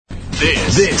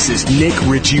This is Nick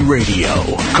Ritchie Radio.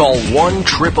 Call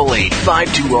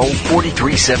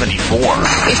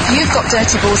 1-888-520-4374. If you've got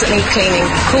dirty balls that need cleaning,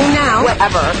 call now.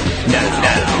 Whatever.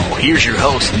 Now, here's your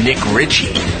host, Nick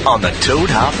Ritchie, on the Toad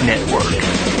Hop Network.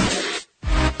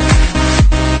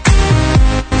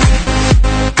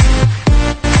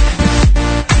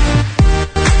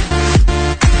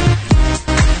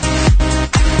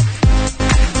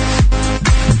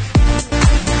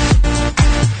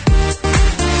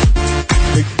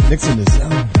 Nick's in the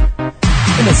zone.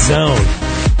 In the zone.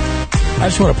 I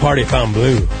just want to party at Fountain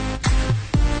Blue.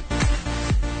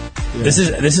 Yeah. This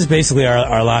is basically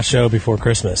our last show before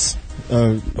Christmas.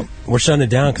 We're shutting it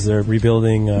down because they're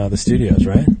rebuilding the studios,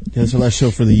 right? Yeah, it's our last show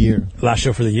for the year. Last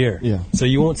show for the year. Yeah. So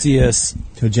you won't see us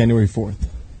till January 4th.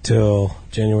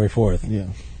 Yeah.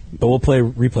 But we'll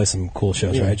replay some cool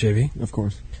shows, right, JV? Of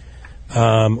course.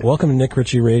 Welcome to Nick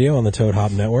Ritchie Radio on the Toad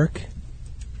Hop Network.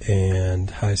 And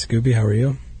hi, Scooby. How are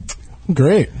you?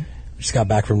 Great. Just got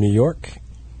back from New York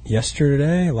last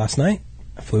night.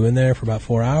 I flew in there for about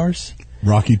 4 hours.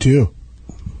 Rocky 2.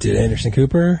 Did Anderson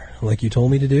Cooper, like you told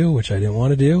me to do, which I didn't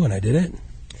want to do, and I did it.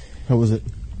 How was it?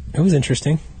 It was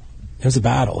interesting. It was a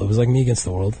battle. It was like me against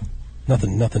the world.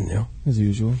 Nothing new. As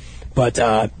usual. But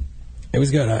it was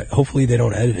good. Hopefully they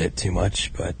don't edit it too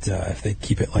much, but if they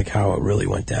keep it like how it really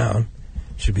went down,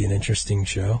 it should be an interesting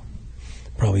show.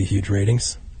 Probably huge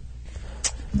ratings.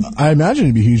 I imagine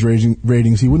it'd be huge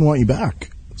ratings. He wouldn't want you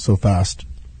back so fast.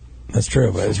 That's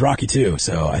true, but it was Rocky 2,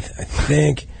 so I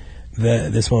think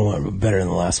that this one went better than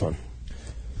the last one.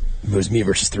 It was me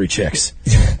versus 3 chicks.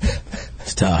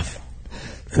 It's tough.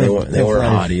 And they weren't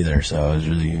hot either, so it was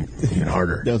really even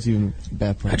harder. That was even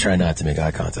bad part. I try not to make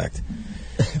eye contact.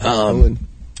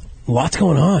 Lots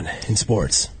going on in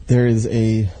sports. There is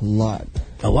a lot.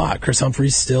 A lot. Chris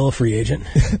Humphries still a free agent.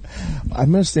 I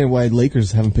don't understand why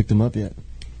Lakers haven't picked him up yet.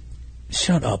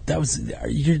 Shut up.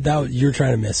 You're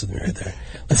trying to mess with me right there.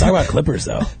 Let's talk about Clippers,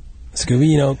 though.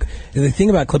 Scooby, the thing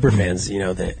about Clipper fans,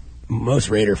 that most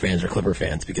Raider fans are Clipper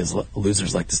fans because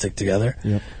losers like to stick together.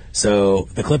 Yep. So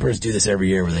the Clippers do this every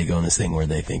year where they go in this thing where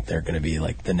they think they're going to be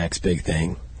like the next big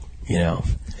thing,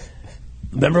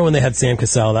 Remember when they had Sam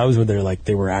Cassell? That was when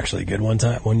they were actually good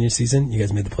one year season. You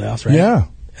guys made the playoffs, right? Yeah.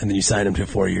 And then you signed him to a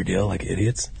 4-year deal like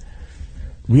idiots.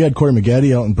 We had Corey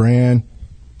Maggette, Elton Brand,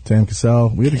 Sam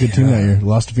Cassell. We had a good team that year.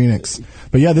 Lost to Phoenix.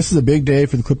 But yeah, this is a big day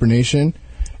for the Clipper Nation.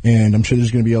 And I'm sure there's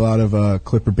going to be a lot of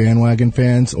Clipper bandwagon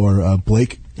fans or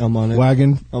Blake I'm on it.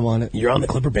 wagon. I'm on it. You're on the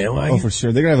Clipper bandwagon? Oh, for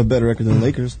sure. They're going to have a better record than the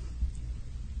Lakers.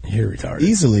 You're retarded.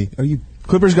 Easily.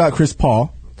 Clippers got Chris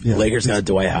Paul. Yeah. Lakers got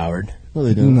Dwight Howard. No,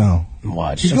 they don't. No.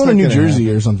 Watch. He's going to New Jersey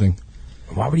or something.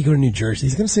 Why would he go to New Jersey?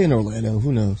 He's going to stay in Orlando.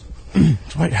 Who knows?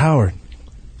 Dwight Howard.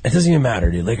 It doesn't even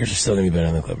matter, dude. Lakers are still going to be better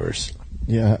than the Clippers.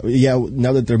 Yeah.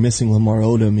 Now that they're missing Lamar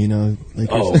Odom,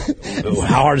 Lakers.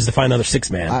 How hard is to find another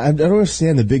 6-man? I don't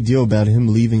understand the big deal about him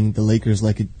leaving the Lakers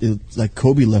like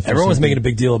Kobe left. Everyone was making a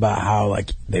big deal about how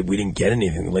we didn't get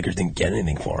anything. The Lakers didn't get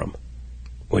anything for him,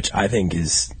 which I think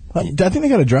is. I think they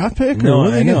got a draft pick.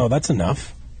 No, I know that's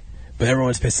enough. But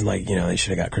everyone's pissing they should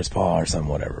have got Chris Paul or some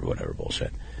whatever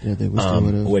bullshit. Yeah, they wish they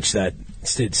would have. Which that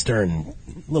Stern,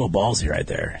 little ballsy right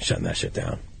there, shutting that shit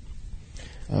down.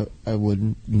 I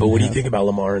wouldn't. But what do you think about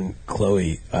Lamar and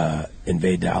Chloe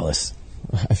invade Dallas?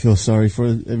 I feel sorry for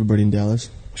everybody in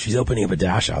Dallas. She's opening up a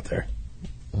dash out there.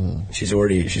 She's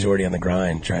already on the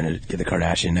grind trying to get the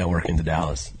Kardashian network into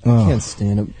Dallas. I can't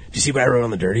stand it. Did you see what I wrote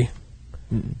on the Dirty?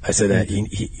 I said that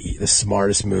he the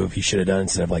smartest move he should have done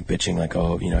instead of bitching I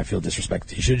feel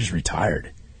disrespected. He should have just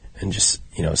retired and just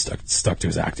stuck to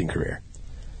his acting career.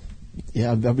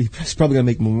 Yeah, he's probably gonna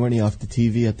make more money off the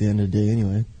TV at the end of the day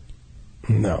anyway.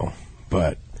 No,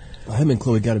 but him and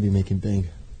Chloe got to be making bank.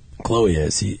 Chloe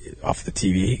is off the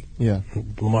TV. Yeah,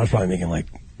 Lamar's probably making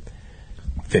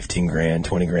 $15,000,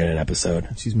 $20,000 an episode.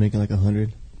 She's making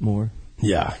 100 more.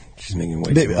 Yeah, she's making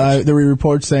way too much. There were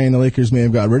reports saying the Lakers may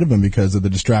have got rid of him because of the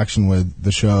distraction with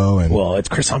the show. Well, it's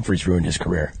Chris Humphries ruined his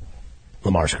career,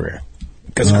 Lamar's career,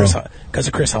 because of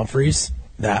Chris Humphries.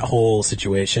 That whole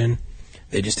situation,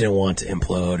 they just didn't want to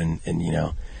implode, and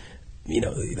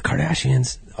the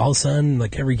Kardashians. All of a sudden,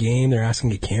 every game, they're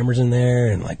asking to get cameras in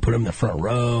there and put them in the front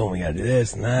row. And we got to do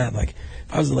this and that. If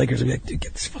I was the Lakers, I'd be like, dude,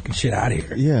 get this fucking shit out of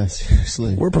here. Yeah,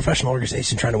 seriously. We're a professional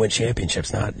organization trying to win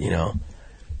championships, not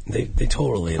They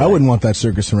totally. I wouldn't want that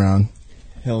circus around.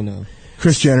 Hell no.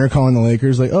 Kris Jenner calling the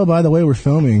Lakers oh, by the way, we're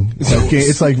filming.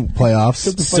 It's like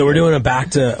playoffs. So we're doing a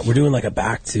back to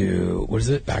what is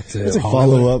it? Back to it's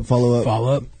follow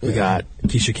up. We got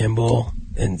Keisha Kimball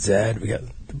and Zed. We got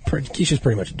Keisha's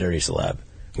pretty much a dirty celeb.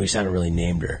 We just haven't really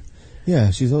named her.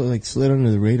 Yeah, she's like slid under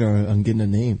the radar on getting a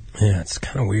name. Yeah, it's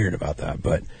kind of weird about that,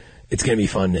 but it's going to be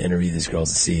fun to interview these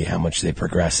girls to see how much they've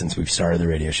progressed since we've started the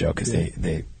radio show because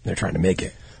they're trying to make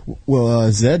it.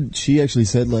 Well, Zed, she actually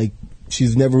said like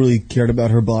she's never really cared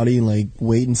about her body and like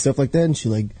weight and stuff like that, and she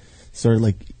like started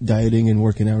like dieting and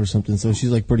working out or something. So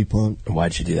she's like pretty pumped.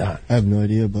 Why'd she do that? I have no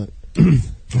idea, but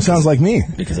It sounds like me.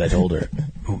 Because I told her.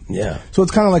 Yeah. So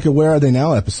it's kind of like a Where Are They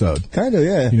Now episode. kind of,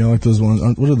 yeah. You know, like those ones.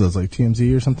 What are those, like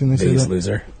TMZ or something? They say Biggest that.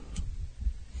 Loser.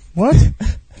 What?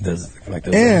 Those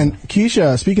And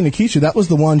Keisha, speaking of Keisha, that was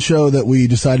the one show that we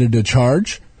decided to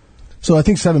charge. So I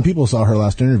think 7 people saw her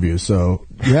last interview. So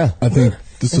Yeah. I think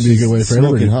this will be a good way for Smoking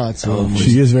everybody. hot, so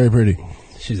She is very pretty.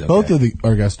 she's okay. Both of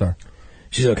our guests are.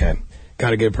 She's okay.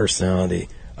 Got a good personality.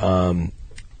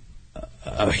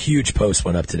 A huge post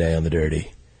went up today on The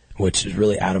Dirty, which is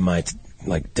really out of my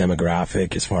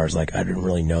demographic as far as I didn't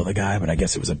really know the guy, but I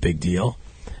guess it was a big deal.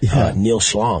 Yeah. Neil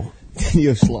Schlong.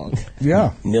 You're slong.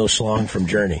 Yeah. Neil Schlong from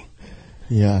Journey.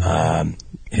 Yeah.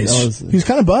 He's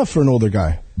kind of buff for an older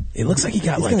guy. It looks like he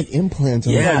got He's got, like, implants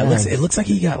on Yeah, his it looks like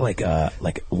he got like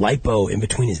lipo in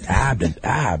between his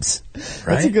abs. Right?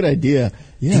 That's a good idea.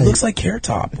 Yeah. He looks like Carrot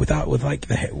Top with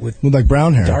With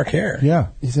brown hair. dark hair. Yeah.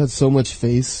 He's had so much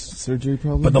face surgery,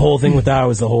 probably. But the whole thing with that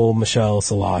was the whole Michelle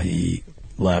Salahi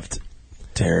left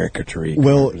Tarek or Tariq.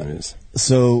 Well, whatever it is.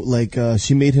 so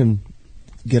she made him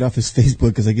get off his Facebook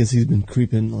because I guess he's been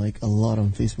creeping a lot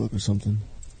on Facebook or something.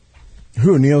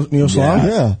 Who? Neil Schlong?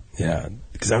 Yeah. Yeah,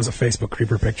 because that was a Facebook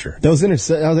creeper picture. That was I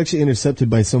was actually intercepted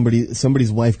by somebody.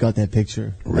 Somebody's wife got that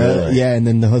picture. Really? Yeah, and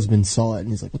then the husband saw it and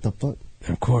he's like, "What the fuck?"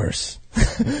 Of course.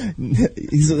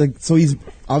 He's he's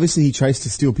obviously he tries to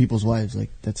steal people's wives.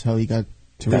 That's how he got.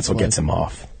 That's what gets him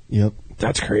off. Yep.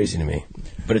 That's crazy to me.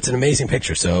 But it's an amazing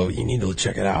picture, so you need to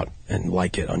check it out and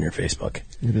like it on your Facebook.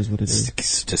 It is what it is.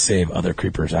 To save other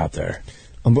creepers out there.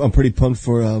 I'm pretty pumped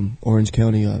for Orange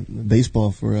County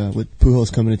baseball for with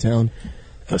Pujols coming to town.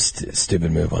 A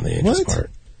stupid move on the Angels' part.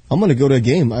 I'm going to go to a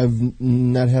game. I've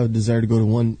not had a desire to go to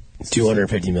one.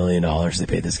 $250 million they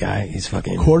paid this guy. He's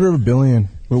fucking... $250 million.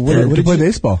 To play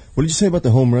baseball. What did you say about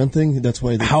the home run thing? That's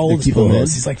why How old is keep him in.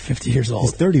 Pujols? He's like 50 years old.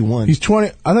 He's 31. He's 20.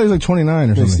 I thought he was like 29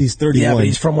 or something. He's 31. Yeah, but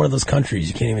he's from one of those countries.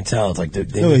 You can't even tell. It's like...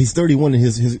 No, he's 31 and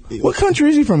his What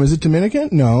country is he from? Is it Dominican?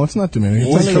 No, it's not Dominican.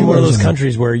 He's from one of those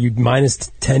countries where you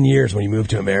minus 10 years when you move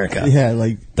to America. Yeah,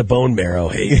 the bone marrow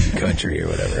hate country or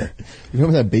whatever. You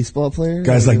remember that baseball player?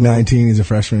 Guy's like 19. He's a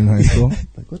freshman in high school.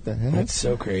 What the hell? That's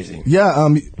so crazy. Yeah.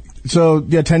 So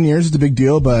 10 years is a big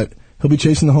deal, but he'll be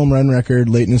chasing the home run record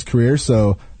late in his career.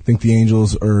 So I think the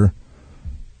Angels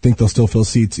think they'll still fill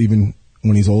seats even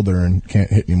when he's older and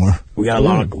can't hit anymore. We got a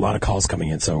lot of calls coming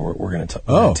in, so we're going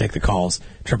to take the calls.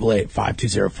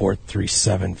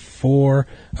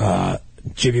 888-520-4374.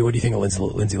 JB, what do you think of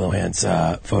Lindsay Lohan's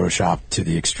Photoshop to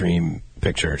the extreme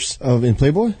pictures in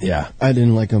Playboy? Yeah, I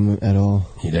didn't like him at all.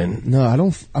 You didn't? No, I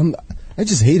don't. I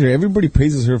just hate her. Everybody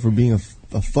praises her for being a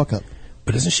fuck up.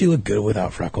 But doesn't she look good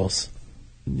without freckles?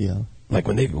 Yeah.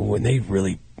 When they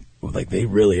really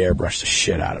airbrush the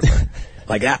shit out of her.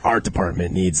 That art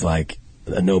department needs a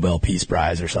Nobel Peace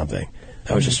Prize or something.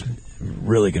 That was just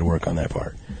really good work on that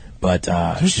part. But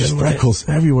there's just freckles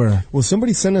everywhere. Well,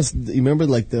 somebody sent us. You remember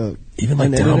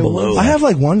even down below. I have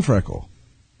one freckle.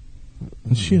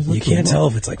 You can't tell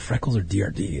if it's freckles or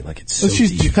DRD. It's so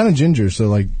she's kind of ginger,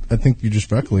 so I think you're just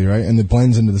freckly, right? And it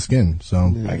blends into the skin,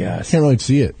 so I guess can't really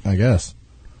see it. I guess.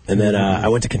 And then I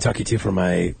went to Kentucky too for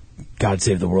my God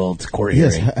Save the World court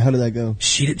hearing. Yes. How did that go?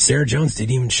 Sarah Jones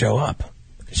didn't even show up.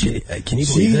 Can you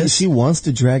believe this? She wants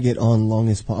to drag it on long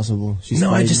as possible.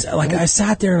 I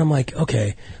sat there and I'm like,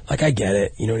 okay, I get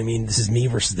it. You know what I mean? This is me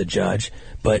versus the judge.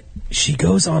 But she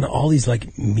goes on all these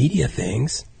media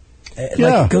things.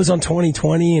 Goes on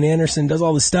 2020 and Anderson does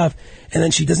all this stuff. And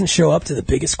then she doesn't show up to the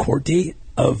biggest court date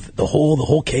of the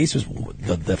whole case was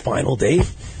the final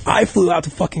date. I flew out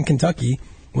to fucking Kentucky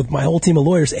with my whole team of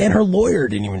lawyers and her lawyer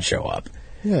didn't even show up.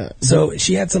 Yeah. So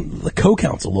she had the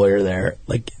co-counsel lawyer there,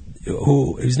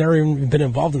 who's never even been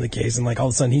involved in the case, and all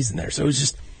of a sudden he's in there. So it was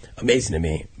just amazing to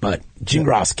me. But Jim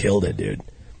Gross killed it, dude.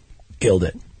 Killed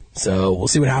it. So we'll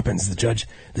see what happens. The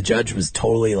judge was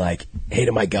totally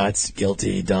hated my guts,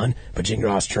 guilty, done. But Jim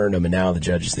Gross turned him, and now the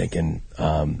judge is thinking,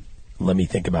 let me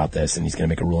think about this, and he's going to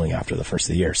make a ruling after the first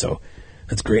of the year. So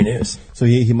that's great news. So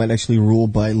he might actually rule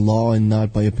by law and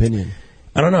not by opinion.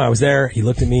 I don't know. I was there. He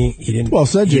looked at me. He didn't. Well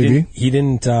said, JB. He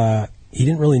didn't he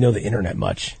didn't really know the internet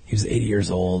much. He was 80 years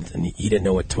old, and he didn't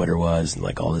know what Twitter was and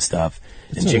like all this stuff.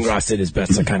 And Jim Ross did his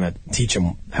best to kind of teach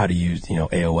him how to use,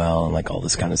 AOL and like all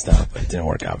this kind of stuff, but it didn't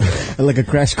work out very well. Like a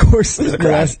crash course in the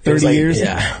last 30 years?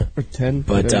 Yeah. Or 10.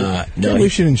 But, no. We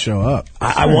shouldn't show up.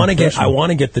 I want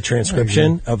to get the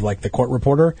transcription of like the court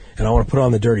reporter, and I want to put it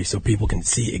on the dirty so people can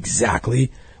see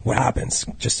exactly what happens,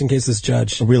 just in case this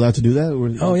judge. Are we allowed to do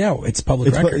that? Oh yeah, it's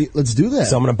public record. Let's do that.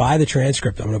 So I'm going to buy the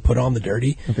transcript. I'm going to put it on the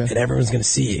dirty, Okay. and everyone's going to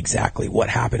see exactly what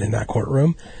happened in that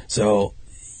courtroom. So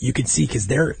you can see, because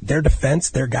their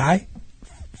defense, their guy,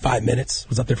 5 minutes,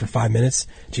 was up there for 5 minutes.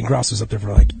 Gene Cross was up there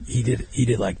for like he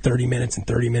did like 30 minutes and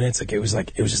 30 minutes. Like it was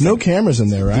just No like, cameras in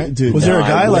there, right? Dude, was no, there a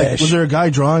guy I wish. was there a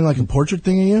guy drawing like a portrait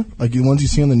thing of you, like the ones you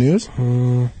see on the news?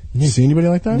 You see anybody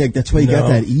like that? Nick, that's why you got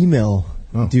No. that email.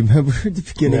 Oh. Do you remember at the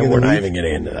beginning No, of the we're not week? even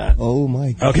getting into that. Oh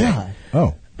my Okay. God.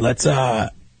 Oh, Let's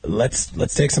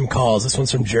take some calls. This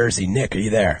one's from Jersey. Nick, are you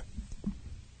there?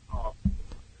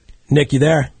 Nick, you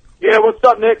there? Yeah, what's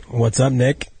up, Nick? What's up,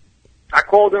 Nick? I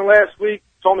called in last week,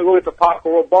 told me to go get the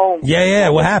Paco Rabanne. Yeah.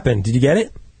 What happened? Did you get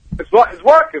it? It's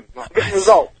working. I'm getting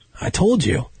results. I told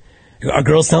you. Our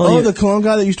girl's telling you. the cologne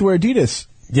guy that used to wear Adidas.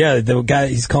 Yeah, the guy,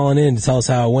 he's calling in to tell us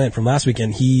how it went from last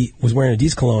weekend. He was wearing a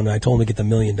Adidas cologne, and I told him to get the $1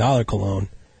 million cologne,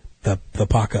 the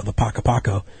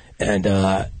Paco.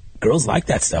 And girls like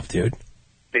that stuff, dude.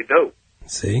 They do.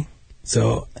 See?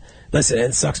 So, listen,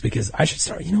 it sucks because I should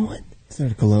start, you know what?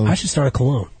 Start a cologne. I should start a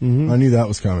cologne. I knew that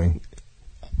was coming.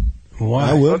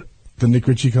 Why? I will. The Nick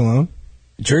Ritchie cologne.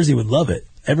 Jersey would love it.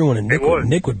 Everyone in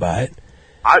Nick would buy it.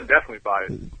 I'd definitely buy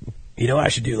it. You know, I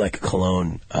should do like a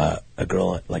cologne, a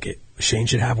girl, like Shane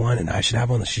should have one, and I should have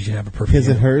one. She should have a perfume. His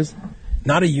and hers?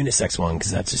 Not a unisex one,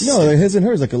 because that's just... No, like his and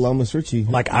hers, like a Lamas Ritchie.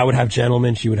 Like, I would have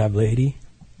gentleman, she would have lady.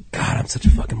 God, I'm such a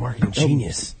fucking marketing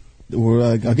genius.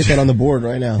 I'll get that on the board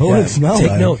right now. What would it smell Take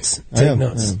like? notes. I Take am,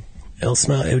 notes. I am. It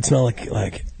would smell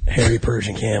like hairy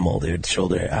Persian camel, dude.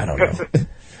 Shoulder, I don't know.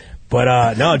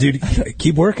 But, no, dude,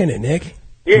 keep working it, Nick.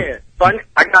 Yeah. So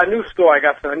I got a new store.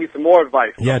 I need some more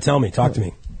advice. Yeah, tell me. Talk to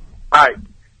me. All right.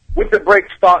 Winter break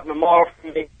starting tomorrow for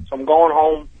me, so I'm going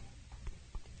home.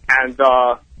 And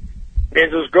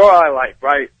there's this girl I like,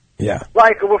 right? Yeah.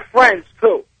 Like her, we're friends,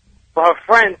 too. But her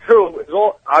friend, too,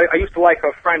 I used to like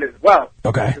her friend as well.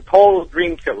 Okay. She's a total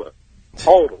dream killer.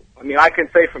 Total. I mean, I can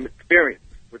say from experience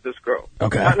with this girl.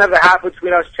 Okay. Nothing ever happened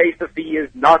between us, chased her for years,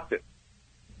 nothing.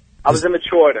 I was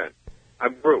immature then. I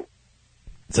grew.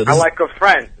 So I like her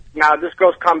friend. Now, this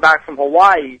girl's come back from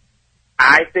Hawaii.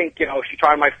 I think, she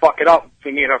tried to fuck it up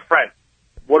between me and her friend.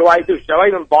 What do I do? Should I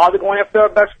even bother going after her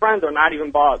best friend or not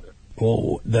even bother?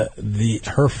 Well,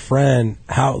 her friend,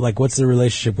 what's the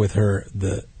relationship with her,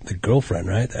 the girlfriend,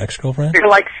 right? The ex-girlfriend? They're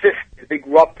like sisters. They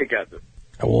grew up together.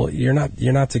 Well, you're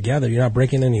not together. You're not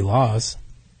breaking any laws.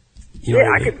 You know Yeah,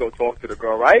 what I mean? could go talk to the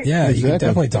girl, right? Yeah, you can Exactly.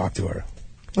 definitely talk to her.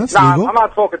 That's Nah, legal. I'm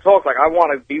not talking talk. Like, I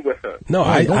want to be with her. No,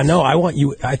 I know. I want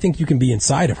you. I think you can be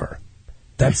inside of her.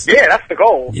 That's Yeah, that's the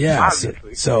goal. yeah.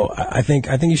 Obviously. So I think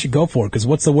you should go for it, because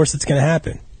what's the worst that's going to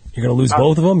happen? You're going to lose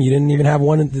both of them. You didn't even have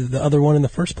the other one in the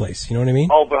first place. You know what I mean?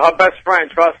 Oh, but her best friend,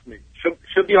 trust me,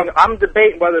 should be on. I'm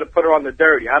debating whether to put her on the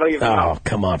dirty. I don't even know. Oh,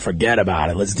 come on, forget about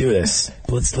it. Let's do this.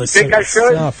 Let's Think I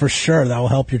should? No, for sure. That will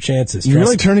help your chances. You're Trust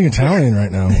really me. turning Italian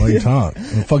right now while you talk.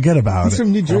 Forget about He's it.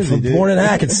 from New Jersey, I'm dude. born in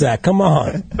Hackensack. Come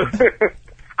on.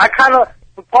 I kind of,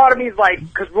 part of me is like,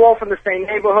 because we're all from the same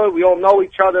neighborhood, we all know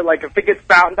each other. Like, if it gets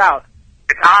found out,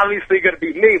 it's obviously going to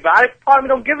be me. But part of me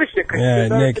don't give a shit because Yeah, she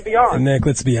deserves to be on. Nick,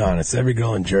 let's be honest. Every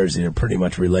girl in Jersey are pretty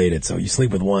much related. So you sleep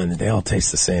with one, they all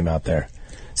taste the same out there.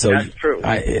 So That's true.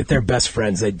 If they're best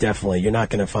friends, you're not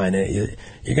going to find it.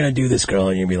 You're going to do this girl,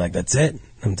 and you're going to be like, that's it.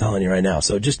 I'm telling you right now.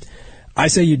 So I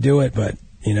say you do it, but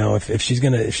if she's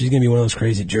gonna be one of those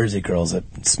crazy Jersey girls that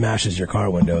smashes your car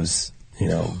windows,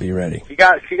 be ready. She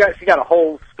got a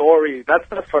whole story. That's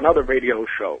for another radio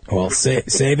show. Well,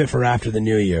 save it for after the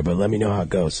new year, but let me know how it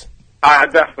goes.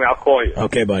 Definitely, I'll call you.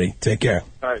 Okay, buddy. Take care.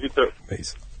 All right, you too.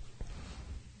 Peace.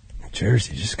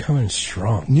 Jersey just coming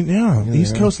strong. Yeah,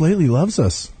 East Coast lately loves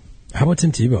us. How about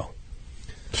Tim Tebow?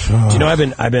 Do you know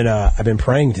I've been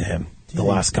praying to him the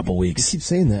last couple You weeks, keep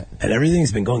saying that. and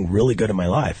everything's been going really good in my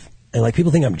life. And like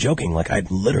people think I'm joking. Like I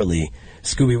literally,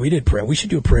 Scooby, we did prayer. We should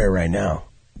do a prayer right now.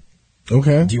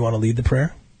 Okay. Do you want to lead the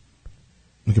prayer?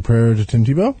 Like a prayer to Tim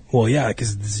Tebow? Well, yeah,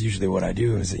 because this is usually what I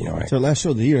do. Is It's our last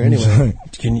show of the year anyway.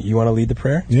 you want to lead the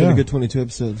prayer? It's been Yeah. a good 22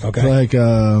 episodes. Okay. It's like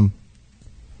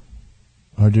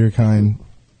our dear kind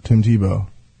Tim Tebow.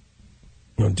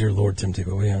 No, dear Lord Tim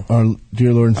Tebow. Yeah. Our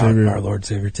dear Lord and Savior. Our Lord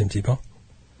Savior Tim Tebow.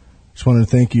 Just wanted to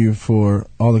thank you for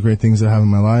all the great things I have in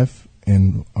my life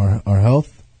and our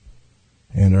health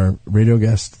and our radio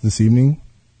guest this evening.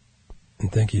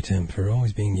 And thank you, Tim, for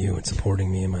always being you and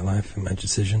supporting me in my life and my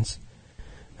decisions.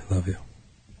 I love you.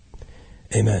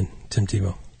 Amen, Tim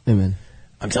Tebow. Amen.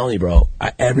 I'm telling you, bro,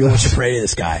 everyone should pray to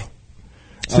this guy.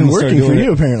 It's been I'm gonna start working for doing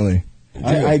you, it. apparently.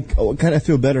 I kind of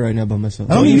feel better right now about myself.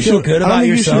 Don't you feel good about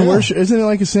yourself? Worship, isn't it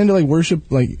like a sin to like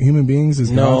worship like human beings as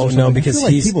gods or No, something? because I feel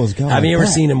like he's. people's God Have you like ever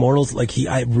that. seen Immortals? Like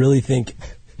I really think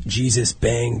Jesus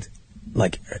banged.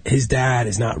 Like his dad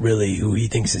is not really who he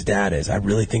thinks his dad is. I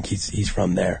really think he's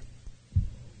from there.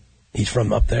 He's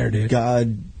from up there, dude.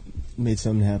 God made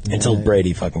something happen. Until right?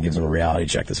 Brady fucking gives him a reality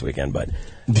check this weekend, but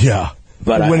Yeah.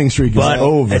 but the winning streak is but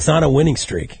over. It's not a winning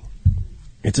streak.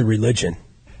 It's a religion.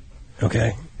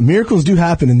 Okay. Miracles do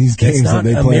happen in these games It's not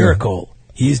that they a play. miracle.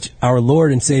 He's our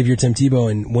Lord and Savior, Tim Tebow,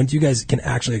 and once you guys can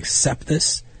actually accept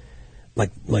this,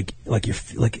 like you're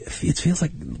like it feels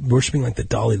like worshiping like the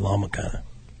Dalai Lama kind of.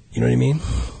 You know what I mean?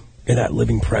 In that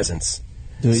living presence.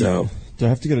 Do I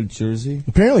have to go to Jersey?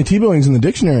 Apparently, T-bowing's in the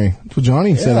dictionary. That's what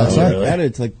Johnny said outside. really?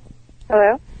 It's like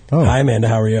Hello? Oh. Hi, Amanda.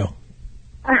 How are you?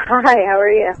 Hi, how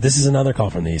are you? This is another call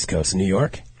from the East Coast, New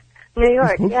York. New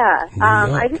York, yeah. New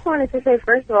York. I just wanted to say,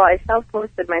 first of all, I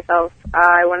self-posted myself,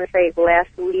 I want to say last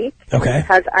week. Okay.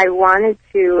 Because I wanted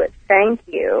to thank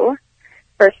you,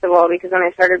 first of all, because when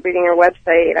I started reading your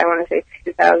website, I want to say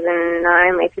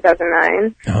 2009, late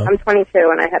 2009. Uh-huh. I'm 22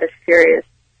 and I had a serious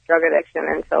drug addiction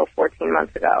until 14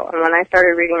 months ago. And when I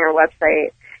started reading your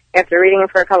website, after reading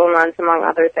it for a couple months, among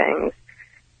other things,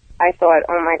 I thought,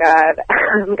 oh my God,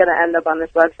 I'm going to end up on this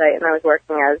website. And I was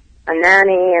working as a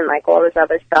nanny and like all this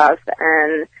other stuff.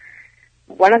 And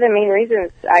one of the main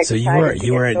reasons I So you decided were- to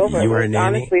you get were a- sober you were a was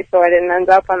nanny? honestly so I didn't end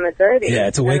up on the dirty. Yeah,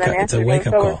 it's a wake and then up- it's a after wake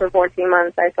being up sober call. for 14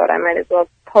 months, I thought I might as well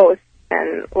post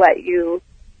and let you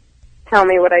tell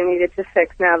me what I needed to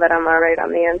fix now that I'm all right on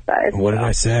the inside. What did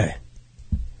I say?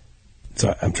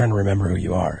 So I'm trying to remember who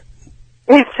you are.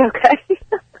 It's okay.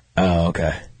 Oh,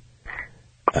 okay.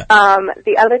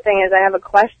 The other thing is I have a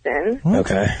question.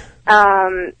 Okay.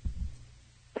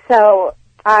 So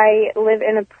I live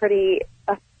in a pretty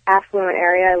affluent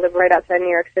area. I live right outside New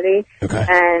York City. Okay.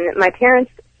 And my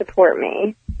parents support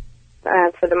me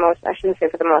for the most, I shouldn't say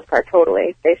for the most part,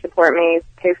 totally. They support me,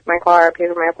 pay for my car, pay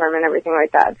for my apartment, everything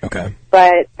like that. Okay.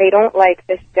 But they don't like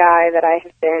this guy that I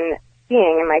have been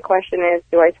seeing. And my question is,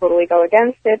 do I totally go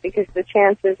against it? Because the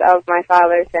chances of my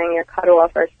father saying you're cut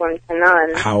off are slim to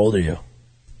none. How old are you?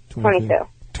 22.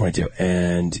 22.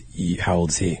 And how old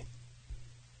is he?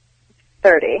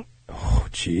 30. Oh,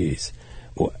 jeez.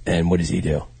 And what does he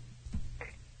do?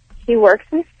 He works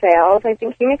in sales. I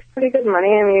think he makes pretty good money.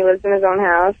 I mean, he lives in his own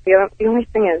house. The only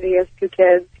thing is he has 2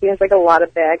 kids. He has, like, a lot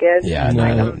of baggage. Yeah,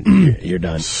 No. you're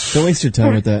done. Don't waste your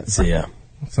time with that. See ya.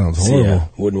 Sounds See ya. horrible.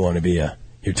 Wouldn't want to be a.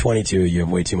 You're 22. You have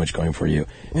way too much going for you.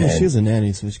 Well, And she was a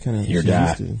nanny, so she kind of your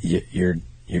dad.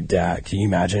 Your dad. Can you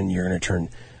imagine? You're gonna turn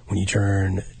when you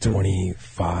turn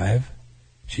 25.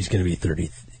 She's gonna be 30.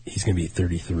 He's gonna be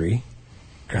 33.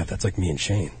 God, that's like me and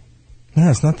Shane. Yeah,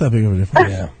 it's not that big of a difference.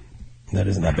 Yeah, that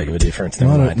isn't that big of a difference.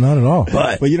 Never mind. Not at all.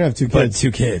 But you don't have 2 But kids.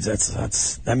 2 kids.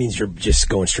 That means you're just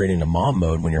going straight into mom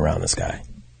mode when you're around this guy.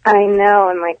 I know,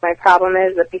 and, like, my problem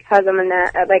is that because I'm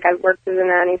I've worked as a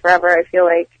nanny forever, I feel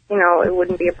like, you know, it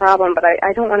wouldn't be a problem, but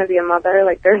I don't want to be a mother.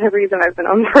 Like, there's a reason I've been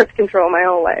on birth control my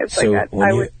whole life. So Like,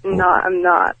 when I'm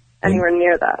not anywhere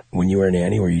near that. When you were a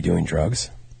nanny, were you doing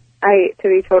drugs? To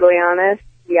be totally honest,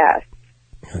 yes.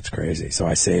 That's crazy. So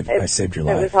I saved your It was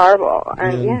life. horrible.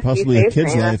 And Yeah, yeah, possibly you a saved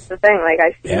kid's me. life. That's the thing. Like,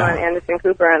 I see you Yeah. on Anderson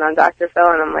Cooper and on Dr. Phil,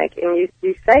 and I'm like, and you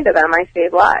say to them, I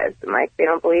save lives. And, like, they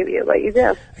don't believe you, but you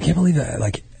do. I can't believe that.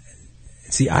 Like,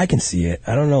 see, I can see it.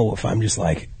 I don't know if I'm just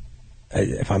like,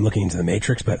 if I'm looking into the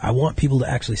Matrix, but I want people to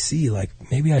actually see, like,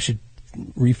 maybe I should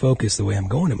refocus the way I'm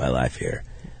going in my life here.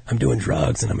 I'm doing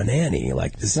drugs and I'm a nanny.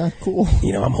 Like, this, It's not cool.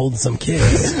 you know, I'm holding some kids.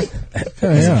 as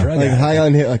a yeah. drug Like addict. high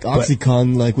on like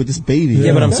OxyContin, like with this baby.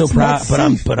 Yeah, but I'm so That's proud.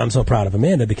 not But I'm safe. so proud of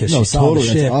Amanda because No, she's solid totally,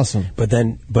 as that's shit. awesome.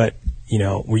 But you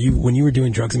know, when you were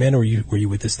doing drugs, Amanda? Were you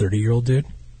with this 30-year-old dude?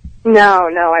 No,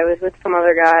 I was with some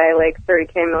other guy, like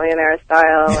 30K millionaire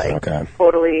style, like Okay.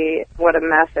 totally what a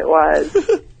mess it was,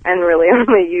 and really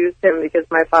only used him because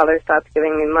my father stopped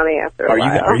giving me money after a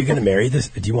while. Are you going to marry this?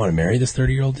 Do you want to marry this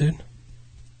 30-year-old dude?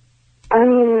 I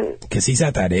mean, Because he's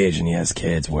at that age and he has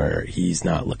kids where he's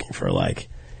not looking for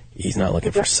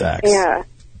sex. yeah,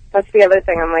 that's the other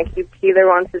thing. I'm like, he either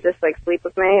wants to just like sleep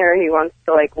with me or he wants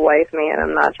to like wife me, and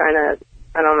I'm not trying to.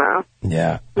 I don't know.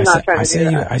 Yeah. I'm not trying to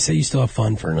do that. I say you still have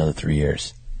fun for another 3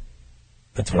 years.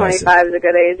 That's what I say. 25 is a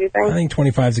good age, you think? I think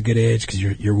 25 is a good age because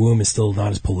your womb is still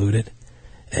not as polluted,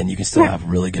 and you can still have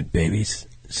really good babies.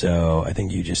 So I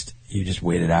think you just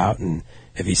wait it out, and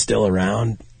if he's still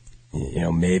around, you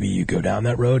know, maybe you go down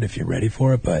that road if you're ready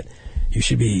for it. But You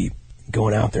should be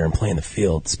going out there and playing the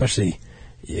field, especially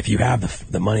if you have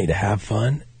the money to have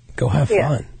fun. Go have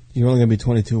fun. You're only gonna be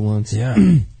 22 once. Yeah.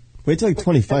 Wait till like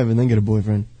 25 and then get a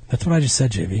boyfriend. That's what I just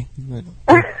said, JV.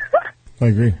 I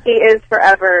agree. He is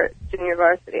forever junior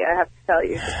varsity, I have to tell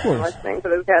you. I've been listening for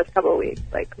the past couple of weeks.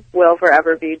 Like, will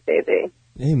forever be JV.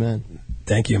 Amen.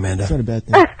 Thank you, Amanda. It's not a bad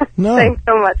thing. No. Thanks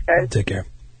so much, guys. Take care.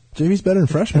 JV's better than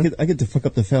freshman. I get to fuck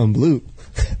up the Fountain Blue.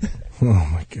 Oh,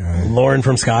 my God. Lauren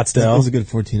from That Scottsdale. was a good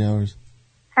 14 hours.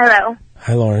 Hello.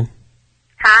 Hi, Lauren.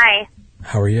 Hi.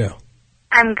 How are you?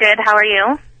 I'm good. How are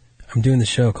you? I'm doing the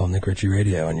show called Nick Ritchie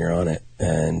Radio, and you're on it.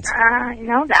 And I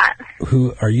know that.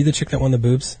 who are you? The chick that won the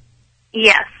boobs?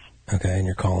 Yes. Okay, and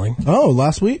you're calling Oh,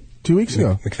 last week? 2 weeks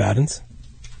ago. McFadden's.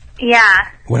 Yeah.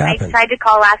 What happened? I tried to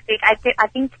call last week. I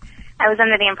think I was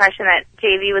under the impression that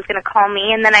JV was going to call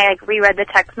me, and then I reread the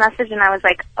text message, and I was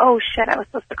like, oh shit, I was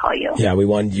supposed to call you. Yeah, we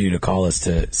wanted you to call us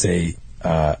to say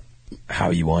how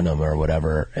you won them or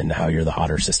whatever, and how you're the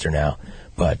hotter sister now.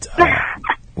 But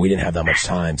we didn't have that much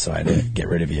time, so I had to get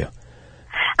rid of you.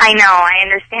 I know, I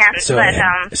understand. So, but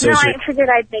so no, is your- I figured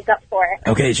I'd make up for it.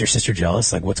 Okay, is your sister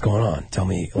jealous? Like, what's going on? Tell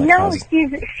me. Like, No,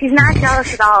 she's not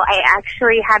jealous at all. I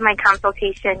actually had my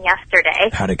consultation yesterday.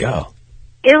 how'd it go?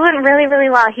 It went really, really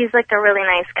well. He's like a really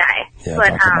nice guy.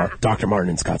 Yeah, But Dr. Martin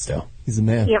in Scottsdale. He's a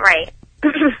man. yeah, right.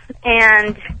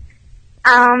 And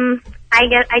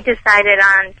I decided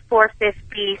on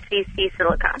 450 cc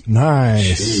silicone.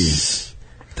 Nice. Jeez.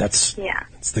 That's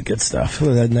the good stuff.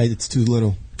 Oh, that night it's too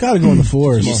little. Gotta go on the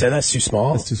floors. Did you say that's too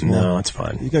small? That's too small. No, it's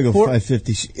fine. You gotta go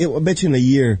 550. I bet you in a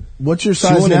year. What's your She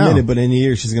size won't now? admit it, but in a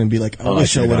year she's gonna be like, I wish I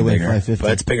should've would have gone went bigger. 550.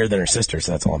 But it's bigger than her sister,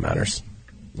 so that's all that matters.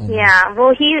 Yeah,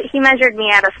 well, he measured me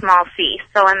at a small C,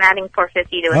 so I'm adding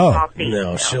 450 to a small C.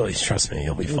 No, trust me,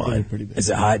 you'll be fine. pretty big. Is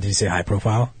it high? Did you say high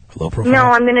profile? Low profile? No,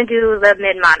 I'm going to do the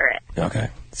mid-moderate. Okay.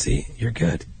 See, you're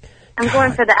good. I'm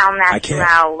going for the El I can't-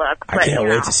 Natural look. But, I can't you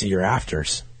wait know. to see your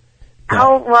afters.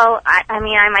 Oh, well, I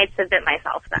mean, I might submit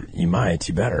myself then. You might.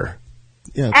 You better.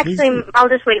 Yeah, Actually, I'll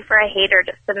just wait for a hater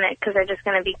to submit because they're just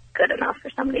going to be good enough for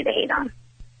somebody to hate on.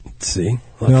 See?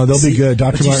 No, they'll be good.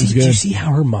 Dr. But do you Martin's see- good. Do you see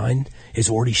how her mind is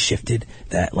already shifted?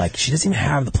 That, like, she doesn't even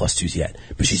have the +2s yet,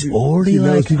 but she's already she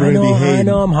knows like, people I are gonna be know hating.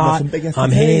 I'm hot, Some big-ass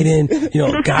I'm hating. hating. You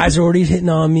know, guys are already hitting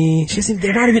on me.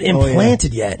 They're not even Oh, yeah.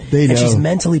 implanted yet. They and she's know.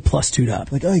 mentally +2'd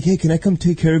up. like, oh, hey, can I come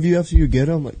take care of you after you get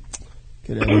him? Like,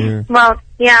 get out of here. Well,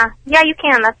 yeah, you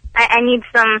can. I need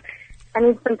some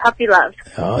puppy love.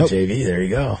 Oh, JV, there you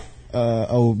go.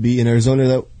 I'll be in Arizona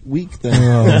that week then.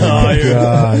 Oh, my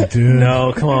God, dude.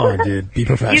 No, come on, dude. Be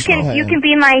professional. You can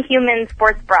be my human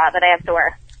sports bra that I have to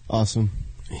wear. Awesome.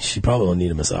 She probably will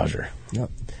need a massager. Yep.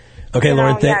 Okay,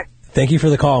 Lauren, yeah. thank you for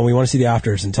the call, and we want to see the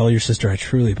afters, and tell your sister I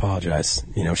truly apologize.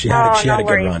 You know, she had a good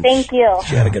worries. run. Thank you.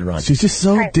 She had a good run. She's just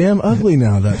so damn ugly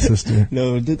now, that sister.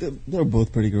 No, they're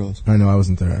both pretty girls. I know, I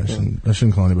wasn't there. I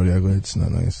shouldn't call anybody ugly. It's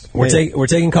not nice. We're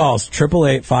taking calls.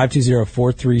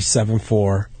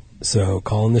 888-520-4374. So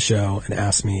call in the show and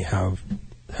ask me how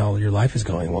your life is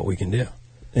going, what we can do.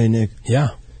 Hey, Nick. Yeah.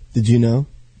 Did you know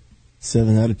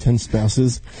 7 out of 10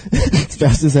 spouses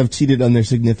have cheated on their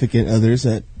significant others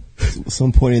at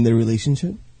some point in their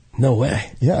relationship? No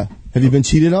way. Yeah. Have you been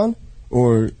cheated on?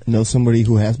 Or know somebody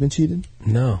who has been cheated?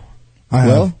 No. I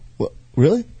have. Well,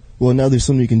 really? Well, now there's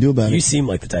something you can do about You it. seem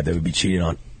like the type that would be cheated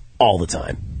on all the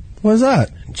time. What is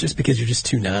that? Just because you're just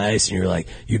too nice and you're like,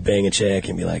 you'd bang a chick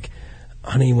and be like,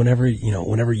 honey, whenever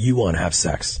you want to have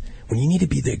sex, when you need to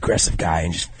be the aggressive guy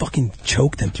and just fucking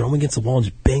choke them, throw them against the wall and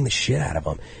just bang the shit out of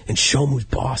them and show them who's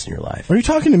boss in your life. Are you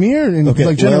talking to me or in Okay,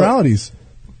 like generalities?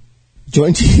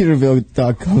 Join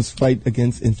Cheaterville.com's fight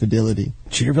against infidelity.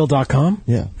 Cheaterville.com?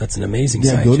 Yeah. That's an amazing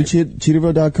Yeah, site. go to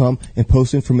Cheaterville.com and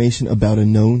post information about a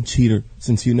known cheater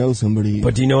since you know somebody.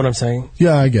 But do you know what I'm saying?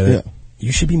 Yeah, I get it. Yeah.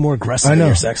 You should be more aggressive I in know.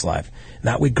 your sex life.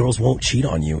 That way girls won't cheat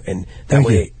on you. And that Thank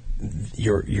way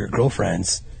your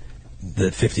girlfriends,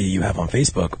 the 50 you have on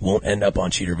Facebook, won't end up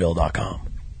on Cheaterville.com.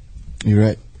 You're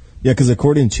right. Yeah, because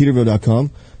according to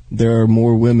Cheaterville.com, there are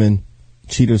more women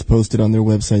cheaters posted on their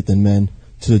website than men,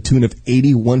 to the tune of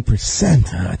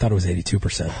 81%. I thought it was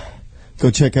 82%.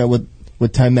 Go check out what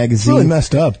Time It's Magazine. really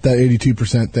messed up, that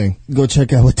 82% thing. Go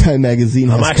check out what Time Magazine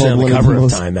I'm has actually called on the one of cover the of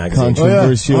most Time Magazine.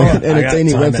 controversial Oh, yeah. and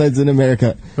entertaining I got Time websites in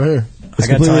America. Right here. It's I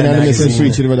got completely Time anonymous and free.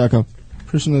 Magazine. Cheaterville.com.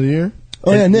 Person of the year?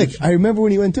 Oh yeah, Nick. I remember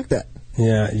when you went and took that.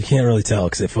 Yeah, you can't really tell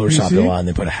because they photoshopped see? it a lot and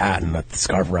they put a hat and a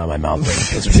scarf around my mouth. But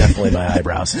those are definitely my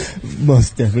eyebrows.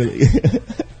 Most definitely.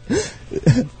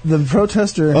 The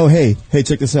protester. Oh hey,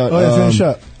 check this out. Oh, yeah, finish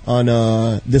up. On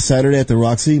this Saturday at the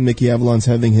Roxy, Mickey Avalon's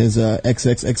having his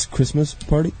XXX Christmas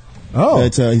party. Oh.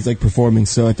 He's like performing.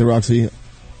 So at the Roxy,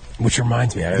 Which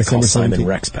reminds me, I gotta call Simon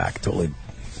Rex back. Totally.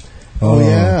 Oh,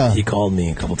 yeah. He called me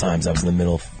a couple times. I was in the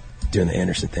middle of doing the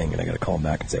Anderson thing, and I gotta call him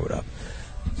back and say what up.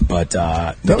 But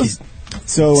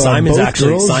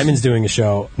Simon's doing a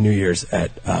show New Year's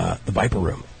at the Viper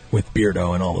Room with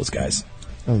Beardo and all those guys.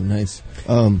 Oh, nice.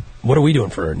 What are we doing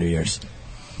for New Year's?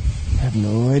 I have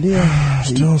no idea.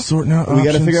 Still sorting out We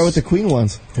got to figure out what the Queen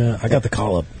wants. Yeah, I got the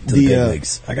call up to the big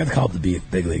leagues. I got the call up to the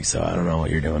big leagues, so I don't know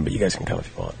what you're doing, but you guys can come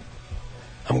if you want.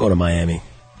 I'm going to Miami.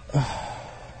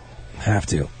 Have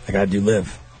to. I got to do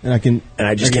live. And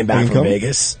I just came back from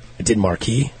Vegas. I did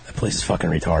Marquee. That place is fucking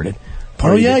retarded.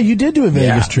 You did do a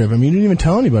Vegas trip. I mean, you didn't even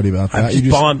tell anybody about that. I just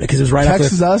bombed because it was right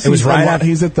after. Us. It was right after.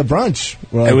 He's at the brunch.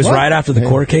 It was right after the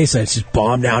court case. I just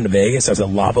bombed down to Vegas. I was at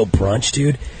Lavo brunch,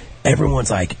 dude.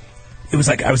 Everyone's like, it was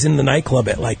like I was in the nightclub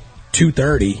at like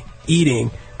 2:30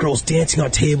 eating. Girls dancing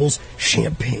on tables,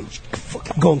 champagne,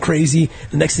 fucking going crazy.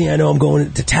 The next thing I know, I'm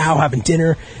going to Tao having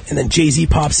dinner, and then Jay-Z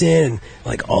pops in, and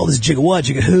like all this jigga what,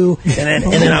 jigga who, and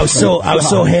then I was so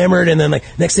hammered, and then like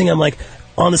next thing I'm like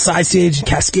on the side stage, and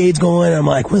Cascades going, and I'm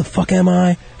like, where the fuck am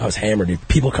I? I was hammered, dude.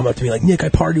 People come up to me like, Nick, I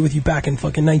partied with you back in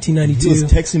fucking 1992. He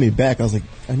was texting me back. I was like,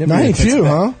 I never 92,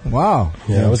 huh? Wow.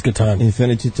 Yeah, it was a good time.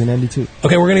 Infinity to 92.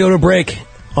 Okay, we're gonna go to a break.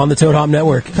 On the Toad Hop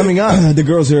Network. Coming up, the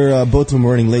girls are, both of them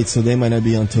running late, so they might not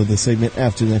be until the segment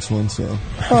after the next one, so.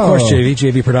 Of course,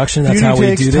 JV Production, that's how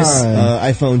we do this.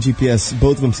 iPhone, GPS,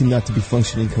 both of them seem not to be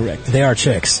functioning correct. They are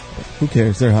chicks. Who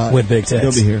cares? They're hot. With big tits.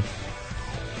 They'll be here.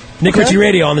 Nick Ritchie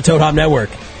Radio on the Toad Hop Network.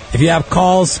 If you have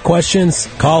calls, questions,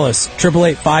 call us.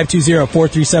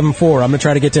 888-520-4374. I'm going to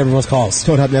try to get to everyone's calls.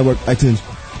 Toad Hop Network, iTunes.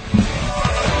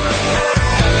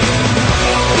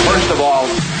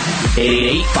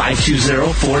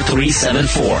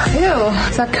 888-520-4374. Ew,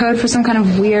 is that code for some kind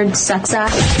of weird sex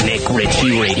act? Nick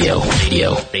Ritchie Radio.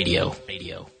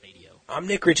 I'm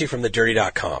Nick Ritchie from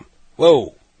thedirty.com.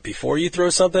 Whoa, before you throw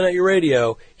something at your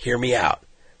radio, hear me out.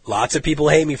 Lots of people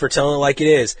hate me for telling it like it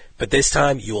is, but this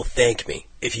time you will thank me.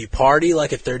 If you party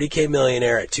like a 30K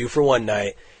millionaire at 2 for 1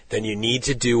 night, then you need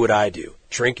to do what I do.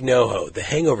 Drink NoHo, the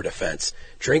hangover defense.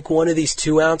 Drink one of these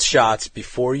 2-ounce shots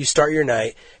before you start your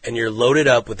night, and you're loaded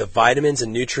up with the vitamins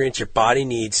and nutrients your body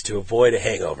needs to avoid a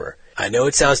hangover. I know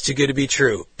it sounds too good to be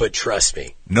true, but trust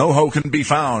me. NoHo can be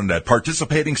found at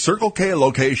participating Circle K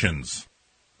locations.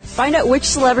 Find out which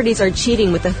celebrities are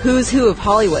cheating with the who's who of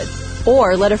Hollywood,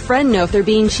 or let a friend know if they're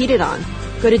being cheated on.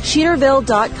 Go to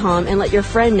Cheaterville.com and let your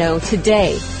friend know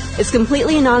today. It's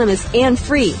completely anonymous and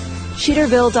free.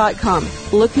 Cheaterville.com.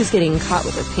 Look who's getting caught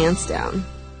with their pants down.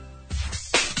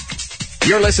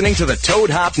 You're listening to the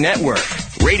Toad Hop Network.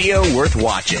 Radio worth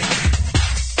watching. This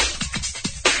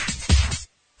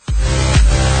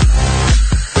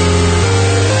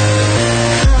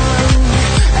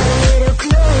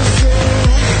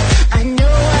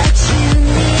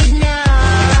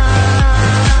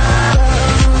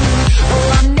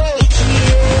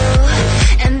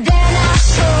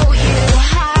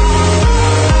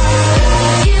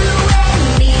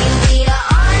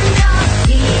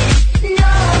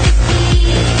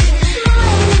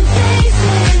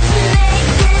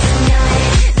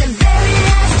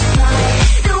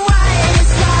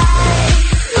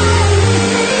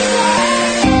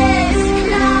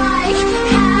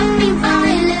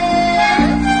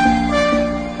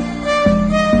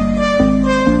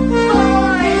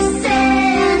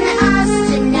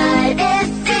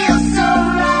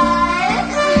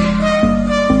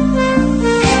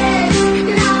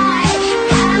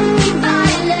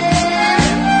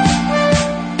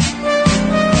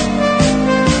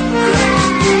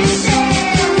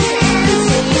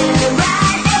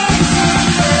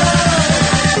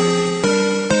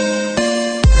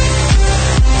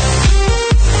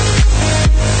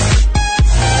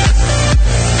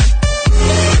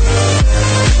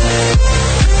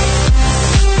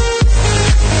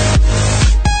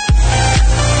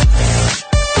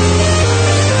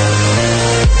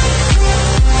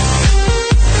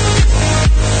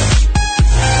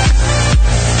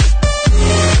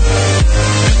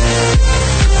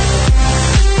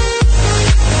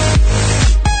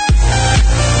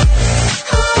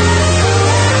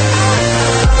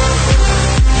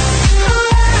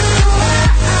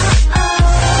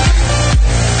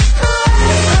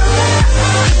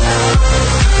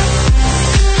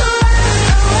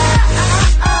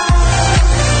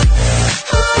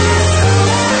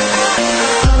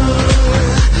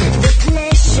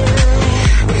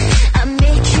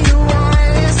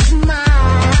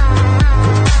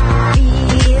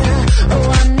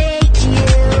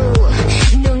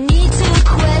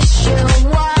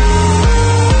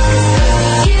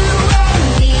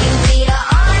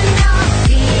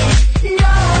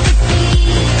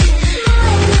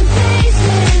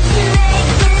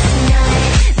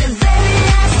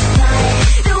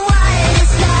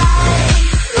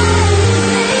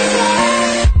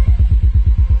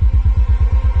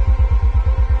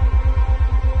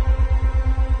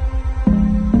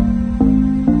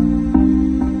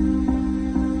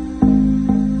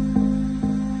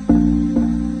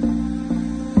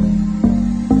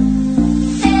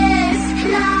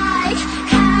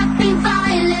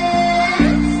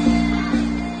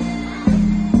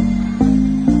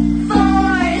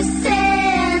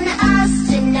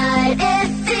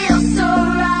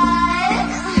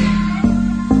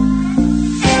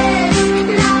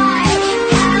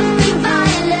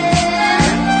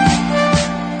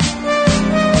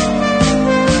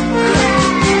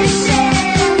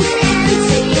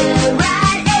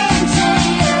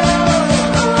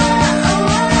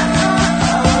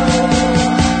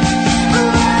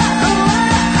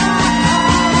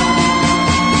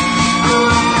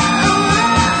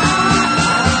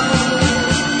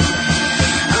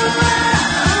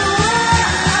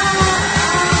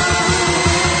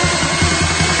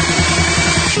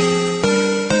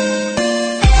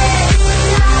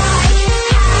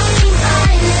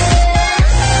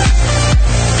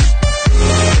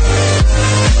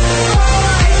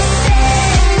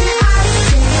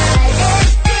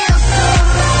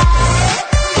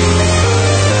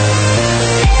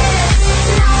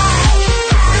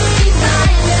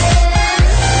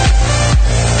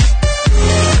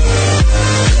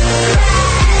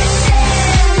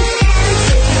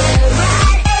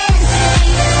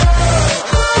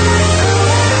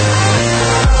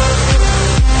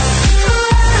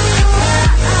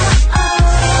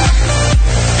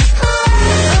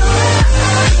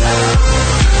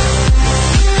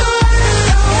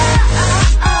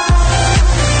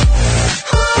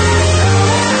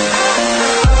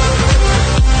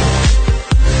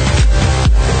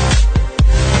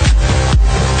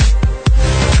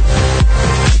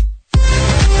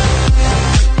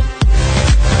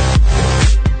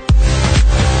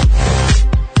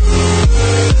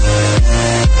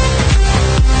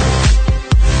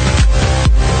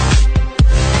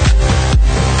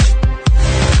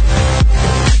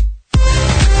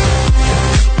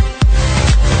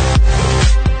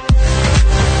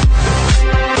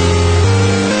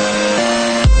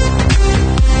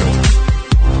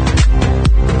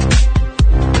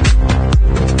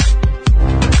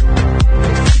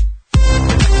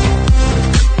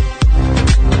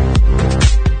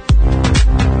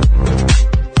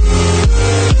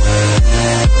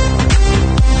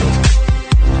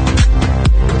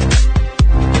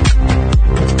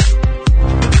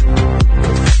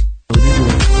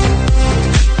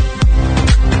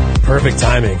Perfect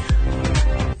timing.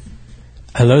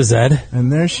 Hello, Zed. And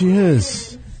there she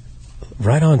is.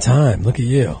 Right on time. Look at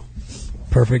you.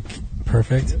 Perfect.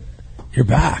 You're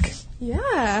back.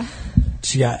 Yeah.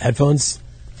 She got headphones.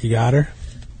 You got her.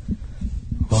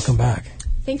 Welcome back.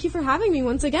 Thank you for having me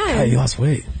once again. Yeah, you lost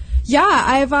weight. Yeah,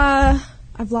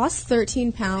 I've lost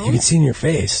 13 pounds. You can see in your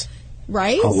face.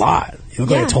 Right? A lot. You look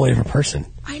like a totally different person.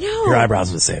 I know. Your eyebrows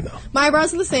are the same, though. My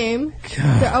eyebrows are the same.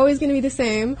 God. They're always going to be the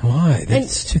same. Why?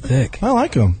 That's too thick. I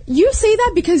like them. You say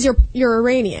that because you're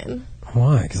Iranian.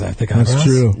 Why? Because I have thick eyebrows? That's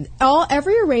true.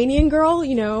 Every Iranian girl,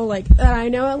 like that I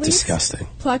know at least. Disgusting.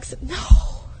 No.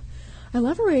 I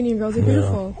love Iranian girls. They're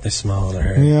beautiful. They smell on their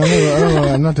hair. Yeah, I don't know.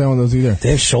 I'm not down with those either.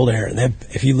 They have shoulder hair.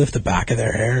 If you lift the back of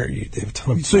their hair, they have a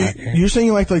ton of back hair. You're saying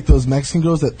you like those Mexican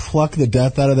girls that pluck the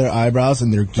death out of their eyebrows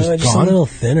and they're just just gone? a little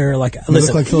thinner. Like, they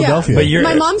look like Philadelphia. Yeah.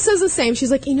 My mom says the same.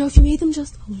 She's like, if you made them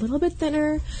just a little bit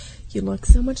thinner, you'd look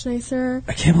so much nicer.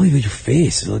 I can't believe your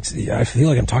face. I feel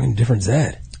like I'm talking to a different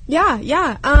Zed.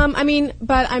 Yeah.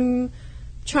 But I'm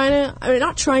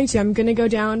not trying to. I'm going to go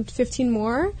down 15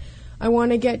 more. I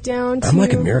want to get down to... I'm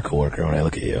like a miracle worker when I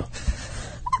look at you.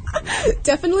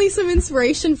 Definitely some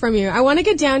inspiration from you. I want to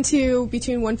get down to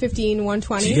between 115 and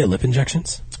 120. Do you get lip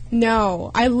injections?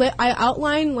 No. I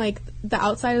outline, like, the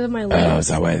outside of my lips. Oh, is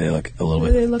that why they look a little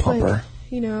bit plumper?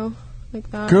 Like,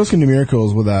 like that. Girls can do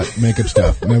miracles with that makeup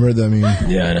stuff. Remember that?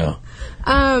 Yeah, I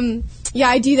know. Yeah,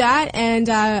 I do that, and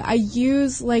I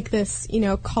use, like, this,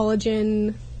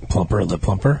 collagen... Lip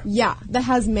plumper? Yeah, that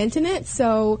has mint in it,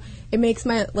 so it makes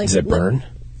my, like... Does it burn?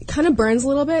 Kind of burns a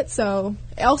little bit, so...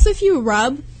 Also, if you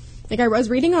rub... Like, I was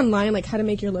reading online, like, how to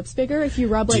make your lips bigger. If you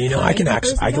rub, like... Do you know, I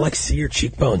can see your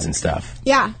cheekbones and stuff.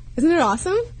 Yeah. Isn't it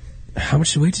awesome? How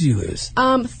much weight did you lose?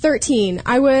 13.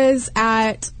 I was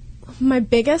at... My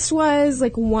biggest was,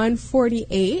 like,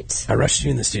 148. I rushed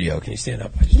you in the studio. Can you stand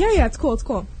up? Yeah, it's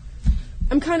cool.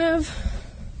 I'm kind of...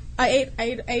 I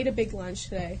ate a big lunch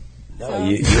today. No, so.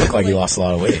 you look like you lost a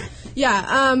lot of weight.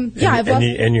 Yeah,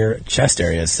 and your chest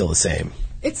area is still the same.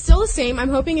 It's still the same. I'm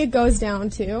hoping it goes down,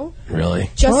 too.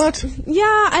 Really? What? Yeah,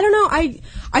 I don't know.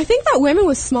 I think that women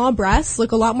with small breasts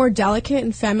look a lot more delicate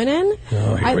and feminine.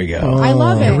 Oh, here we go. I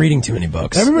love it. You're reading too many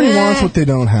books. Everybody wants what they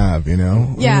don't have,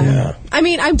 Yeah. I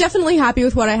mean, I'm definitely happy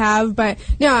with what I have, but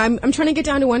no, I'm trying to get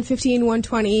down to 115,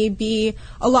 120, be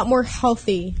a lot more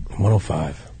healthy.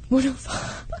 105.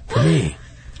 105. For me.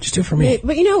 Just do it for me.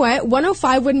 But you know what?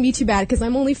 105 wouldn't be too bad because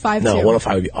I'm only 5'2". No,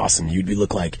 105 would be awesome. You'd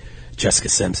look like Jessica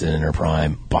Simpson in her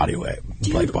prime,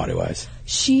 body-wise.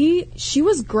 She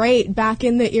was great back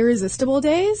in the Irresistible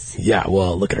days. Yeah,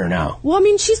 well, look at her now. Well, I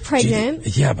mean, she's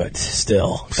pregnant. Yeah, but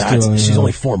still she's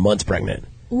only 4 months pregnant.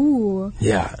 Ooh.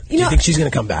 Yeah. Do you think she's going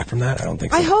to come back from that? I don't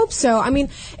think so. I hope so. I mean,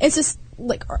 it's just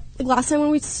like last time when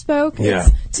we spoke. Yeah.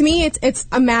 To me, it's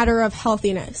a matter of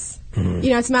healthiness. Mm-hmm.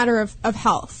 It's a matter of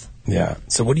health. Yeah.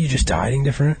 So what are you just dieting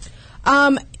different?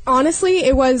 Honestly,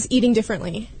 it was eating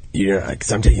differently.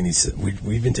 Because I'm taking these.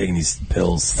 We've been taking these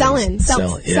pills. Selling,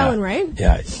 right?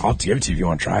 Yeah, I'll give it to you if you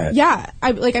want to try it. Yeah,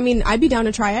 I'd be down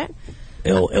to try it.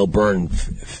 It'll burn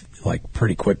like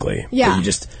pretty quickly. Yeah.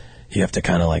 But you have to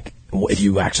kind of like, if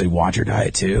you actually watch your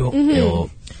diet too, it'll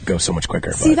go so much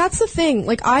quicker. See, that's the thing.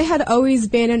 Like, I had always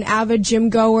been an avid gym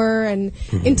goer and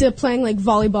into playing like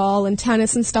volleyball and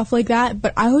tennis and stuff like that.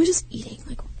 But I was just eating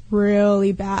like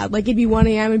really bad. Like, it'd be 1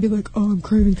 a.m. and be like, oh, I'm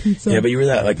craving pizza. Yeah, but you were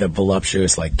that, like, the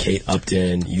voluptuous, like, Kate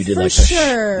Upton. You did, For like,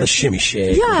 sure. the shimmy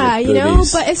shake. Yeah,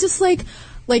 boobies. but it's just like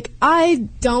I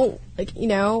don't, like,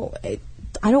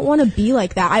 I don't want to be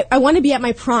like that. I want to be at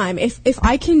my prime. If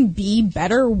I can be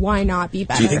better, why not be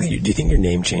better? Do you think your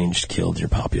name change killed your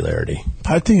popularity?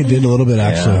 I think it did a little bit,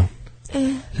 actually.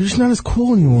 Yeah. You're just not as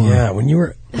cool anymore. Yeah, when you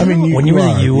were... when you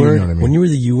were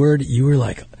the U-word, you were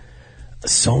like...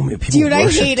 So many people Dude, I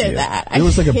worshipped hated you. that. It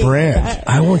was like a brand. That.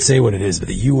 I won't say what it is, but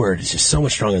the U word is just so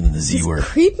much stronger than the Z word.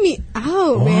 Creep me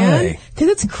out, Why? man. Because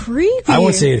it's creepy. I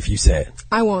won't say it if you say it.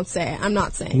 I won't say it. I'm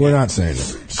not saying We're it. not saying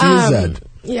it. She is Zed.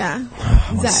 Yeah.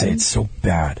 I want to say it's so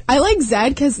bad. I like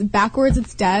Zed because backwards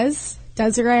it's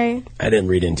Desiree. I didn't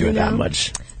read into it that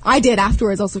much. I did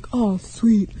afterwards. I was like, oh,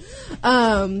 sweet. But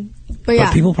yeah.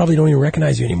 But people probably don't even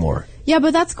recognize you anymore. Yeah,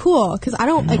 but that's cool because I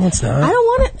don't. No, it's not. I don't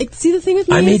want to see the thing with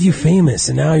me. I made you famous,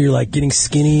 and now you're like getting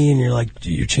skinny, and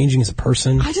you're changing as a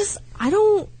person. I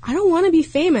don't want to be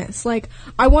famous. Like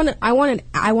I want to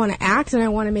act, and I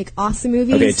want to make awesome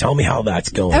movies. Okay, tell me how that's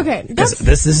going. Okay, because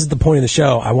this is the point of the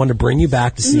show. I wanted to bring you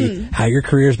back to see how your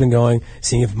career's been going,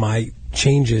 seeing if my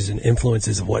changes and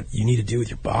influences of what you need to do with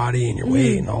your body and your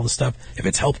weight and all this stuff, if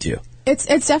it's helped you. It's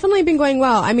definitely been going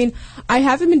well. I mean, I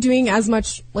haven't been doing as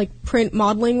much like print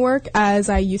modeling work as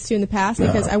I used to in the past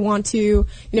because I want to,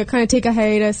 kind of take a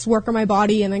hiatus, work on my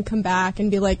body, and then come back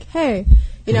and be like, hey,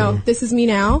 this is me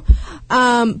now.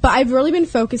 But I've really been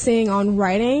focusing on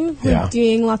writing,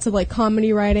 doing lots of like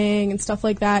comedy writing and stuff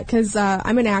like that because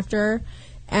I'm an actor.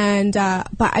 And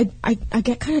but I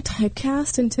get kind of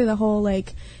typecast into the whole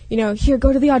like, here,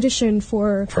 go to the audition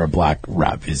for a black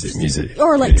rap music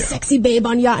or like video. Sexy babe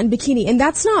on yacht and bikini, and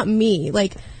that's not me.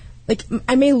 Like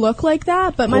I may look like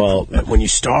that, but when you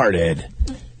started,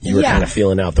 you were kind of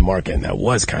feeling out the market, and that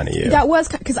was kind of you. That was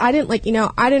because I didn't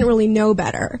I didn't really know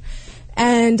better,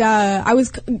 and I was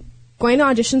going to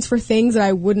auditions for things that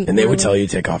I wouldn't. And they would tell you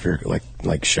to take off your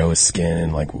like show skin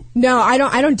and like. No, I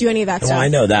don't do any of that stuff. Well, I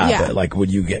know that, yeah. but like,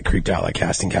 would you get creeped out like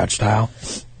casting couch style?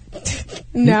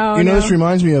 No. This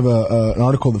reminds me of an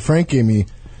article that Frank gave me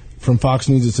from Fox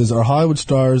News. It says, "Are Hollywood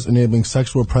stars enabling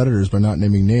sexual predators by not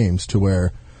naming names?" To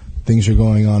where things are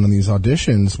going on in these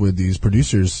auditions with these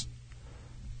producers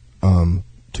to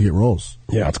get roles.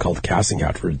 Yeah, it's called the casting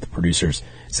couch, where the producers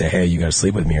say, "Hey, you got to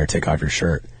sleep with me or take off your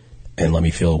shirt and let me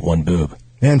feel one boob."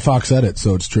 And Fox said it,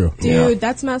 so it's true. Dude,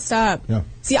 that's messed up. Yeah.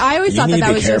 See, I always thought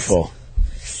that was careful.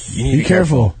 just... You need to be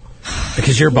careful.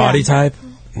 Because your body type,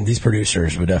 these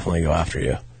producers would definitely go after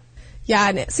you. Yeah,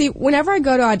 and see, whenever I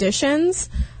go to auditions,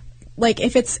 like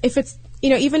if it's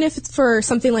even if it's for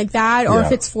something like that, or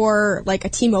if it's for like a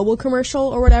T-Mobile commercial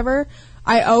or whatever,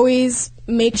 I always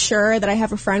make sure that I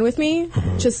have a friend with me,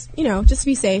 just to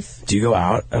be safe. Do you go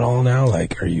out at all now?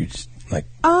 Like, are you just like?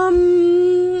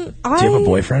 Do you have a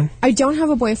boyfriend? I don't have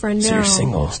a boyfriend. No. So you're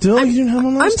single. Still, you didn't have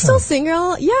one last I'm time. still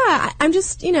single. Yeah, I'm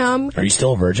just Are you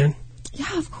still a virgin?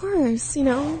 Yeah, of course.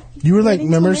 You were like,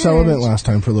 remember celibate last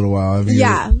time for a little while. Have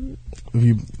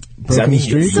you broken the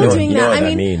streak? Still doing you know that. what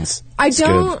that means. I It's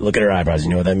don't. good. Look at her eyebrows. You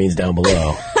know what that means down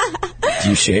below. Do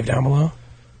you shave down below?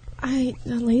 The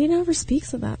lady never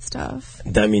speaks of that stuff.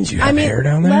 That means you have hair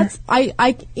down there?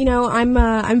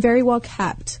 I'm very well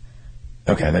kept.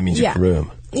 Okay, that means you're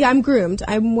groomed. Yeah, I'm groomed.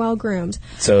 I'm well groomed.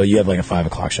 So you have like a 5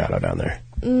 o'clock shadow down there?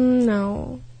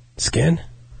 No. Skin?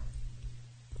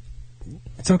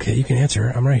 It's okay. You can answer.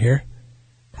 I'm right here.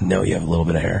 No, you have a little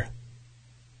bit of hair.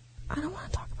 I don't want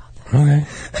to talk about that. Okay.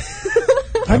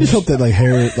 I just hope that like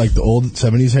hair, like the old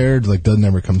 70s hair, like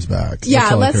never comes back.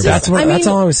 Yeah, that's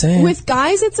all I was saying. With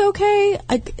guys, it's okay,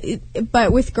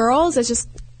 but with girls, it's just,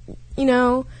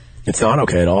 It's not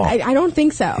okay at all. I don't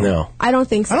think so. No. I don't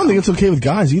think so. I don't think it's okay with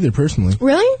guys either, personally.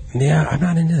 Really? Yeah, I'm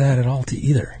not into that at all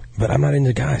either. But I'm not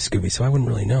into guys, Scooby, so I wouldn't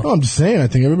really know. No, I'm just saying, I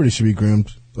think everybody should be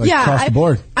groomed. Across the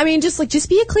board. I mean, just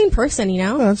be a clean person,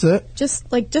 That's it.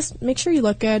 Just make sure you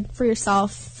look good for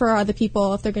yourself, for other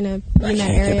people if they're gonna be in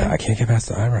that area. I can't get past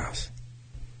the eyebrows.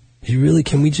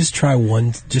 Can we just try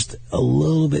one, just a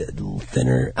little bit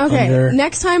thinner? Okay. Under?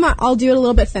 Next time I'll do it a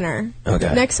little bit thinner.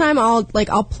 Okay. Next time I'll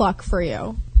pluck for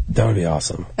you. That would be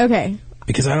awesome. Okay.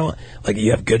 Because I don't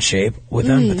you have good shape with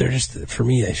them, but they're just, for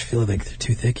me, I feel like they're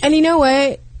too thick. And you know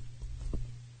what?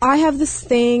 I have this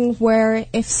thing where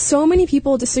if so many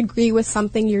people disagree with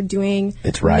something you're doing,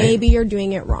 it's right. Maybe you're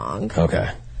doing it wrong.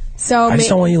 Okay. So I just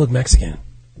don't want you to look Mexican.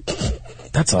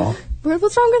 That's all.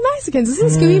 What's wrong with Mexicans?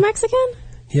 Isn't Scooby Mexican?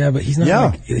 Yeah, but he's not.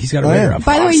 Yeah. He's got a Raider up.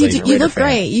 By the way, you look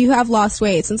great. You have lost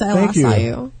weight since I last saw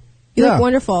you. You look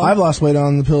wonderful. I've lost weight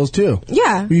on the pills too.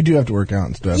 Yeah. But you do have to work out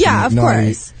and stuff. Yeah, of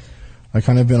course. I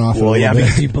kind of been off. Well, yeah, but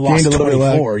if you lost gained a little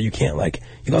 24, you can't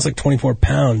you lost 24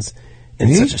 pounds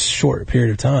in such a short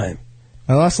period of time.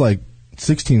 I lost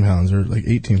 16 pounds or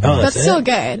 18 pounds. Oh, that's still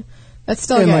good. That's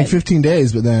still good. In 15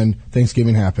 days, but then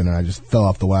Thanksgiving happened and I just fell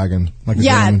off the wagon like a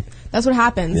diamond. That's what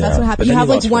happens. Yeah. That's what happens. You have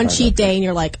one cheat day and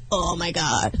you're like, oh my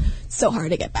god, it's so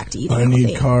hard to get back to eating. I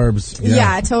need carbs.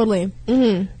 Yeah, totally.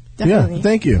 Definitely. Yeah,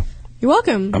 thank you. You're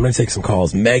welcome. I'm going to take some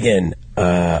calls. Megan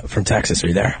from Texas, are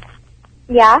you there?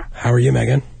 Yeah. How are you,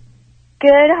 Megan?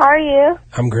 Good. How are you?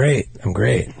 I'm great.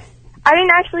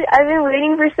 I've been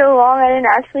waiting for so long, I didn't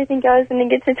actually think I was going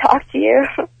to get to talk to you.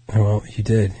 Well, you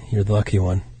did. You're the lucky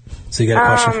one. So you got a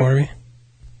question for me?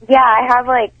 Yeah, I have,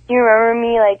 do you remember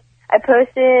me, I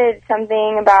posted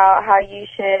something about how you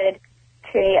should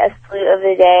create a salute of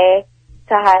the day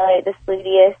to highlight the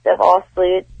salutiest of all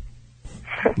salutes.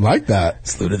 Like that.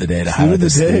 Salute of the day to highlight the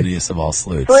salutiest of all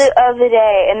salutes. Salute of the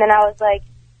day. And then I was like,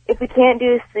 if we can't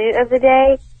do salute of the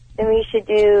day, then we should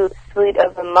do salute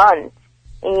of the month.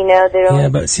 And yeah,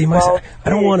 but see, I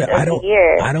don't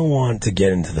want to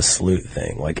get into the salute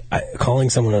thing.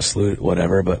 Calling someone a salute,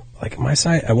 whatever. But my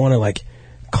side, I want to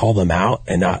call them out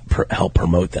and not help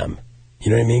promote them. You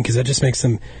know what I mean? Because that just makes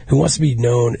them. Who wants to be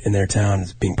known in their town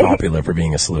as being popular for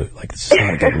being a salute? Like, it's just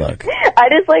not a good look. I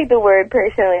just like the word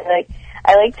personally. Like,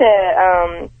 I like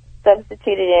to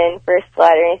substitute it in for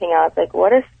slut or anything else. Like,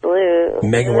 what a salute.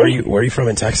 Megan, where are you from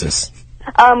in Texas?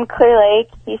 Clear Lake,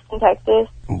 Houston, Texas.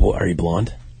 Are you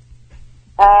blonde?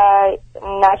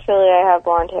 Naturally, I have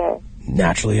blonde hair.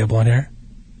 Naturally, you have blonde hair?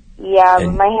 Yeah,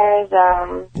 but my hair is,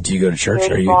 Do you go to church?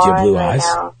 Do you have blue eyes?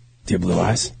 Do you have blue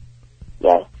eyes?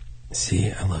 Yes.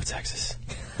 See, I love Texas.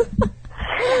 All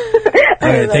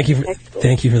right, thank you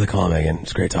for the call, Megan.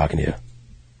 It's great talking to you.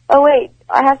 Oh, wait,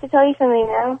 I have to tell you something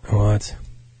now. What?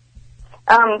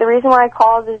 The reason why I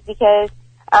called is because,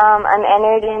 I'm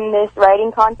entered in this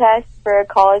writing contest for a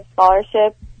college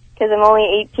scholarship, because I'm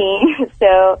only 18,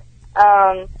 so,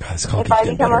 if I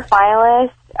become a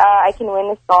finalist, I can win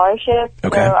the scholarship.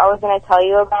 Okay. So I was going to tell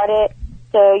you about it.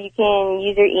 So you can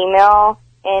use your email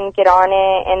and get on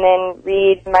it and then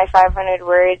read my 500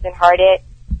 words and heart it.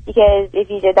 Because if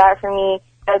you did that for me,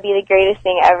 that would be the greatest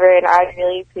thing ever, and I'd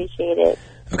really appreciate it.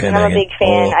 Okay, and I'm Megan. a big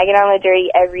fan. I get on the Dirty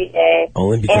every day.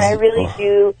 Only because and I really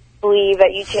do believe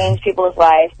that you change people's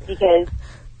lives because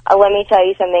let me tell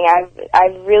you something.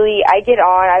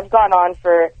 I've gone on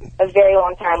for a very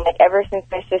long time. Like ever since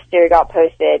my sister got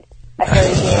posted, I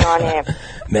started getting on it.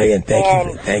 Megan,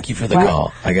 thank you for the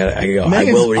call. I gotta go. Megan's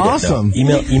I will read awesome. it.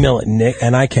 Though. Email it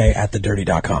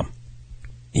nik@thedirty.com.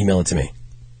 Email it to me.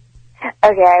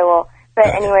 Okay, I will. But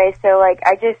anyway, so like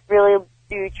I just really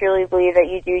do truly believe that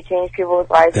you do change people's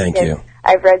lives. Thank because you.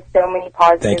 I've read so many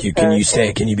positive. Thank you.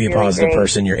 Can you be a positive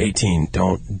person? You're 18.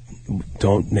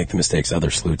 Don't make the mistakes other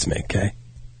sleuths make, okay?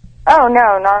 Oh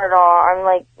no, not at all. I'm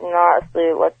like not a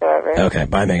salute whatsoever. Okay,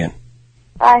 bye, Megan.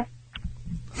 Bye.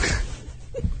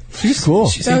 She's cool.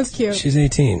 That was cute. She's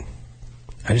 18.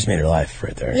 I just made her life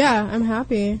right there. Yeah, I'm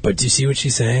happy. But do you see what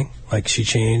she's saying? Like she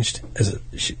changed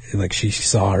she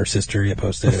saw her sister get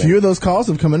posted. A few of those calls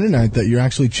have come in tonight that you're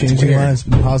actually changing lives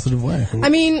in a positive way. I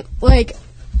mean, like,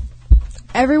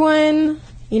 everyone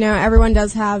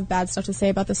does have bad stuff to say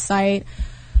about the site.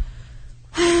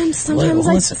 And sometimes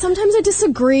I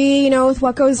disagree, with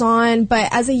what goes on. But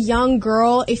as a young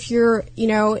girl, if you're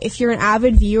an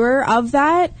avid viewer of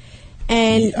that,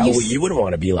 and you wouldn't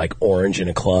want to be like Orange in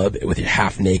a club with your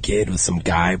half naked with some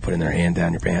guy putting their hand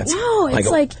down your pants. No, it's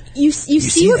like you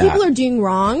see what people are doing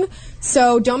wrong,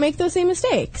 so don't make those same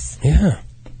mistakes. Yeah.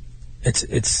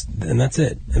 It's and that's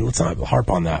it. And let's not harp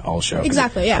on that all show.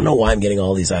 Exactly, yeah. I don't know why I'm getting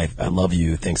all these I love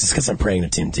you things. It's because I'm praying to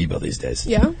Tim Tebow these days.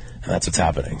 Yeah. And that's what's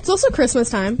happening. It's also Christmas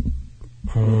time.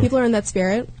 People are in that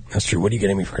spirit. That's true. What are you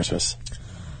getting me for Christmas?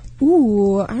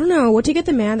 Ooh, I don't know. What do you get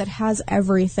the man that has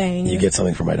everything? You get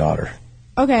something for my daughter.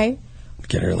 Okay.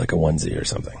 Get her like a onesie or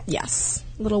something. Yes.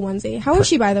 Little onesie. How is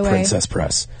she, by the way? Princess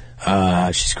Press.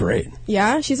 She's great.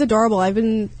 Yeah, she's adorable. I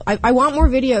want more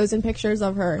videos and pictures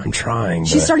of her. I'm trying.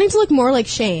 She's starting to look more like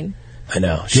Shane. I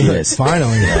know. She is.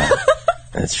 Finally. Yeah.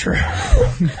 That's true.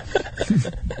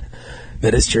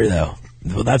 That is true, though.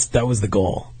 Well, that was the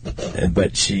goal.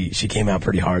 But she came out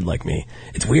pretty hard like me.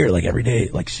 It's weird. Like every day,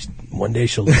 like one day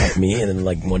she'll look like me, and then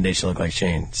like one day she'll look like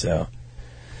Shane. So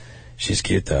she's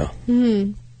cute, though.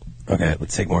 Mm-hmm. Okay,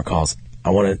 let's take more calls.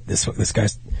 I want to. This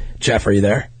guy's Jeff. Are you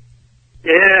there?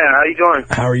 Yeah, how you doing?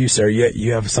 How are you, sir?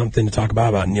 You have something to talk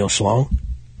about Neil Schlong?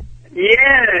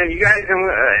 Yeah, you guys.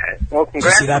 Well, congrats. Did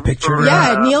you see that picture?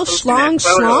 Neil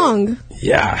Schlong.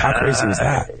 Yeah, how crazy was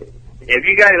that? If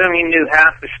you guys only knew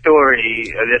half the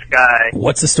story of this guy.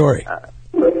 What's the story?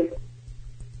 Well,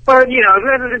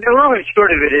 the long and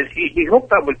short of it is he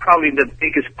hooked up with probably the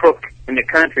biggest crook in the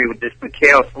country with this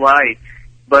Mikhail Slide.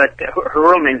 But her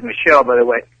real name's Michelle, by the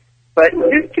way. But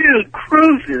this dude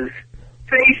cruises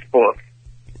Facebook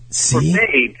for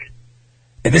babes.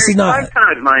 And this is not 5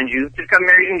 times, mind you. Just got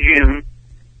married in June,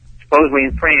 supposedly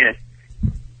in France.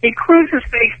 He cruises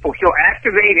Facebook. He'll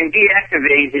activate and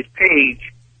deactivate his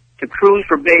page to cruise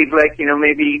for babes, like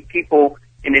maybe people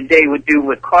in a day would do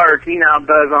with cars. He now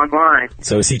does online.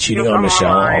 So is he cheating on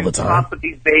Michelle all the time? Talk with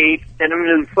these babes, send them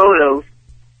nude photos,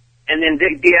 and then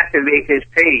deactivate his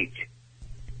page.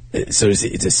 So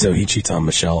he cheats on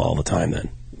Michelle all the time then?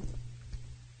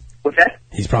 What's that?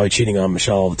 He's probably cheating on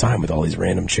Michelle all the time with all these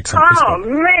random chicks on Facebook. Facebook. Oh,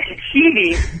 man,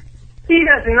 cheating. He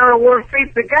doesn't know the word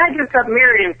Facebook. The guy just got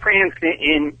married in France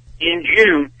in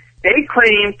June. They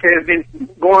claim to have been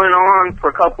going on for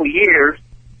a couple years.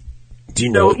 Do you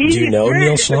know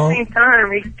Neil Schlong? At the same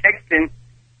time, he's texting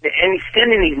and he's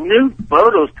sending these nude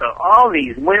photos to all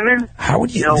these women. How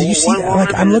would you? Do you see?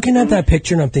 Like, I'm looking at that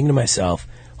picture and I'm thinking to myself,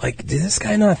 like, did this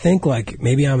guy not think like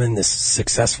maybe I'm in this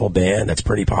successful band that's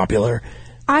pretty popular?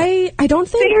 I don't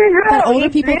think There you go. that older You-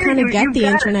 people there kind of you- get you the got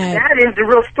it. internet. That is the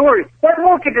real story. What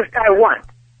more could this guy want?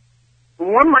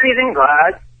 More money than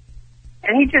God,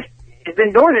 and he just has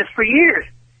been doing this for years.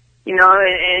 You know,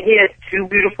 and he has 2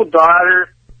 beautiful daughters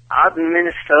out in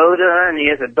Minnesota, and he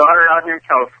has a daughter out here in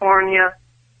California.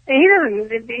 And he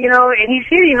doesn't, you know, and he's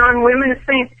hitting on women the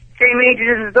same age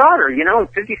as his daughter, you know,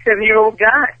 57-year-old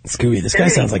guy. Scooby, this guy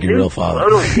sounds like your real father.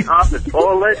 Totally off the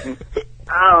toilet. And,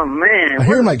 oh, man. I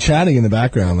hear him like chatting in the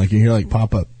background, like you hear like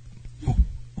pop up.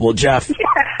 Well, Jeff.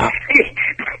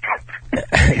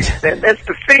 That's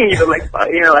the thing, you know, like,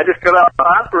 you know, I just got out of the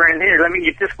opera and here, let me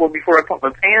get this one before I put my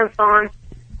pants on.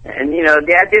 And, you know,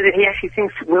 the idea that he actually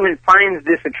thinks women find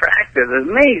this attractive is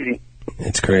amazing.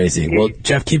 It's crazy. Well,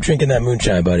 Jeff, keep drinking that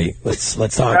moonshine, buddy. Let's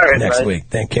talk All right, next bud. week.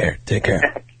 Take care.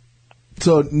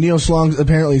 So Neil Schlong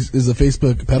apparently is a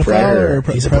Facebook pedophile Predator. or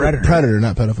He's a predator. Predator,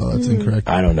 not pedophile. That's incorrect.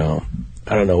 I don't know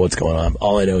what's going on.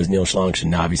 All I know is Neil Schlong should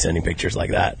not be sending pictures like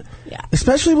that.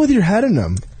 Especially with your head in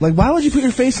them. Like, why would you put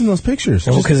your face in those pictures?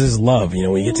 Well, because it's love. You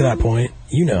know, when you get to that point,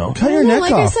 you know. Cut your neck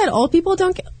like off. I said,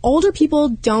 older people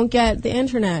don't get the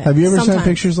internet. Have you ever sent sometimes.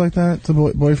 pictures like that to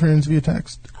boyfriends via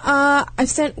text? I've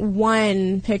sent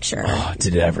one picture. Oh,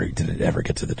 did it ever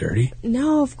get to the dirty?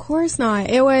 No, of course not.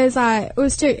 It's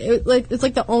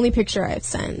like the only picture I've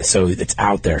sent. So it's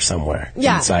out there somewhere in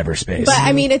cyberspace. But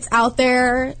I mean, it's out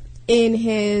there in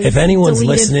his. If anyone's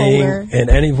deleted listening, folder. and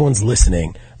anyone's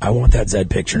listening, I want that Zed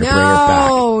picture to bring her back.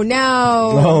 No.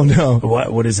 Oh no.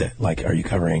 What is it? Like, are you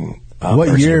covering?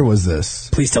 What year was this?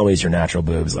 Please tell me it's your natural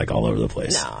boobs, like all over the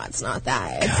place. No, it's not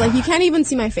that. It's like you can't even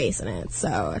see my face in it,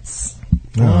 so it's.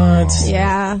 What?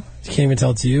 Yeah. You can't even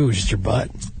tell it's you. It's just your butt.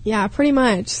 Yeah, pretty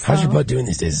much. So. How's your butt doing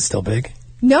these days? Is it still big?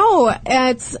 No,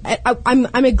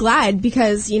 I'm glad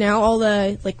because, you know, all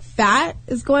the like fat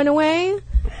is going away.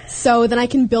 So then I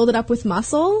can build it up with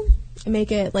muscle and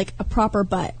make it like a proper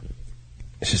butt.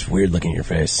 It's just weird looking at your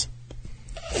face.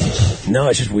 No,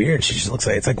 it's just weird. She just looks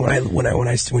like, it's like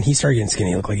when he started getting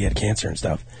skinny, it looked like he had cancer and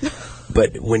stuff.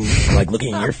 But when like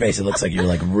looking at your face, it looks like you're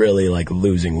like really like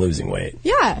losing weight.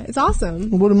 Yeah, it's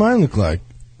awesome. Well, what do mine look like?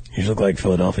 You just look like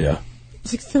Philadelphia.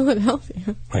 It's like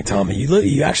Philadelphia. Like Tom,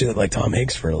 you actually look like Tom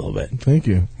Hanks for a little bit. Thank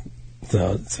you.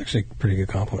 So it's actually a pretty good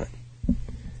compliment.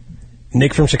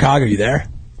 Nick from Chicago, you there?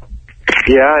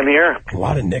 Yeah, I'm here. A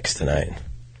lot of Nicks tonight.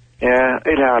 Yeah,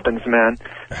 it happens, man.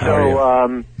 How are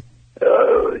you?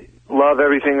 Love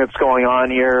everything that's going on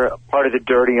here. Part of the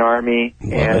Dirty Army,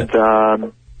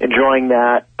 enjoying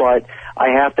that. But I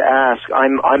have to ask,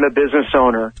 I'm a business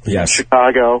owner in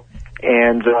Chicago,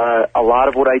 and a lot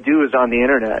of what I do is on the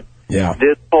internet. Yeah.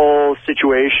 This whole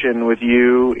situation with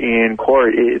you in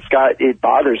court, it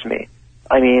bothers me.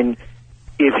 I mean,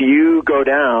 if you go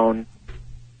down,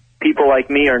 people like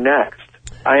me are next.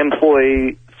 I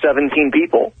employ 17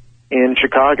 people in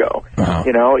Chicago. Uh-huh.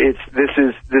 You know,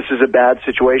 this is a bad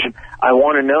situation. I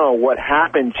want to know what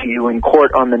happened to you in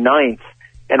court on the 9th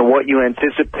and what you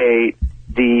anticipate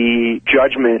the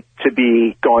judgment to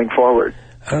be going forward.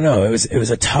 I don't know. It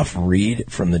was a tough read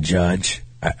from the judge.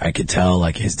 I could tell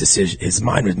like his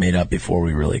mind was made up before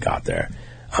we really got there.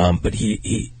 But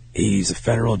he's a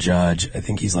federal judge. I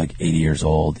think he's like 80 years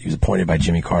old. He was appointed by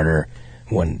Jimmy Carter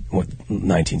when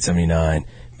 1979.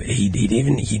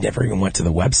 He never even went to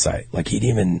the website. Like he'd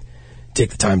even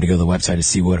take the time to go to the website to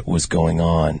see what was going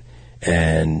on.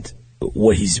 And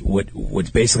what's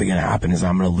basically going to happen is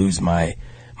I'm going to lose my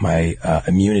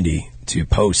immunity to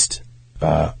post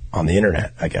on the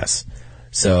internet, I guess.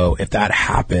 So if that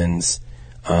happens,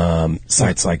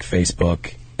 sites like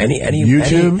Facebook,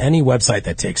 YouTube, any website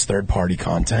that takes third-party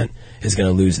content is going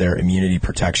to lose their immunity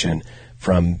protection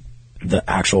from the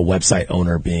actual website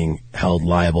owner being held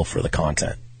liable for the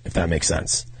content, if that makes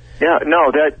sense. Yeah,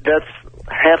 no, that's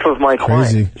half of my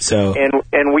clients. So,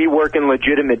 and we work in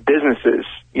legitimate businesses,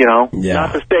 you know. Yeah.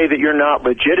 Not to say that you're not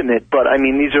legitimate, but I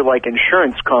mean these are like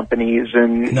insurance companies,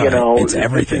 and no, you know, it's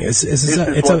everything. This is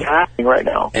what's happening right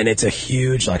now. And it's a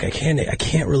huge, like I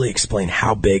can't really explain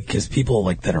how big, because people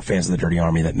like that are fans of the Dirty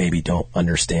Army that maybe don't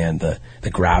understand the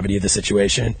gravity of the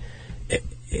situation.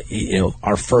 You know,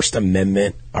 our First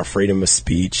Amendment, our freedom of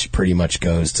speech pretty much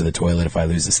goes to the toilet if I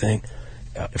lose this thing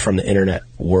from the internet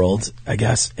world, I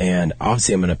guess. And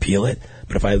obviously I'm going to appeal it,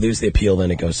 but if I lose the appeal,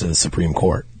 then it goes to the Supreme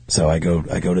Court. So I go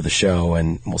to the show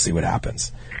and we'll see what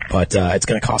happens. But it's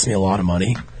going to cost me a lot of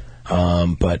money.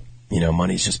 But you know,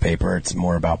 money's just paper. It's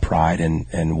more about pride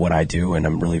and what I do, and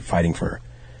I'm really fighting for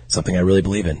something I really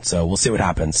believe in. So we'll see what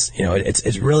happens. You know, it's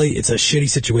a shitty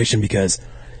situation, because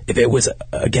if it was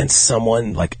against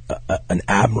someone like an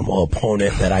admirable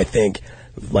opponent that I think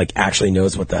like actually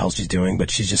knows what the hell she's doing,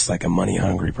 but she's just like a money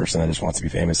hungry person that just wants to be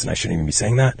famous, and I shouldn't even be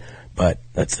saying that, but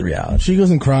that's the reality. She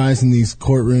goes and cries in these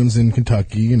courtrooms in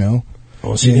Kentucky, you know.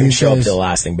 Well, she didn't even show up to the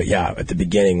last thing, but yeah, at the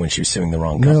beginning when she was suing the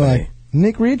wrong company. They're like,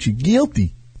 Nick Ritchie,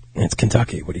 guilty. And it's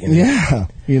Kentucky. What are you going to do? Yeah,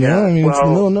 you know, I mean, it's in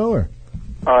the middle of nowhere.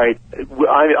 All right,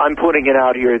 I'm putting it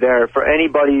out here there. For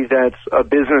anybody that's a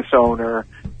business owner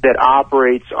that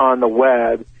operates on the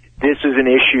web, this is an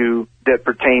issue that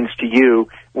pertains to you.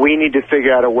 We need to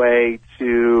figure out a way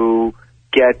to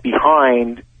get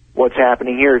behind what's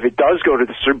happening here. If it does go to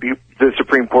the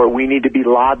Supreme Court, we need to be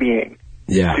lobbying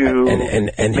to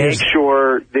and make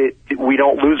sure that we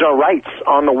don't lose our rights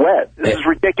on the web. This is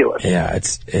ridiculous. Yeah,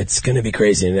 it's going to be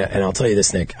crazy. And I'll tell you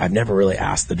this, Nick, I've never really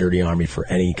asked the Dirty Army for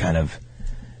any kind of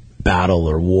battle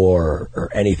or war or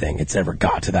anything. It's never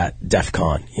got to that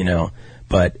DEFCON, you know.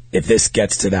 But if this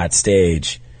gets to that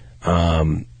stage,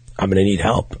 I'm going to need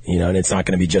help, you know, and it's not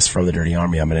going to be just from the Dirty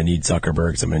Army. I'm going to need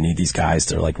Zuckerbergs. I'm going to need these guys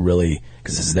to like really,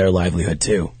 because this is their livelihood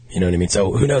too. You know what I mean?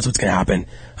 So who knows what's going to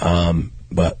happen?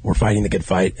 But we're fighting the good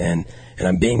fight, and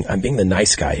I'm being the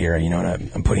nice guy here, you know,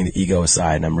 and I'm putting the ego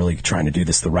aside, and I'm really trying to do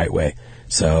this the right way.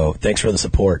 So thanks for the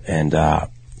support, and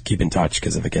keep in touch,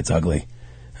 because if it gets ugly,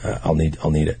 I'll need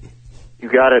it. You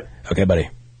got it. Okay, buddy.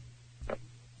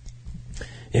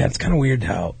 Yeah, it's kind of weird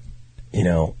how, you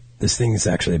know, this thing is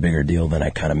actually a bigger deal than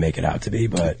I kind of make it out to be,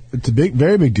 but it's a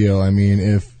very big deal. I mean,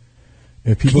 if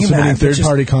people submitting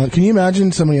third-party content, can you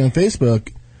imagine somebody on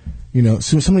Facebook, you know,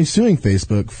 somebody suing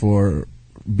Facebook for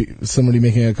somebody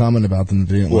making a comment about them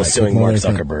that they didn't like? Suing Mark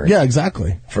Zuckerberg. Yeah,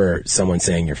 exactly. For someone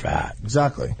saying you're fat.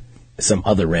 Exactly. Some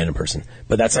other random person.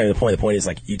 But that's not even the point. The point is,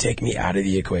 like, you take me out of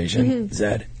the equation,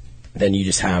 Zed, then you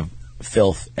just have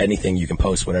filth, anything you can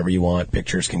post, whatever you want.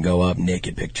 Pictures can go up,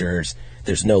 naked pictures.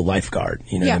 There's no lifeguard.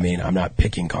 You know what I mean? I'm not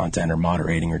picking content or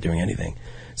moderating or doing anything.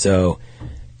 So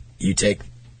you take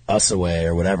us away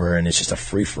or whatever, and it's just a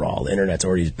free-for-all. The internet's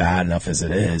already bad enough as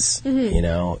it is, you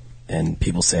know, and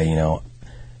people say, you know,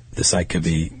 the site could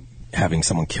be having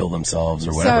someone kill themselves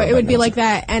or whatever. So it would be like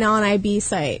that Anon-IB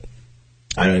site.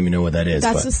 I don't even know what that is.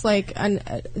 That's just like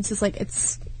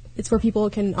it's where people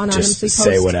can anonymously just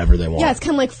say whatever they want. Yeah, it's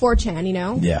kind of like 4chan, you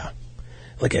know? Yeah.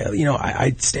 Like, you know,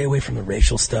 I stay away from the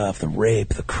racial stuff, the rape,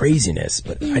 the craziness,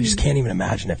 but I just can't even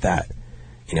imagine if that,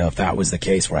 you know, if that was the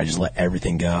case where I just let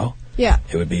everything go. Yeah.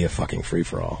 It would be a fucking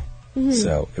free-for-all.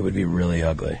 So it would be really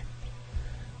ugly.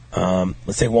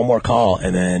 Let's take one more call,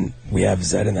 and then we have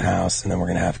Zed in the house, and then we're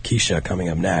going to have Keisha coming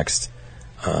up next.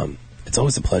 It's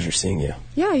always a pleasure seeing you.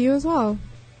 Yeah, you as well.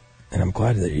 And I'm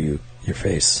glad that your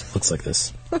face looks like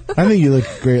this. I think you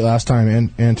looked great last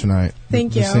time and tonight.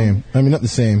 Thank you. The same. I mean, not the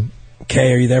same.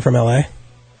 Kay, are you there from L.A.?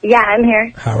 Yeah, I'm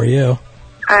here. How are you?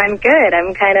 I'm good.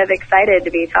 I'm kind of excited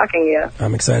to be talking to you.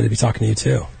 I'm excited to be talking to you,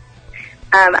 too.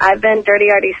 I've been Dirty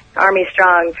Army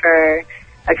Strong for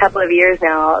a couple of years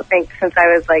now, I think since I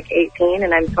was like 18,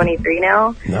 and I'm 23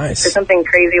 now. Nice. Or something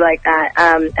crazy like that.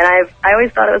 And I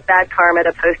always thought it was bad karma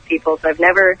to post people, so I've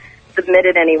never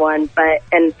submitted anyone,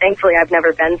 and thankfully I've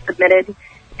never been submitted,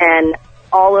 and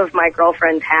all of my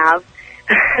girlfriends have.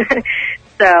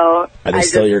 So are they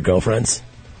still your girlfriends?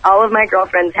 All of my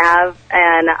girlfriends have,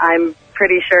 and I'm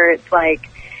pretty sure it's like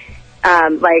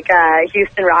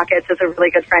Houston Rockets is a really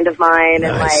good friend of mine,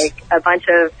 and like a bunch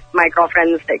of my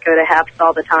girlfriends that go to HEPS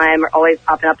all the time are always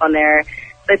popping up on there.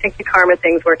 So I think the karma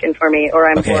thing's working for me, or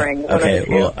I'm boring. Okay,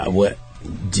 well, what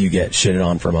do you get shitted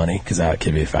on for money? Because that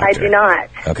could be a factor. I do not.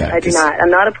 Okay, I do not. I'm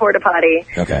not a porta potty.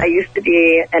 Okay. I used to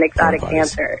be an exotic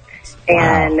dancer,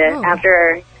 and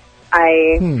after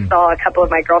I saw a couple of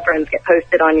my girlfriends get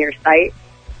posted on your site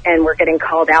and were getting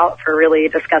called out for really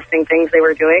disgusting things they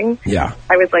were doing. Yeah.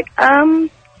 I was like, I'm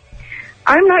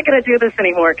not going to do this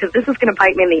anymore because this is going to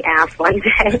bite me in the ass one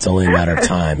day. It's only a matter of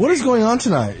time. What is going on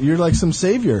tonight? You're like some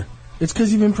savior. It's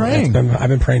because you've been praying. I've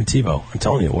been praying TiVo. I'm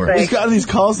telling you, it works. He's got these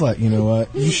calls like, you know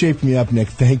what? You shaped me up, Nick.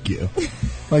 Thank you.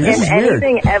 Like, this if is weird.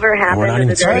 anything ever happened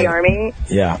to the Dirty Army,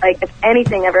 like if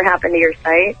anything ever happened to your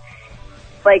site,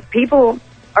 like people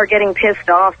are getting pissed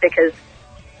off because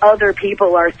other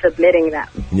people are submitting them.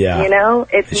 Yeah. You know?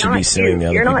 It's they should not be suing the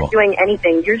other You're people. not doing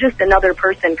anything. You're just another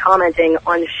person commenting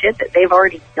on shit that they've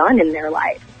already done in their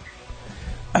life.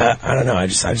 I don't know. I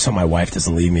just hope my wife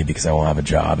doesn't leave me because I won't have a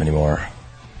job anymore.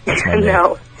 That's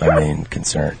my my main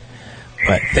concern.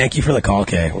 But thank you for the call,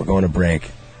 Kay. We're going to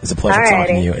break. It's a pleasure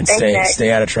talking to you. And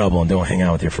stay out of trouble and don't hang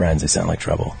out with your friends. They sound like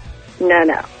trouble.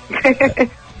 No.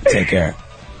 Take care.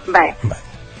 Bye.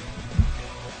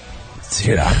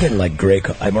 Dude, I'm getting like great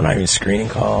calls. We're not even screening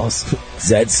calls.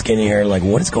 Zed skinny hair. Like,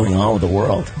 what is going on with the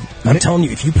world? I'm telling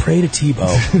you, if you pray to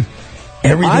Tebow,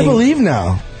 everything. I believe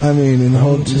now. I mean, in the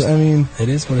whole. I mean, it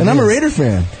is what it is. And I'm a Raider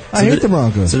fan. I hate the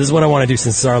Broncos. So this is what I want to do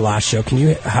since it's our last show. Can you?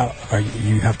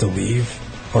 You have to leave,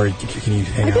 or can you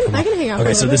hang out? I can hang out.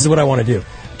 Okay, so this is what I want to do.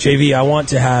 JV, I want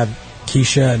to have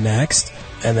Keisha next,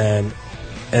 and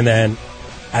then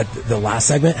at the last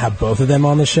segment, have both of them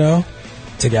on the show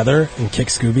together and kick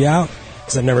Scooby out.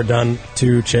 Because I've never done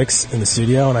two chicks in the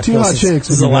studio, and I feel hot chicks.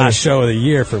 This is the last show of the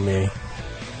year for me.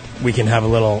 We can have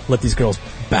let these girls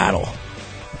battle.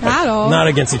 Battle? Not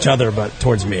against each other, but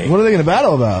towards me. What are they going to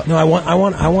battle about? No, I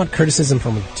want criticism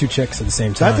from two chicks at the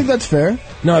same time. I think that's fair.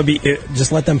 No,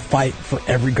 just let them fight for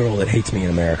every girl that hates me in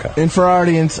America. And for our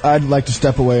audience, I'd like to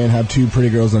step away and have two pretty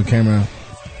girls on camera.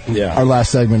 Yeah. Our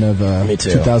last segment of me too.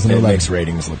 2011. It makes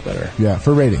ratings look better. Yeah,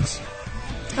 for ratings.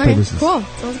 Okay, cool.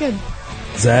 Sounds good.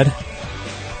 Zed,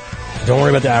 don't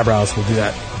worry about the eyebrows. We'll do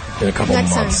that in a couple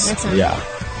next months. Next time. Yeah.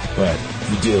 But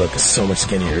you do look so much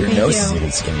skinnier. Your nose is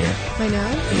even skinnier. My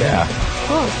nose? Yeah.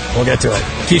 Cool. We'll get to it.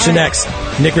 Keisha next.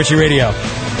 Nick Ritchie Radio.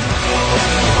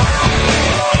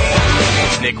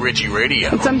 Nick Ritchie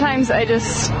Radio. Sometimes I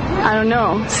don't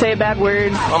know, say a bad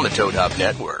word. On the Toad Hop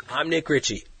Network. I'm Nick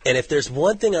Ritchie, and if there's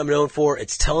one thing I'm known for,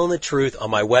 it's telling the truth on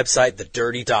my website,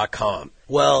 thedirty.com.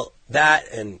 Well,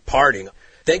 that and partying.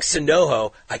 Thanks to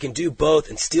NoHo, I can do both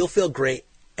and still feel great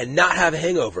and not have a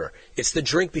hangover. It's the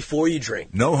drink before you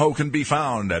drink. NoHo can be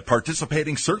found at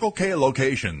participating Circle K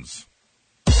locations.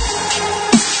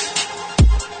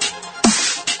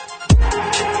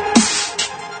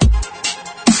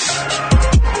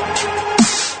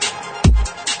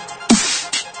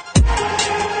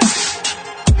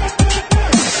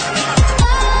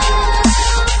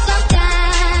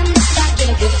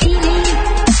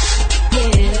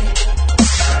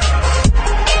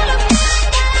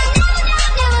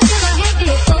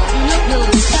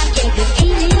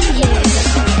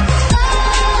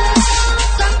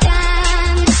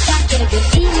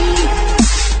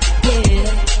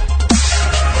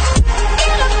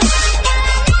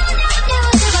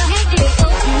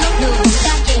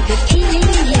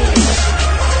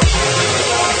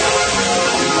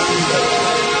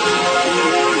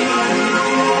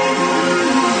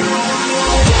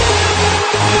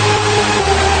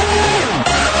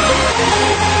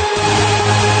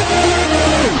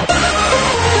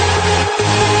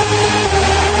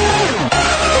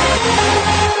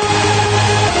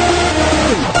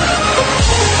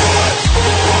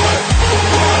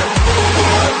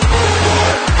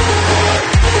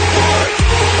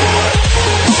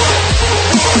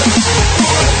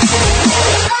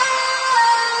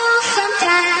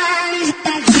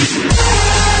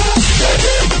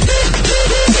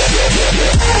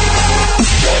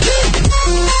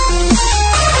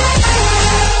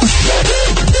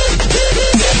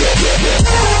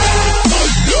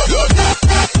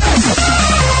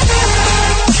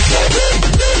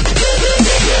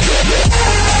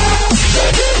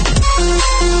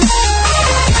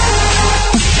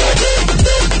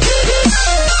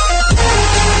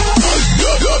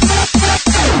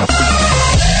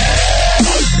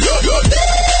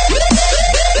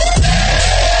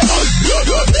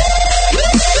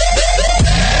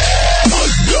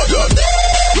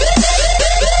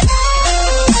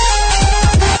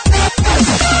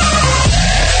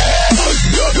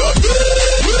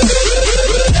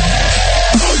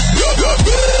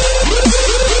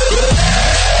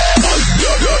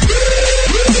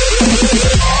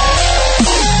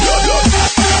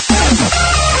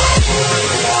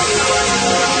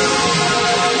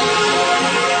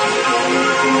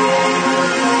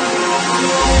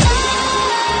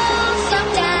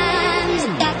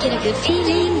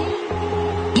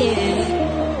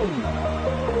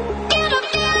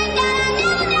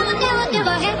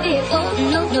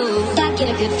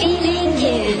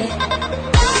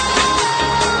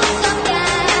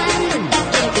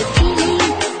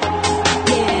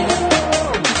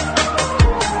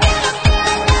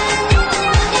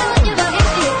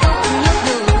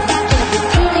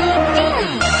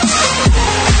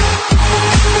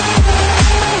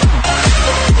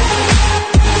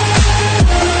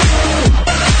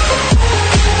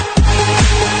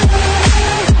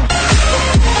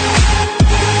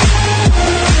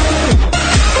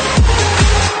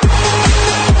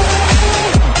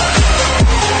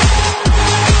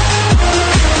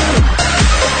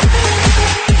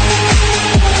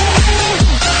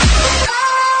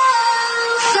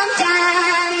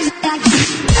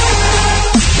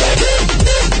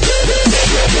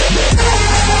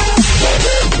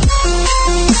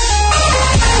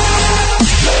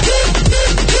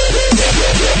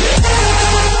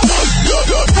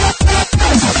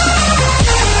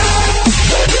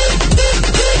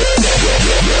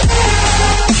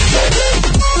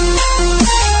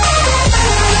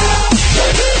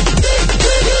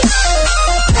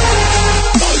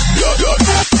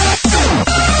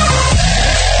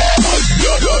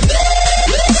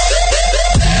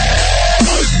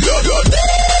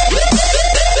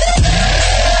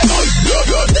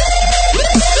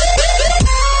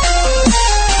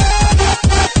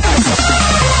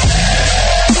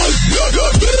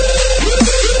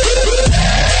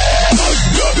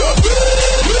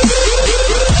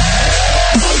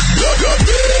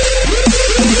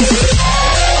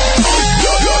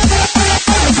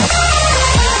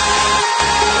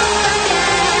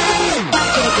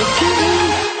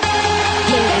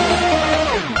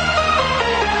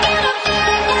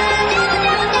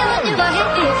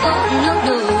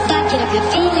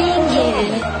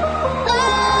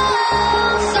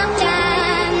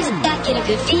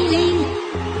 good feeling.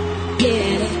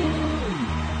 Yeah.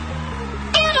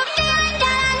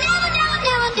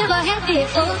 Never had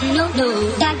before. No,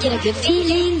 I get a good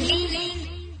feeling.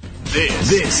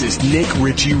 This is Nick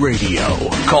Ritchie Radio.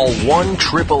 Call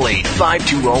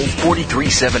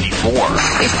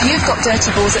 1-888-520-4374. If you've got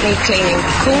dirty balls that need cleaning,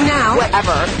 call now.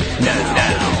 Wherever.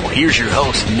 Now, here's your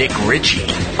host, Nick Ritchie,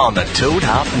 on the Toad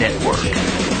Hop Network.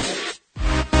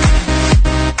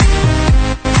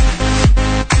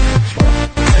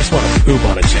 I just want to poop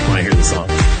on a chick when I hear the song.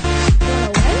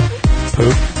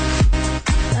 Poop.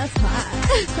 That's hot.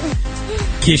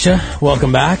 Keisha,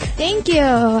 welcome back. Thank you.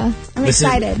 I'm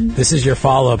excited. This is your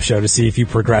follow-up show to see if you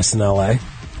progressed in L.A.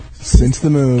 Since the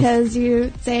move. Because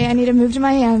you say I need to move to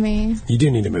Miami. You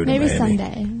do need to move Maybe to Miami.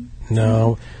 Sunday.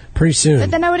 No, pretty soon. But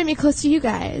then I wouldn't be close to you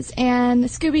guys. And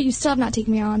Scooby, you still have not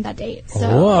taken me on that date. So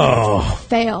Whoa.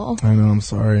 fail. I know, I'm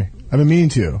sorry. I've been meaning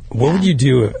to. What would you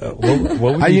do?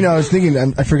 What would I was thinking,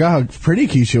 I forgot how pretty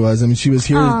Keisha was. I mean, she was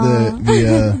here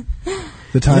the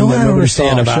time that nobody saw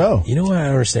on the show. You know what I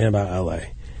don't understand about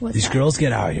L.A.? These girls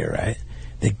get out here, right?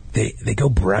 They go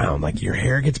brown. Like, your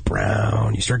hair gets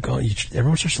brown. You start going,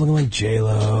 everyone starts looking like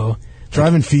J-Lo.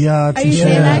 Driving Fiat. Are you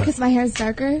saying that because my hair is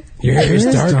darker? Your hair is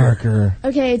darker.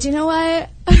 Okay, do you know what?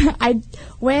 I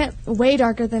went way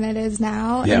darker than it is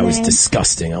now. Yeah, it was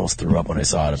disgusting. I almost threw up when I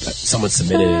saw it. Someone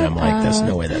submitted it, and I'm like, there's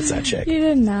no way that's that chick. You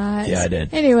did not. Yeah, I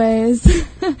did. Anyways.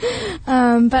 But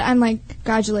I'm like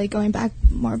gradually going back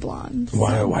more blonde.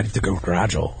 Why do you have to go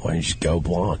gradual? Why don't you just go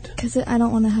blonde? Because I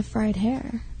don't want to have fried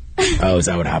hair. Oh, is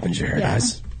that what happens to your hair,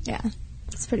 guys? Yeah.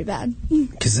 It's pretty bad.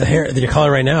 Because your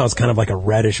color right now is kind of like a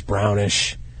reddish,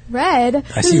 brownish. Red?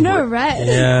 There's no red.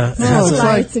 Yeah. No, it's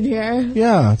lights in here.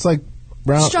 Yeah, it's like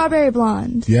brown. Strawberry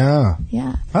blonde. Yeah.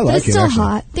 Yeah. I like but it's it, still actually.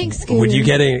 hot. Thanks, Scooby. Would you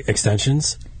get any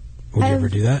extensions? Would you ever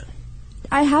do that?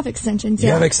 I have extensions,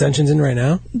 You have extensions in right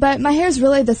now? But my hair's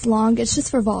really this long. It's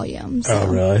just for volume. So, Oh,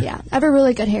 really? Yeah. I have a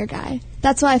really good hair guy.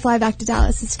 That's why I fly back to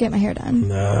Dallas, is to get my hair done.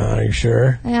 No, are you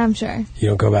sure? Yeah, I'm sure. You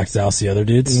don't go back to Dallas, the other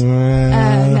dudes? No.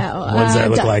 Ones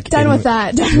that look like... Done with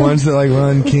that. Ones that like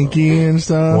run kinky and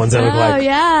stuff. Ones that look like...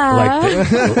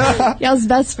 yeah. Y'all's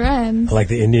best friend. Like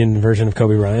the Indian version of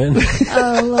Kobe Bryant?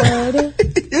 Oh, Lord.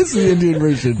 It's the Indian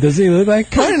version. Does he look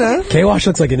like... Kinda. K-Wash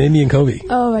looks like an Indian Kobe.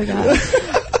 Oh, my God.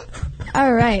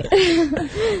 All right.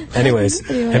 Anyways,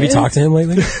 have you talked to him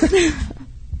lately?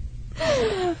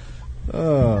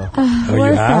 We're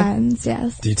you have? friends,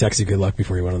 yes. Do you text you good luck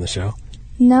before you went on the show?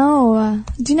 No.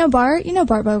 Do you know Bart? You know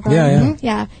Bart Bogart? Yeah.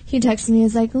 Yeah. He texted me. He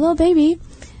was like, little baby.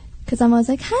 Because I'm always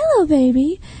like, hi, little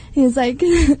baby. He was like,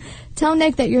 tell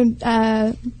Nick that your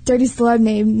dirty celeb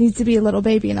name needs to be a little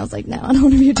baby. And I was like, no, I don't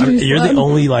want to be a dirty celeb. You're the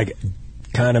only,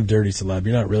 kind of dirty celeb.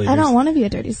 You're not really... I don't want to be a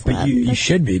dirty celeb. But you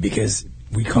should be, because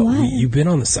you've been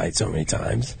on the site so many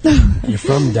times. You're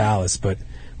from Dallas, but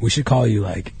we should call you,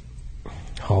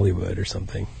 Hollywood or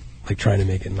something. Like, trying to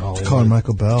make it in Hollywood. Call him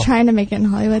Michael Bell. Trying to make it in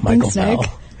Hollywood. Michael Thanks, Bell. Nick.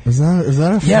 Is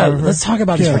that a Yeah, let's talk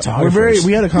about these photographers.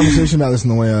 We had a conversation about this on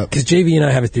the way up. Because JV and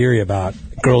I have a theory about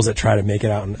girls that try to make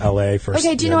it out in LA first.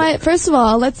 Okay, do you know what? First of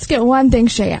all, let's get one thing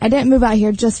straight. I didn't move out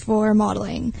here just for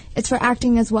modeling. It's for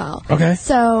acting as well. Okay.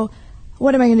 So,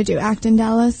 what am I going to do? Act in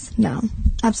Dallas? No.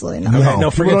 Absolutely not. No,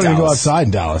 forget People don't even go Dallas. outside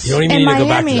in Dallas. You don't even In need to go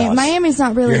back to Miami, Dallas. Miami's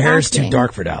not really Your hair is too acting.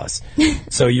 dark for Dallas.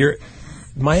 So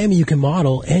Miami, you can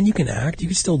model and you can act. You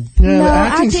can still... No,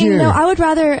 acting. No, I would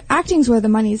rather... Acting's where the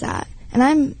money's at. And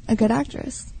I'm a good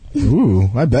actress. Ooh,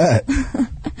 I bet.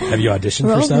 Have you auditioned for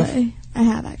Role stuff? play. I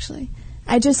have, actually.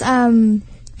 I just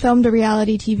filmed a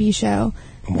reality TV show.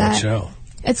 What show?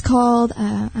 It's called,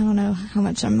 I don't know how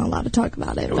much I'm allowed to talk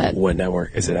about it, but... What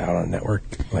network? Is it out on network,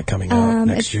 coming out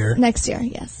next year? Next year,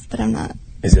 yes, but I'm not...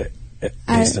 Is it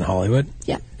based in Hollywood?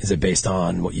 Yeah. Is it based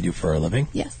on what you do for a living?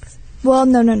 Yes. Well,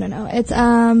 no. It's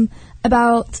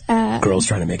about... Girls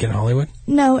trying to make it in Hollywood?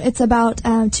 No, it's about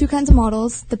two kinds of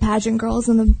models, the pageant girls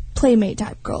and the playmate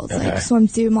type girls, Okay. like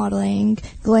swimsuit modeling,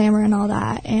 glamour and all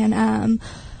that. And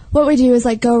what we do is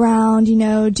go around,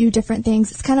 do different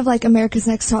things. It's kind of like America's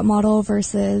Next Top Model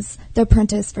versus The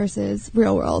Apprentice versus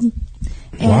Real World.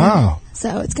 And Wow.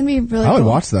 So it's going to be really I would cool.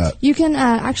 watch that. You can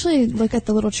actually look at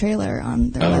the little trailer on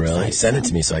their website. Oh, really? Send it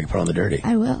to me so I can put it on the dirty.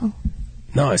 I will.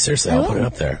 No, seriously, I I'll will. put it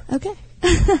up there. Okay.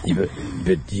 I'm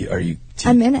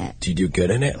in it. Do you do good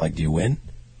in it? Do you win?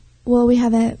 Well, we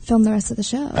haven't filmed the rest of the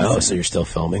show. Oh, so you're still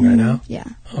filming right now? Yeah.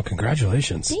 Oh,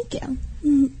 congratulations. Thank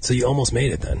you. So you almost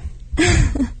made it then.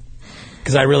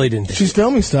 Because I really didn't think... She's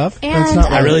filming stuff. And- That's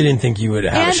not I really didn't think you would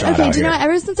have a shot okay, out do you know here. what?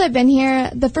 Ever since I've been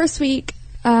here, the first week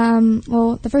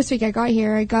I got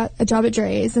here, I got a job at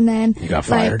Dre's, and then... You got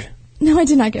fired? No, I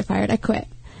did not get fired. I quit.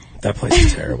 That place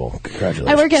is terrible. Congratulations.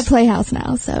 I work at Playhouse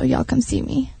now, so y'all come see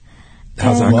me.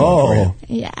 How's that going for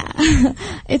you? Yeah,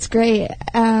 it's great.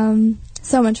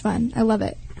 So much fun. I love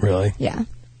it. Really? Yeah.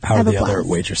 How I are have the a other blast.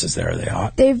 waitresses there? Are they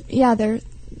hot? They're.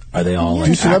 Are they all Yeah. like?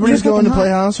 Do celebrities go into hot.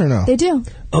 Playhouse or no? They do.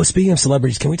 Oh, speaking of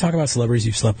celebrities, can we talk about celebrities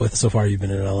you've slept with so far? You've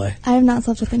been in LA. I have not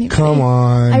slept with anybody. Come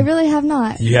on. I really have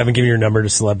not. You haven't given your number to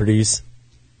celebrities.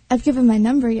 I've given my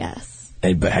number, yes.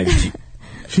 But have you?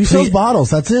 She sells bottles.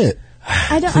 That's it.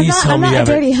 I'm Please tell not me you a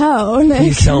haven't- dirty hoe. Nick.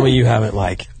 Please tell me you haven't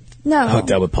like No.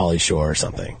 hooked up with Pauly Shore or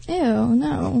something. Ew,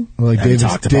 no. Or like Have you David,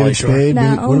 talked to David Pauly Shore? Spade.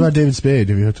 No. What about David Spade?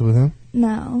 Have you hooked up with him?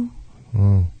 No.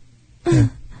 Oh.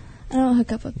 I don't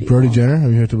hook up with people. Brody Jenner?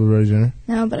 Have you hooked up with Brody Jenner?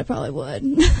 No, but I probably would.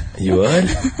 You would?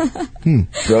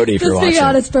 Brody, if you're Just watching. be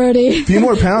honest, Brody. A few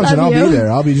more pounds and I'll Love you. be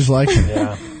there. I'll be just like him.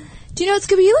 Yeah. Do you know what,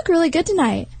 Scooby? You look really good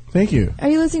tonight. Thank you. Are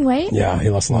you losing weight? Yeah, he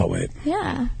lost a lot of weight.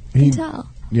 Yeah. I He- can tell.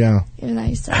 Yeah. Even though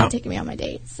you started taking me on my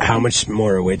dates. So. How much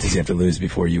more weight does he have to lose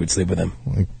before you would sleep with him?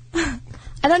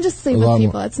 I don't just sleep A with lot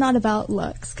people. more. It's not about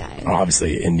looks, guys.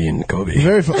 Obviously, Indian Kobe.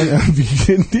 Very fun.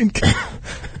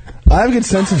 I have a good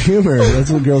sense of humor. That's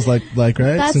what girls like, right?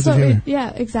 That's sense what of humor.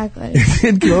 yeah, exactly.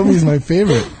 Indian Kobe's my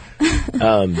favorite.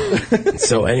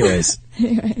 So, anyways,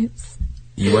 Anyways.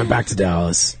 you went back to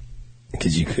Dallas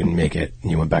because you couldn't make it.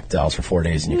 You went back to Dallas for 4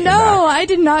 days and you came No, back. I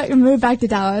did not move back to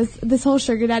Dallas. This whole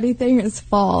sugar daddy thing is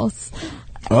false.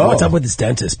 What's up with this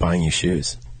dentist buying you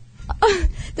shoes?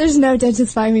 There's no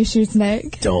dentist buying me shoes,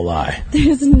 Nick. Don't lie.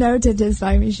 There's no dentist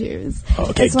buying me shoes.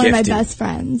 Okay, it's one of my gifting. best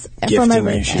friends for Gifting my you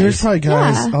birthday. shoes. There's probably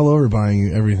guys Yeah. all over buying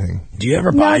you everything. Do you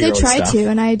ever No, buy your they own try stuff? to,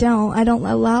 and I don't. I don't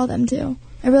allow them to.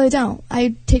 I really don't.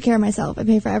 I take care of myself. I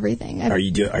pay for everything. Are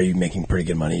you making pretty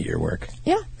good money at your work?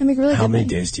 Yeah, I make really How good many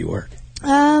money. days do you work?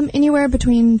 Anywhere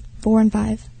between 4 and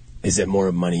 5. Is it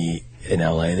more money in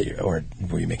LA or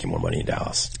were you making more money in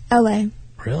Dallas? LA.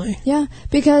 Really? Yeah,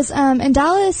 because in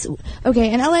Dallas,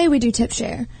 okay, in LA we do tip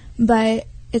share, but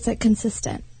it's like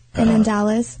consistent. And in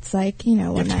Dallas, it's like, you know,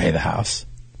 You one have to night. pay the house.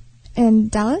 In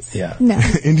Dallas? Yeah. No.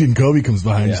 Indian Kobe comes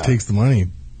by and just Yeah. takes the money.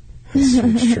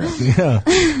 It's true.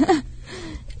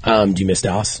 Yeah. Do you miss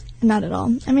Dallas? Not at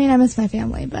all. I mean, I miss my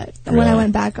family, but when I Really?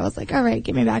 went back, I was like, all right,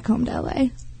 get me back home to LA.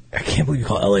 I can't believe you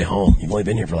call LA home. You've only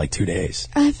been here for like 2 days.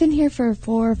 I've been here for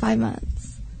 4 or 5 months.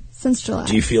 Since July.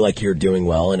 Do you feel like you're doing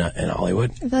well in Hollywood?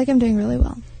 I feel like I'm doing really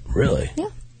well. Really? Yeah.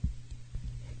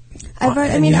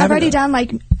 and you I've haven't- already done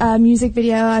like a music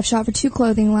video. I've shot for 2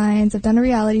 clothing lines. I've done a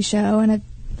reality show, and I've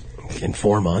In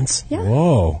 4 months? Yeah.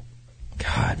 Whoa.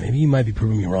 God, maybe you might be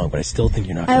proving me wrong, but I still think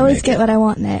you're not I going to always make get it. what I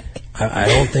want, Nick. I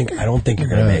don't think you're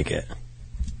going to make it.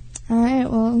 All right,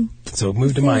 well, So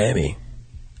move to Miami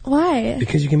why?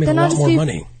 because you can make Then a I'll lot just more be-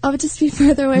 money. I'll just be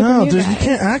further away No, from you you guys.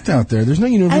 can't act out there. There's no I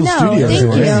Universal know. Studios.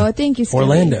 Thank there. you. Thank you, Scooby.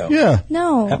 Orlando. Yeah.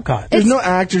 No. Epcot. There's It's- no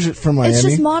actors from Miami. It's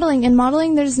just modeling. In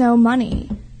modeling, there's no money.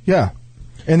 Yeah.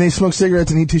 And they smoke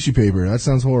cigarettes and eat tissue paper. That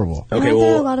sounds horrible. Aren't there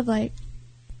a lot of like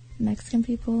Mexican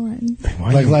people and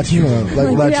Like Latino,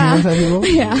 Latino yeah. type people?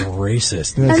 Yeah.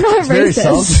 Racist. Yeah, I'm not it's very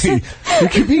racist.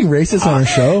 salty. You're being racist on our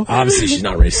show? Obviously, she's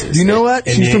not racist. You know what?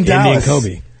 She's from Indian Dallas.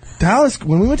 Kobe. Dallas,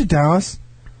 when we went to Dallas,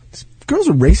 girls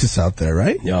are racist out there,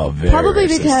 right? No, very Probably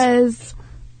racist. because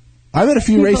I met a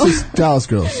few People- racist Dallas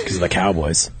girls. Because of the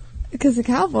Cowboys. the They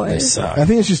Cowboys. suck. I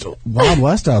think it's just Wild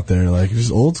West out there, like just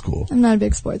old school. I'm not a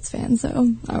big sports fan, so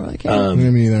I don't really care. I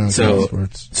mean, I don't so- care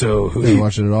sports. So I didn't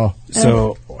watch it at all.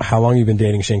 So how long have you been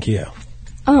dating Shankio?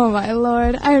 Oh my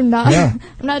lord, I'm not. Yeah.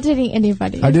 I'm not dating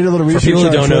anybody. I did a little For research. people who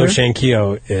on don't know, Twitter.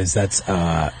 Shankio is that's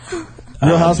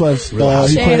Real Housewives. Real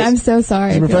Housewives. he Shane, plays- I'm so sorry.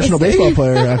 He's a for professional listening. baseball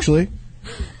player, actually.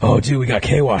 Oh, dude, we got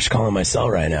K-Wash calling my cell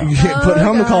right now. But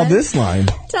how to call God. this line?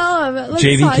 Tell him. Let's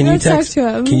JV, talk. can you Let's talk text? to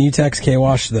him. Can you text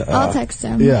K-Wash the? I'll text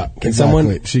him. Yeah, Can exactly.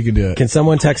 someone? She can do it. Can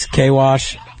someone text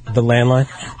K-Wash the landline?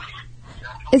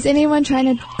 Is anyone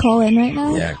trying to call in right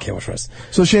now? Yeah, K-Wash for us.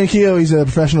 So Shankio, he's a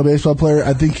professional baseball player.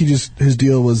 I think his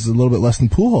deal was a little bit less than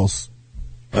Pujols.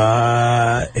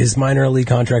 His minor league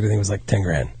contract, I think, was like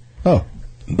 $10,000. Oh,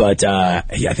 But I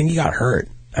think he got hurt.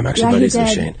 I'm actually Yeah, he buddies with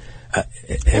did. Shane.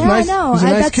 Yeah, nice- I know. he's a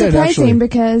nice That's kid, surprising actually.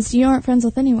 because you aren't friends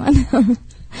with anyone. does he You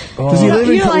live don't-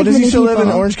 in? you don't like Does he many still live in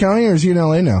people. Orange County, or is he in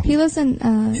LA now? He lives in.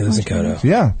 He lives in Kodo.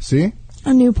 Yeah. See.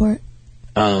 Newport.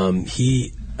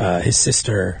 His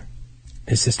sister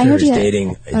I is heard you.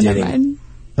 dating Never mind.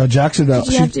 Jacksonville.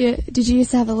 Did you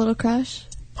used to have a little crush?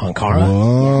 on Cara.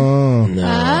 Oh. No.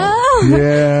 Oh.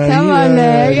 Yeah. Come on,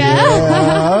 Nick.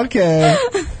 Yeah. Okay.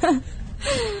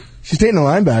 She's dating a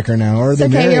linebacker now, or It's they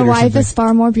okay. married Your or wife something. is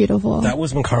far more beautiful. That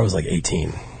was when Cara was like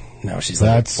 18. Now she's like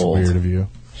That's old. weird of you.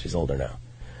 She's older now.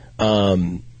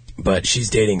 But she's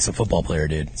dating some football player,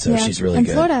 dude. So Yeah. she's really in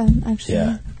good. Florida, actually.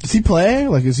 Yeah. Does he play?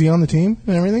 Like, is he on the team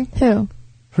and everything? Who?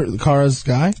 Cara's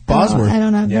guy, Bosworth. I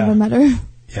don't know. I've Yeah. never met her.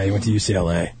 Yeah, he went to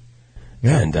UCLA.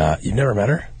 Yeah. And you've never met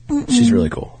her? Mm-mm. She's really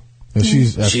cool. Yeah,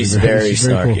 she's very she's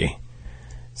very snarky. cool.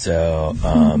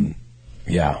 So,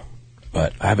 yeah.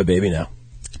 But I have a baby now.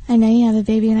 I know you have a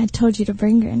baby, and I told you to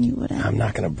bring her, and you wouldn't. I'm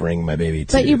not going to bring my baby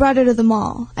to... But you brought her to the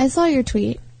mall. I saw your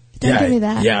tweet. Don't give me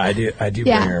that. Yeah, I do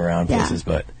Yeah. bring her around places,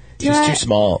 but she's You know too what?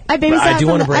 small. I But I do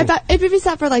want to bring... I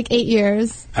babysat for like 8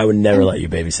 years. I would never let you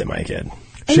babysit my kid.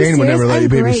 Are you Shane would never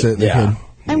serious? let you I'm babysit the Yeah. kid.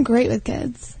 I'm great with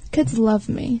kids. Kids love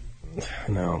me.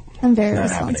 No. I'm very not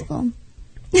responsible.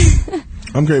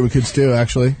 I'm great with kids too,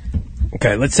 actually.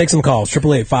 Okay, let's take some calls.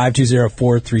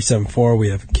 888-520-4374. We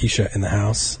have Keisha in the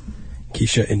house.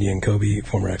 Keisha, Indian Kobe,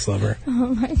 former ex-lover. Oh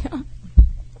my god.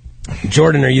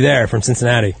 Jordan, are you there from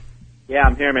Cincinnati? Yeah,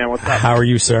 I'm here, man. What's up? How are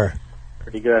you, sir?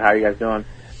 Pretty good. How are you guys doing?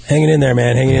 Hanging in there,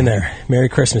 man. Hanging in there. Merry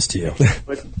Christmas to you.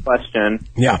 Quick question.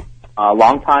 Yeah.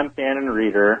 Long-time fan and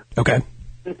reader. Okay.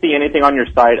 Didn't see anything on your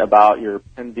site about your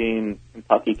pending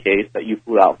Kentucky case that you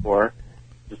flew out for.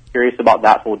 Just curious about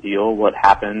that whole deal. What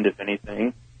happened, if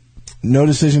anything? No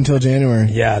decision till January.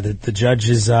 Yeah, the judge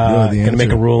is Really, the going to make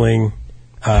a answer. ruling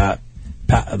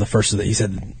the first of the, he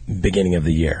said beginning of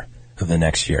the year, of the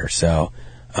next year. So,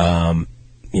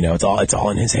 it's all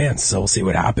in his hands. So we'll see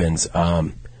what happens.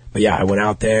 But yeah, I went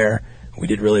out there. We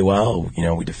did really well.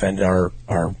 We defended our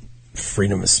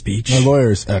freedom of speech. My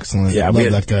lawyer's excellent. Yeah,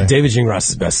 Love that guy. David Gingras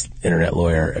is the best internet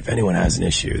lawyer. If anyone has an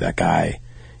issue, that guy,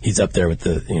 he's up there with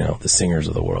the singers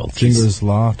of the world.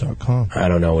 Jingerslaw.com. I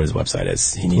don't know what his website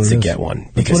is. He That's needs what to it is. get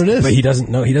one. That's what it is. But he doesn't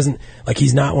know. He doesn't,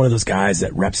 he's not one of those guys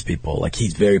that reps people. Like,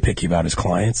 he's very picky about his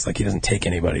clients. Like, he doesn't take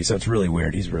anybody. So it's really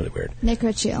weird. He's really weird. Nick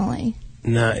Ritchie only.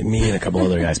 Not me and a couple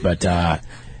other guys. But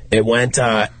it went,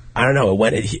 I don't know, it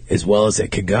went as well as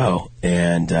it could go.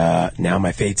 And now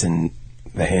my fate's in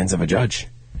the hands of a judge.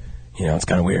 It's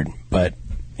kind of weird. But,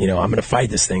 I'm going to fight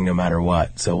this thing no matter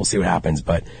what. So we'll see what happens.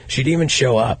 But she didn't even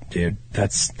show up, dude.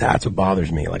 That's what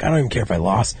bothers me. Like, I don't even care if I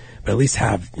lost, but at least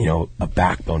have, a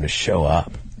backbone to show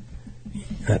up.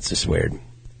 That's just weird.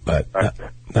 But that's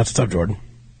what's up, Jordan.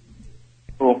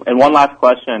 Cool. And one last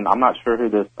question. I'm not sure who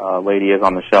this lady is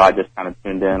on the show. I just kind of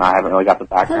tuned in. I haven't really got the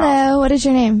background. Hello, what is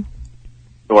your name?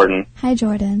 Jordan. Hi,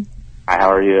 Jordan. Hi, how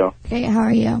are you? Great, how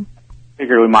are you?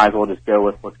 Figured we might as well just go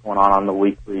with what's going on the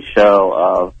weekly show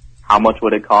of how much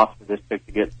would it cost for this chick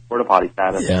to get porta potty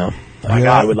status? Yeah.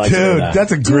 I would like to know that.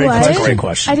 That's a great What? That's a great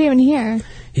question. I didn't even hear.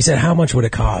 He said, how much would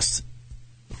it cost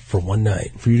for one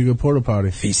night for you to go porta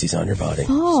potty? Feces on your body.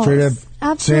 False. Straight up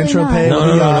Absolutely San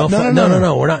Tropez.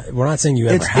 No. We're not saying you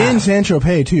ever It's have. in San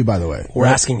Tropez too, by the way. We're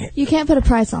asking it. You can't put a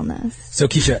price on this. So,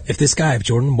 Keisha, if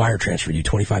Jordan wire transferred you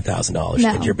 $25,000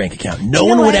 No. into your bank account, You no know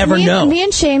one would what? ever know. Me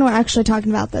and Shane were actually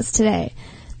talking about this today.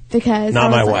 Because Not I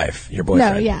was my like- wife, your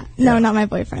boyfriend. No, yeah. No, not my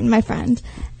boyfriend, my friend.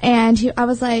 And I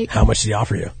was like, How much did he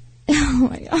offer you? oh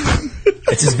my god.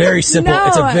 It's just very simple. No,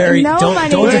 it's a very nobody-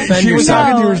 don't defend She was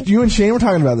yourself. talking to you and Shane were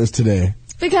talking about this today.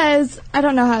 Because I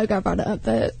don't know how it got brought up,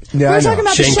 but Yeah, we I were know. talking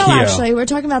about Shane the show, Keogh. actually. We were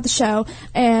talking about the show,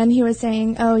 and he was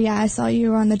saying, oh, yeah, I saw you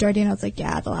were on the Dirty, and I was like,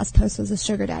 yeah, the last post was a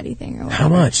sugar daddy thing or whatever. How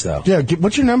much though? Yeah,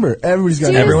 what's your number? Everybody's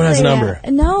got Everyone has a Seriously,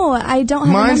 number. No, I don't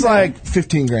have Mine's a number. like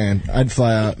 15 grand. I'd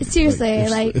fly out.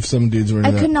 Seriously, if some dudes were into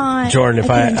I that. could not. Jordan, if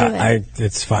couldn't do it.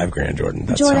 it's $5,000, Jordan.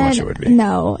 That's Jordan, how much it would be.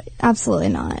 No, absolutely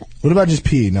not. What about just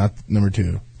pee, not number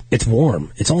 2? It's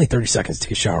warm. It's only 30 seconds to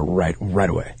take a shower right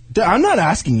away. I'm not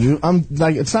asking you. I'm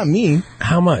like, it's not me.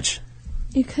 How much?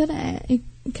 You couldn't. You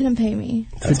couldn't pay me.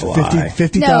 That's a lie.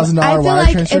 $50,000 No, I feel wire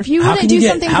like transfer? if you wouldn't do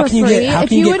something how for can you free, get, how if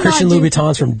can you you get would Christian not do,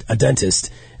 Louboutins from a dentist?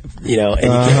 And you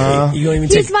can't, you don't even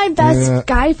he's take. my best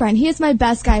guy friend. He is my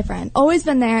best guy friend. Always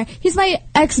been there. He's my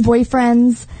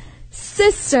ex-boyfriend's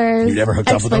sister's You've never hooked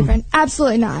up with him? ex-boyfriend.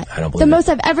 Absolutely not. I don't believe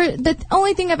The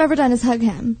only thing I've ever done is hug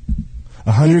him.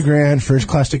 $100 grand, first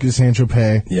class ticket to San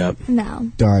Tropez. Yep.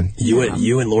 No. Done.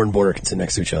 You and Lauren Border can sit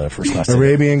next to each other, first class.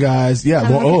 Arabian guys. Yeah.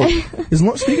 Well, Okay.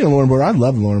 Speaking of Lauren Border, I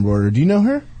love Lauren Border. Do you know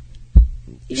her?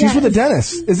 She's Yes. with the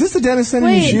dentist. Is this the dentist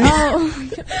sending you Wait, shoes? oh,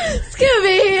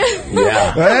 Scooby.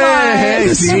 Yeah. Hey,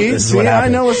 This is see, what I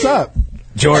happened. know what's up.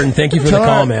 Jordan, thank you for the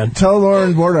call, man. Tell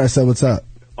Lauren Border I said what's up.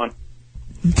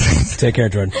 Take care,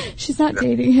 Jordan. She's not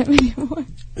dating him anymore.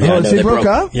 Yeah, they broke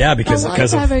up? Yeah, because A long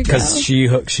time ago. she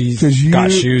got shoes. and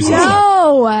stuff.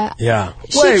 No. Yeah.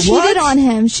 She Wait, cheated what? on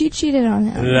him. She cheated on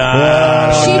him.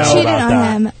 I She don't know cheated about on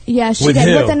that. him. Yeah, she With did.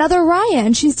 who? With another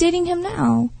Ryan. She's dating him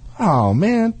now. Oh,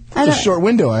 man. I That's a don't- short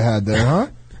window I had there, huh?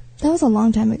 That was a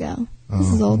long time ago.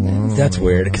 This is old news. That's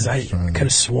weird because I could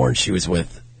have sworn she was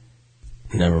with.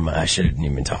 Never mind. I shouldn't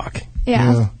even talk.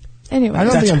 Yeah. Anyway. I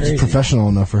don't That's think I'm crazy. professional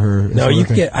enough for her. No, you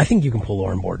can get. I think you can pull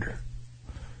Lauren Border.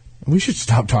 We should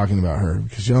stop talking about her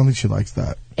because I don't think she likes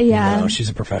that. Yeah. No, she's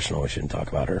a professional. We shouldn't talk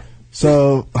about her.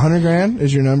 So, 100 grand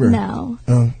is your number? No.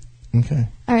 Oh, okay.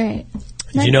 All right.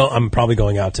 You know, I'm probably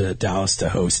going out to Dallas to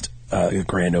host a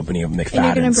grand opening of McFadden's. And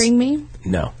you're going to bring me?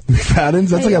 No.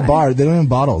 McFadden's? That's like a bar. They don't have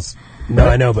bottles. No,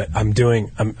 I know, but I'm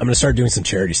going to start doing some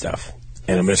charity stuff.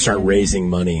 And I'm going to start raising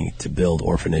money to build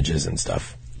orphanages and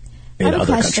stuff in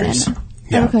other countries. I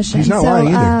have a question. He's not lying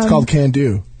either. It's called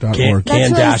cando.org.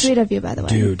 That's really sweet of you, by the way.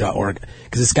 Do.org.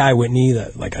 Because this guy, Whitney,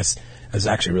 that I was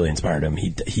actually really inspired him.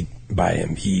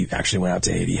 He actually went out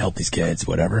to Haiti, helped these kids,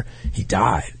 whatever. He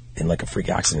died in like a freak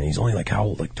accident. He's only like how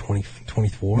old? Like 20,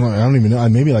 24? Well, I don't even know.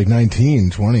 Maybe like 19,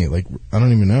 20. Like, I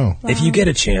don't even know. Wow. If you get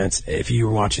a chance, if you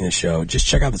were watching the show, just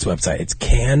check out this website. It's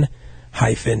can-do.org.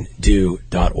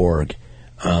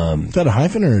 Is that a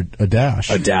hyphen or a dash?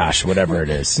 A dash, whatever it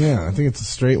is. Yeah, I think it's a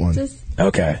straight one.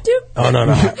 Okay. Oh,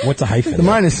 no. What's a hyphen? The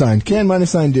minus sign.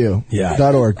 Can-do.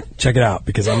 Yeah. .org. Check it out,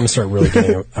 because I'm going to start really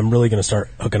I'm really going to start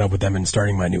hooking up with them and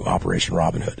starting my new Operation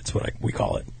Robin Hood. It's what we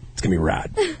call it. It's going to be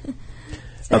rad.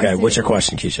 Okay, what's your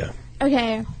question, Keisha?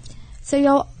 Okay. So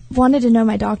y'all wanted to know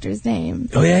my doctor's name.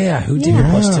 Oh, yeah. Who did your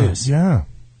plus twos? Yeah.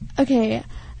 Okay.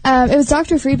 It was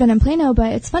Dr. Friedman in Plano,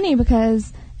 but it's funny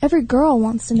because every girl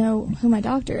wants to know who my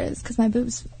doctor is because my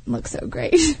boobs look so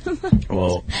great.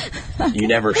 Well,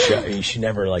 you should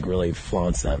never like really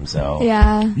flaunt them. So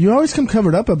yeah, you always come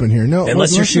covered up in here. No,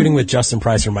 unless you're shooting with Justin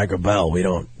Price or Michael Bell,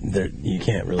 you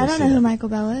can't really. I don't know who Michael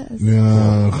Bell is.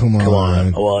 No, come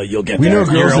on. Well, you'll get. We there.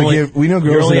 know girls. We know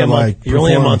girls. You're only a month. Like you're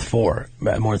only a month 4.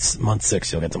 Month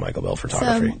 6, you'll get to Michael Bell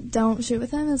photography. So don't shoot with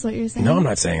him, is what you're saying? No, I'm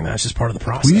not saying that. It's just part of the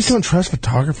process. We just don't trust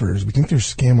photographers. We think they're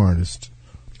scam artists.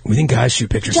 We think guys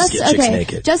shoot pictures to get chicks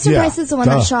naked. Justin Price is the one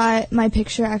that shot my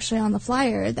picture actually on the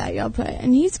flyer that y'all put,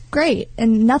 and he's great,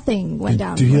 and nothing went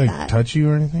down Did he with like that. touch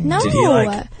you or anything? No. Did he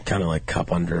like kind of like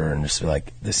cup under and just be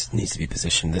like, this needs to be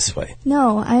positioned this way?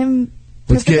 No, I'm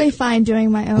perfectly fine doing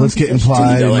my own. Let's get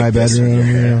implied in my bedroom.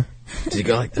 Yeah. Did you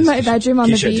go like this? My bedroom on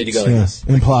the beach. Did you go like this?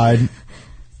 Implied.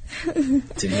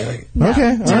 Did he like? No.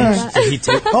 Okay, all right. Did he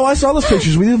take? Oh, I saw those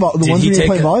pictures. We did the ones where you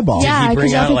play volleyball. Yeah, did he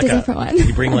bring out like a different one. Did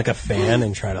he bring like a fan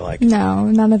and try to like? No,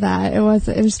 none of that. It was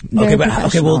very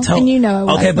professional. Well, tell. And you know it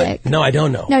was. Okay, but no, I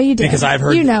don't know. No, you do. Because I've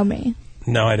heard. You know me.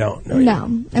 No, I don't know. No.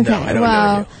 You. Okay. No, I don't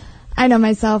well, know you. I know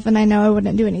myself, and I know I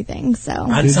wouldn't do anything. So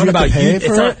it's not about you. It's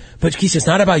not. But Keisha, it's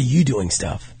not about you doing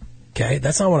stuff. Okay,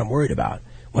 that's not what I'm worried about.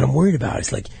 What I'm worried about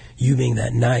is like you being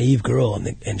that naive girl,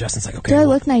 and Justin's like, okay, do I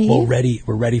look naive?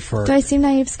 We're ready for. Do I seem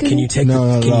naive, Scooby? Can you take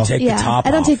the top off?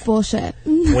 I don't take bullshit.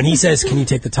 When he says, "Can you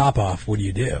take the top off?" What do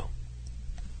you do?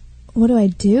 What do I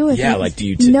do? Do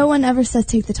you? No one ever says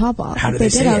take the top off. How do they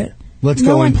say it? Let's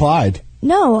go implied.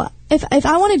 No, if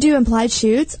I want to do implied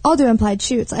shoots, I'll do implied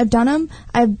shoots. I've done them.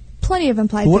 I have plenty of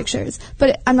implied pictures,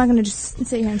 but I'm not going to just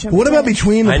sit here and show. What about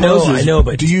between the poses? I know,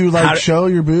 but do you like show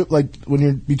your boob like when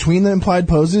you're between the implied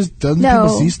poses? Doesn't people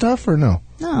see stuff or no?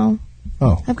 No.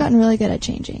 Oh, I've gotten really good at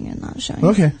changing and not showing.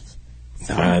 Okay.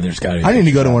 There's got to be. I need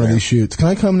to go to one of these shoots. Can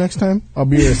I come next time? I'll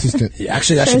be your assistant.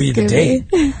 Actually, that should be the date.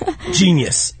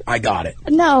 Genius. I got it.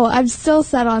 No, I'm still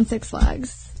set on Six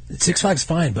Flags. Six Flags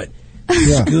fine, but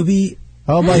Scooby.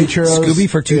 I'll buy you churros. Scooby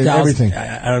for 2000. Everything.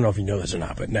 I don't know if you know this or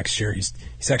not, but next year he's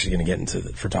actually going to get into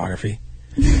the photography.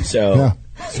 So yeah.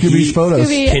 Scooby's photos.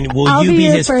 Will you be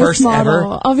his first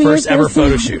ever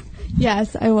photo shoot?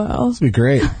 Yes, I will. This will be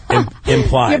great.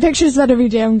 Implied. Your pictures better be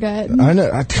damn good. I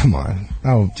know. Come on.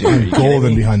 I'm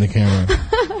golden behind the camera.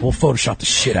 We'll Photoshop the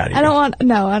shit out of you. I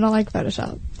don't like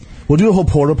Photoshop. We'll do a whole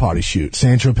porta potty shoot.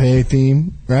 San-Tropez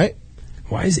theme, right?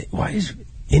 Why is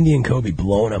Indian Kobe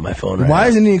blowing up my phone right now? Why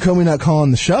is Indian Kobe not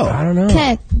calling the show? I don't know.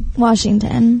 Kent,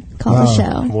 Washington, call the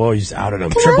show. Whoa, you just outed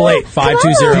him. 888-520. Do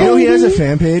you know he has a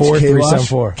fan page?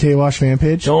 4374. K-Wash fan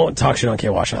page? Don't talk shit on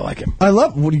K-Wash. I like him.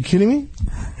 What, are you kidding me?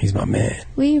 He's my man.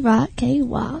 We rock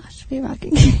K-Wash. We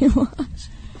rockin' K-Wash.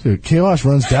 Dude, K-Wash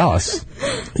runs Dallas.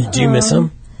 Do you miss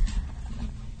him?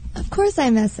 Of course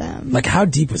I miss him. Like, how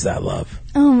deep was that love?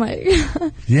 Oh, my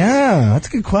God. Yeah, that's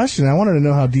a good question. I wanted to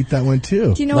know how deep that went,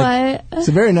 too. Do you know what? He's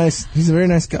a very nice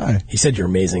guy. He said you're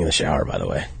amazing in the shower, by the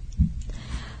way.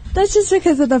 That's just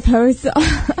because of the post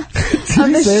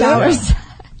on the shower side.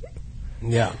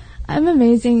 Yeah. I'm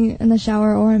amazing in the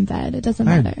shower or in bed. It doesn't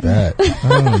matter. I bet.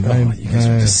 You guys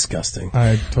are disgusting.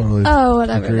 I totally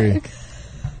whatever. agree.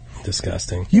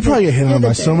 Disgusting. You probably get hit on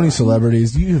by so many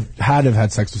celebrities. You had to have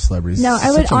had sex with celebrities. No,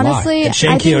 I would honestly. And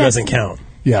Shane Keogh doesn't count.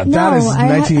 Yeah, no, that is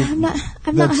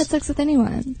I've not had sex with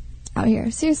anyone out here.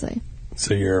 Seriously.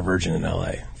 So you're a virgin in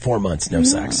LA. 4 months, no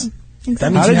sex.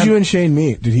 Exactly. How did you and Shane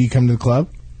meet? Did he come to the club?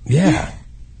 Yeah.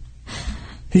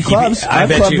 He clubs. I I've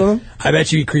bet clubbed you. with him. I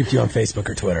bet you he creeped you on Facebook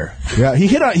or Twitter. Yeah,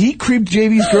 he creeped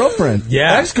JV's girlfriend.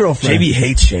 Yeah, ex-girlfriend. JV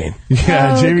hates Shane.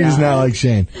 Yeah, Oh, JV does God. not like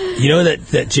Shane. You know that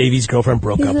JV's girlfriend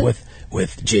broke up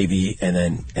with JV, and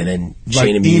then Like,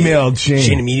 Shane emailed Shane.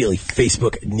 Shane immediately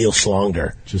Facebook Neil schlonged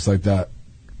her. Just like that.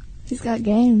 He's got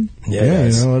game. Yeah,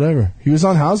 you know, whatever. He was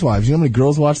on Housewives. You know how many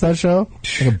girls watch that show?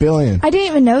 Like 1 billion. I didn't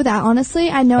even know that, honestly.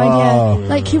 I had no idea.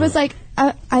 Like, he was like,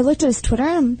 I looked at his Twitter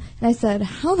and I said,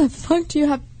 how the fuck do you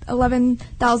have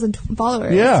 11,000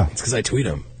 followers? Yeah. It's because I tweet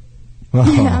him.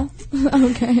 Yeah.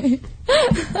 Okay.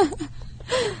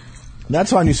 That's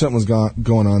how I knew something was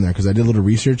going on there, because I did a little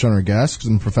research on our guest, because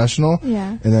I'm a professional.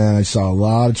 Yeah. And then I saw a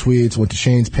lot of tweets, went to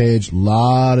Shane's page, a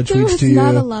lot of There tweets was to you.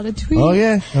 not a lot of tweets. Oh,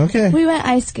 yeah. Okay. We went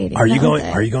ice skating. Are you That was going?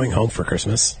 it. Are you going home for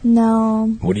Christmas?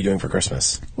 No. What are you doing for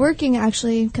Christmas? Working,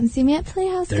 actually. Come see me at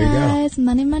Playhouse, There you go. guys.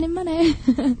 Money, money, money.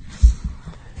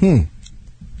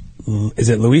 Is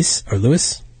it Luis or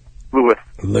Lewis? Lewis.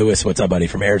 Lewis, what's up, buddy?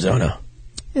 From Arizona.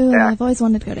 Ooh, I've always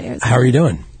wanted to go to Arizona. How are you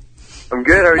doing? I'm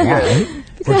good. How are you guys?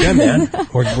 We're good, man.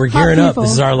 We're gearing up. people.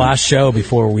 This is our last show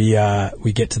before we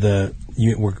get to the.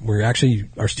 We're actually,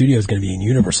 our studio is going to be in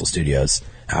Universal Studios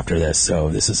after this, so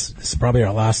this is probably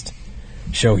our last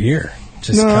show here.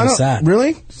 Just No, I kind of don't- sad.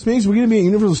 Really? This means we're going to be at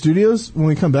Universal Studios when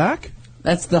we come back?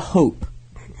 That's the hope.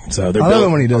 So they're I love built,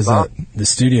 it when he does that. The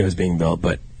studio is being built,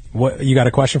 but what you got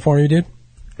a question for me, dude?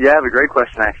 Yeah, I have a great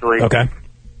question, actually. Okay.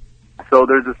 So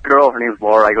there's this girl, her name's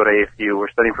Laura. I go to ASU. We're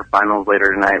studying for finals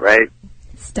later tonight, right?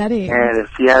 Study. And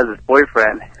she has this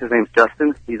boyfriend. His name's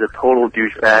Justin. He's a total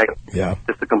douchebag. Yeah.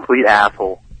 Just a complete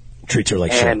asshole. Treats her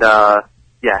like shit. And,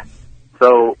 yeah.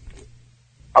 So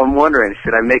I'm wondering,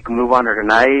 should I make a move on her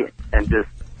tonight and just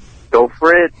go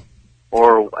for it?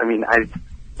 Or, I mean,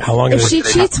 How long If is she it?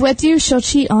 cheats with you, she'll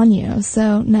cheat on you.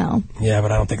 So, no. Yeah,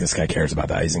 but I don't think this guy cares about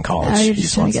that. He's in college. Oh, you're He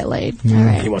just trying to get laid. All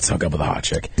right. He wants to hook up with a hot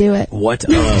chick. Do it. What? she's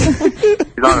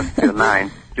a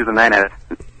 9. She was a 9 at it.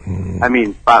 I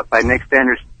mean, by Nick's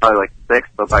standards, she's probably like 6,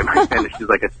 but by my standards, she's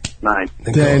like a 9.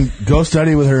 Then go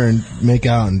study with her and make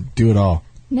out and do it all.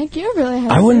 Nick, you're really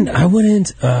high. I wouldn't.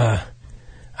 I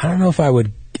don't know if I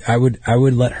would. I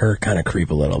would let her kind of creep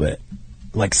a little bit,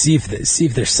 like see if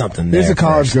there's something there. There's a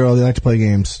college first. girl. They like to play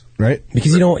games, right?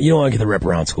 Because you don't want to get the rep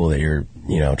around school that you're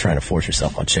trying to force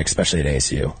yourself on chicks, especially at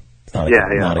ASU. It's not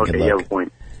not a good look. Yeah,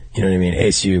 point. You know what I mean?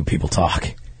 ASU people talk.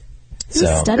 Who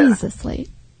So studies this late?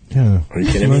 Yeah. Are you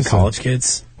kidding me? College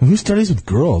kids? Who studies with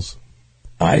girls?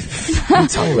 What are you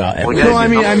talking about? No,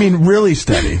 I mean, really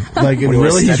study. Like, What do you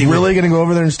really, he's study with? really going to go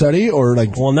over there and study, or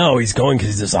like? Well, no, he's going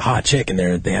because there's a hot chick in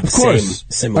there. They have Of the course.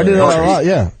 same I similar. did that a interests. lot.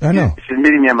 Yeah, I know. She's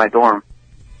meeting me at my dorm.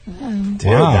 Dude,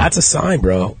 Wow. that's a sign,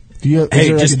 bro. Do you? Is Hey,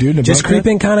 there like just a dude in a just bunk bed?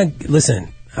 creep in, kind of. Listen,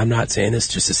 I'm not saying this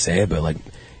just to say it, but like,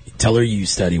 tell her you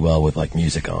study well with like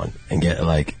music on and get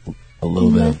like a little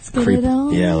Let's bit get of creep. it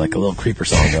on. Yeah, like a little creeper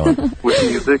song going. With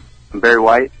music. I'm Barry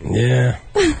White. Yeah,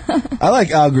 I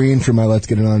like Al Green for my "Let's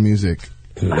Get It On" music.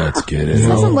 Ooh, that's good. There's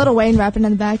some Little Wayne rapping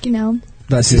in the back,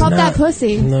 That's Pop it. that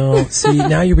pussy. No, see,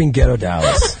 now you're being ghetto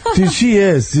Dallas. Dude, she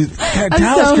is. Dude, I'm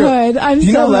Dallas so girl- hood. I'm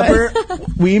you so know hood. Leper?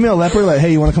 We email Leper like,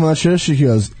 "Hey, you want to come on that show?" She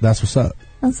goes, "That's what's up."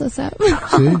 That's what's up.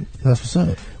 See, that's what's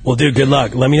up. Well, dude, good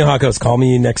luck. Let me know how it goes. Call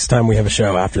me next time we have a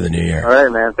show after the new year. All right,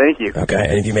 man. Thank you. Okay,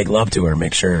 and if you make love to her,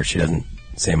 make sure she doesn't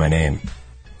say my name.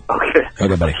 Okay.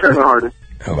 Okay, buddy. Sure, no hardest.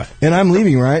 Okay. And I'm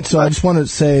leaving, right? So I just want to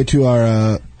say to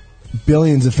our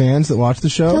billions of fans that watch the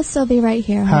show, He'll still be right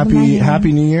here. holding my hand.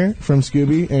 Happy New Year from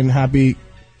Scooby, and happy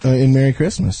and Merry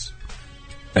Christmas.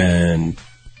 And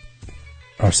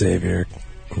our Savior,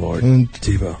 Lord And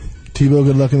Tebow. Tebow,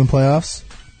 good luck in the playoffs.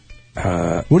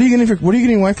 What are you getting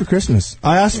your wife for Christmas?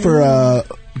 I asked for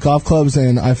golf clubs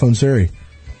and iPhone Siri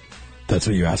That's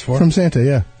what you asked for? from Santa.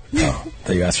 Yeah. Oh, I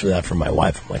thought you asked for that from my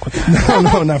wife. I'm like, what the hell?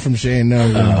 No, not from Shane. No.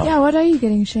 Yeah, what are you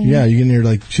getting, Shane? Yeah, you getting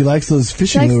her she likes those She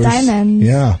fishing likes lures. diamonds.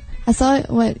 Yeah. I saw it.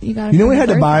 What you got? her You know for we her had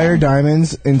to buy her birthday.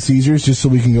 diamonds and Caesars just so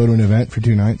we can go to an event for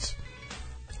 2 nights.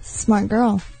 Smart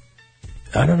girl.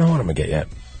 I don't know what I'm going to get yet.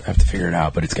 I have to figure it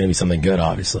out, but it's going to be something good,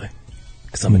 obviously,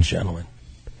 because I'm a gentleman.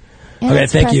 And Okay,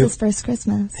 it's thank you. Press's first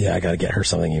Christmas. Yeah, I got to get her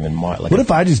something even more. Like What if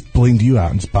I just blinged you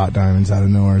out and just bought diamonds out of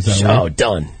nowhere? Is that Oh, right?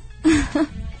 done.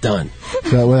 Done.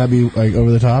 So would that be like over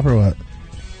the top or what?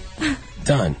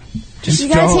 Done. You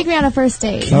gotta take me on a first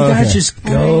date. Can you guys okay. just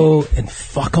go and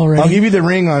fuck already? I'll give you the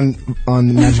ring on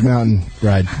the Magic Mountain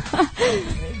ride.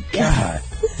 God.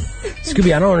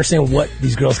 Scooby, I don't understand what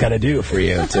these girls got to do for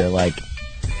you to, like,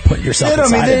 put yourself They don't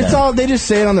inside mean of it's them. all. They just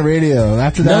say it on the radio.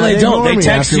 After that, No, they don't. ignore They me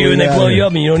text after you we and they get blow out of you here.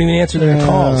 up and you don't even answer their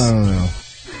calls. I don't know.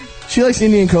 She likes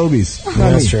Indian Kobe's. Not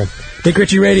That's me. true. Nick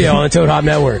Ritchie Radio on the Toad Hop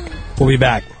Network. We'll be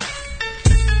back.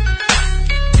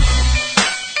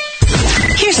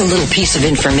 a little piece of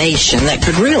information that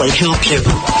could really help you.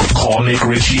 Call Nick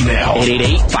Ritchie now.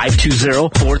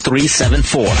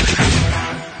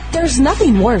 888-520-4374. There's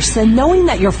nothing worse than knowing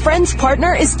that your friend's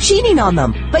partner is cheating on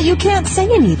them, but you can't say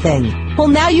anything. Well,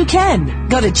 now you can.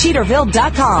 Go to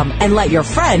Cheaterville.com and let your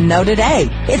friend know today.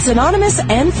 It's anonymous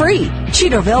and free.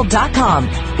 Cheaterville.com.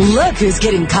 Look who's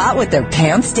getting caught with their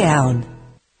pants down.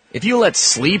 If you let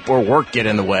sleep or work get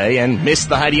in the way and missed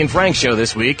the Heidi and Frank show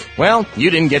this week, well, you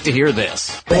didn't get to hear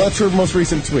this. Well, that's her most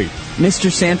recent tweet.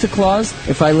 Mr. Santa Claus,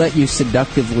 if I let you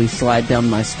seductively slide down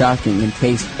my stocking and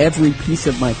taste every piece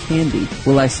of my candy,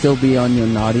 will I still be on your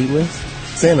naughty list?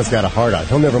 Santa's got a heart on.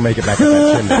 He'll never make it back to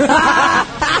that chimney.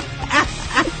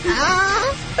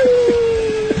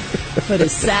 But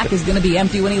his sack is going to be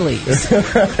empty when he leaves.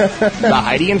 The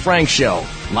Heidi and Frank Show,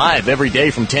 live every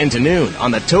day from 10 to noon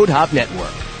on the Toad Hop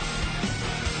Network.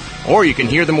 Or you can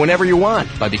hear them whenever you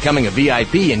want by becoming a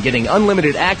VIP and getting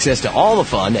unlimited access to all the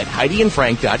fun at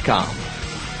HeidiandFrank.com.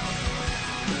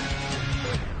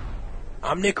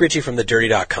 I'm Nick Ritchie from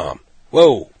TheDirty.com.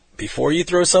 Whoa, before you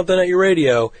throw something at your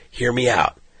radio, hear me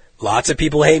out. Lots of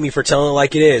people hate me for telling it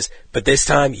like it is, but this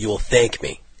time you will thank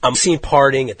me. I'm seen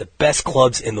partying at the best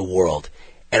clubs in the world,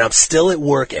 and I'm still at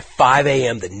work at 5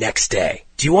 a.m. the next day.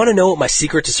 Do you want to know what my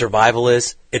secret to survival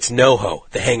is? It's NoHo,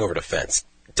 the hangover defense.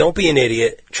 Don't be an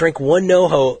idiot. Drink one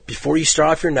NoHo before you start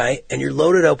off your night, and you're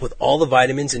loaded up with all the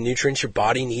vitamins and nutrients your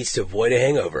body needs to avoid a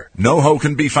hangover. NoHo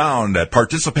can be found at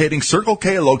participating Circle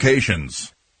K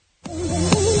locations.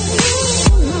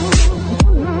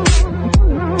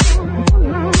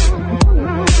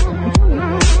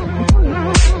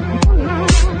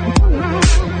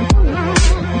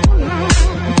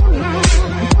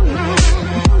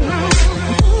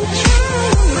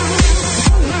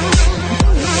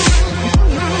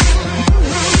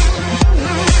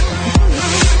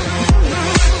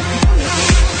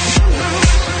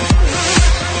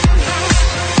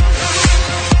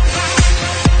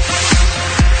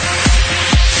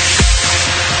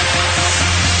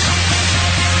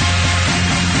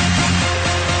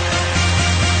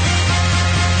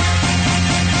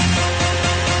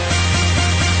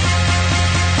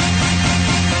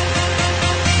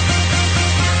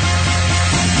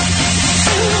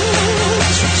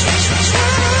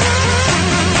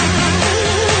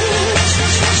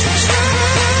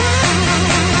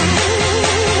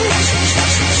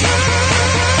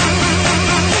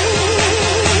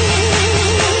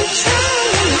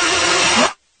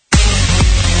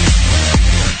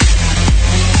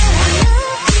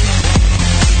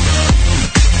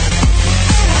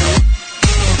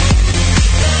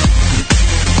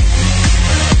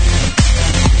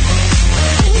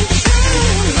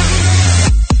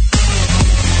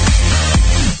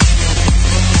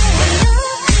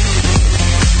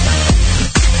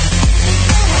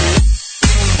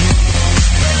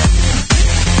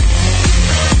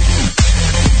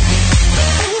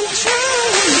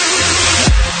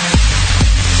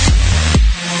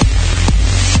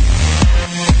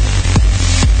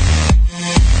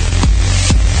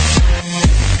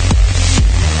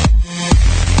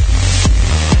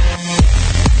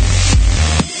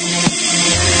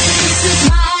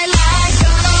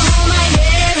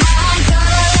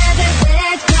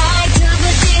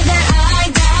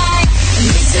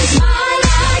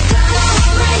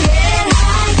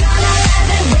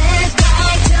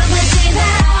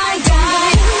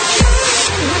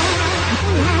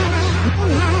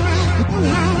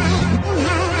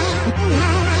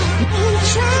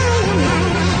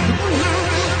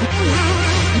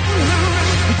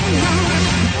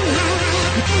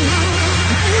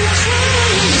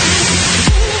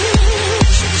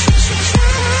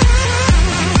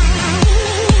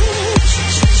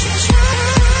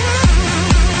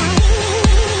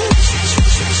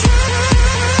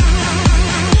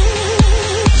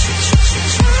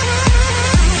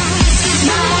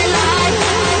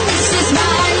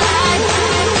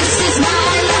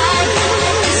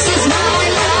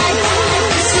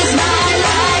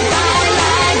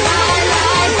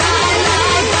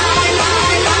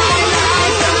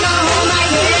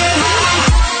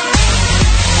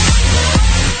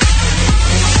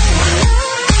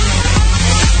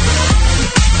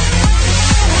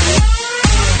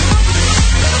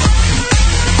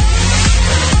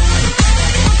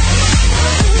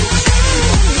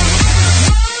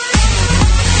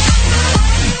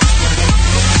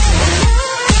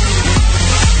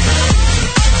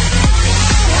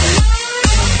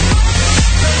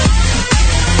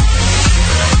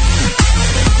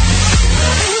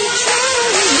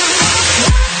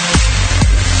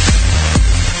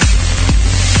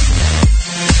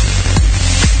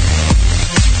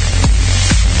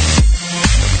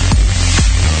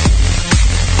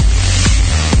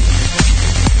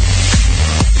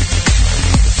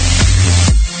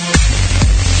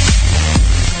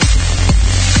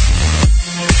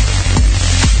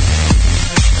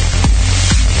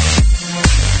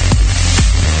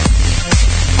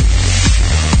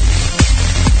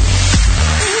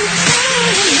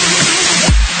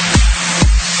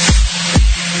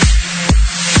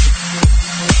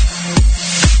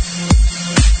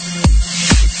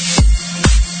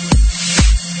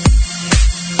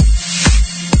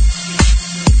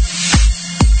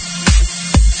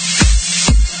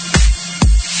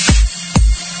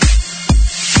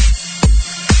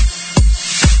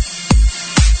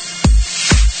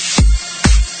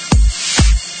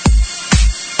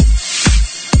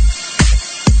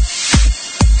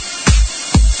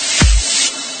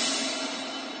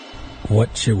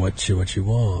 What you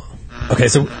want? Okay,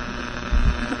 so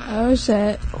Oh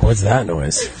shit. what's that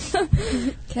noise?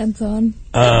 Ken's on.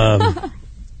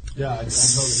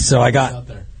 So I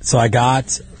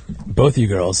got both you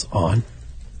girls on.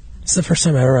 It's the first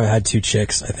time I ever had 2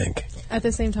 chicks, I think. At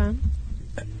the same time?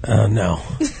 No.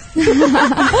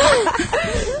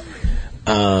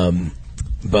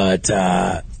 But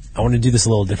I want to do this a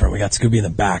little different. We got Scooby in the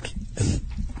back, and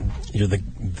you're the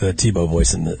Tebow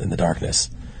voice in the darkness.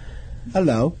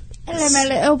 Hello. Hello, my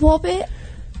little puppet.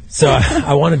 So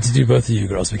I wanted to do both of you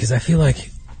girls because I feel like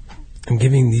I'm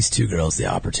giving these 2 girls the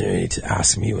opportunity to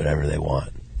ask me whatever they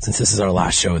want. Since this is our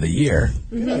last show of the year,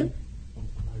 you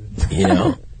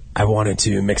know, I wanted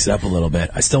to mix it up a little bit.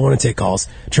 I still want to take calls.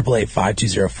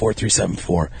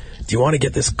 888-520-4374. Do you want to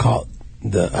get this call?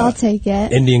 I'll take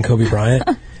it. Indian Kobe Bryant.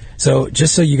 So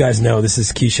just so you guys know, this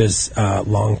is Keisha's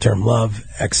long-term love.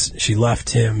 She left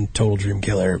him, total dream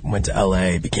killer, went to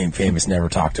L.A., became famous, never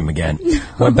talked to him again.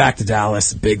 Went back to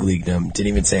Dallas, big leagued him, didn't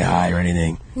even say hi or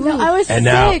anything. No, I was And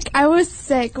sick. now- I was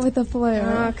sick with the flu.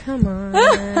 Oh, come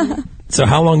on. So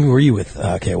how long were you with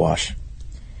K-Wash?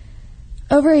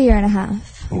 Over a year and a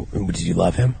half. Did you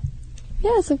love him?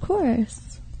 Yes, of course.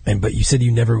 But you said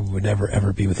you would never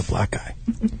ever be with a black guy.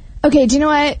 Okay, do you know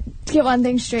what? To get one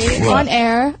thing straight, What? on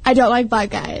air, I don't like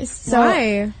black guys. So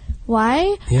Why?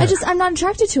 Why? Yeah. I'm not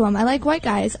attracted to them. I like white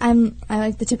guys. I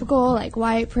like the typical, like,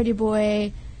 white, pretty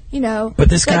boy, you know. But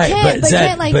this guy-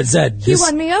 Zed, he this-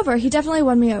 won me over. He definitely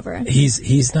won me over.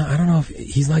 He's not. I don't know if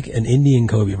he's like an Indian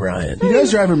Kobe Bryant. He does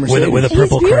drive a Mercedes. with a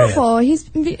purple He's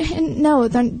crayon. beautiful. No,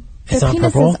 their It's not penises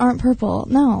purple? aren't purple.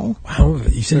 No, How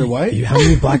you said white? How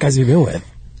many black guys have you been with?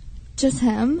 just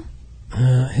him.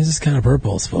 His is kind of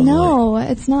purple, supposedly. No,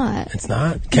 it's not. It's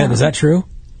not. Ken, is that true?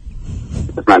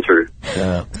 It's not true.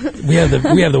 We have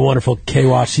the wonderful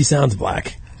K-Wash. She sounds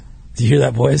black. Do you hear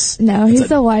that voice? No, he's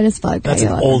the whitest black guy. That's an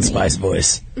you'll ever Old meet. Spice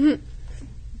voice.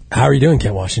 How are you doing,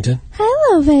 Ken Washington?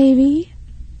 Hello, baby.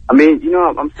 I mean, you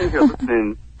know, I'm sitting here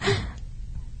listening, you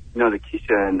know, to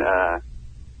Keisha and,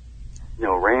 you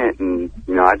know, rant, and,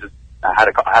 you know, I had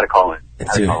to call in.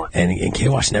 Dude, and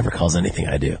K-Wash never calls anything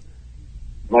I do.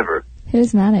 Never.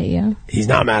 Who's mad at you? He's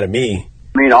not mad at me.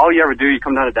 I mean, all you ever do, you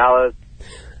come down to Dallas,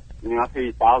 you know, I pay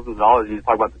you thousands of dollars, and you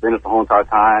talk about the business the whole entire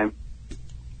time,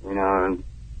 you know, and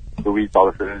the weeds,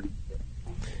 all the food.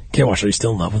 K-Wash, are you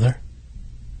still in love with her?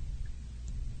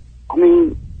 I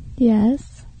mean,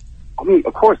 Yes.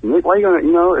 of course, Nick, why are you gonna,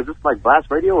 you know, is this like Blast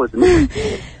Radio or is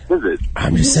it?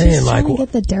 I'm just saying, like, trying to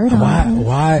get the dirt on.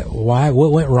 why,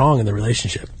 what went wrong in the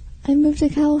relationship? I moved to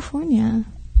California.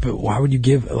 But why would you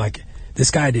give, like,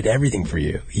 this guy did everything for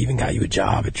you. He even got you a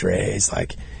job at Dre's.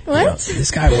 Like, you know,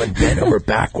 this guy went bent over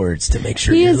backwards to make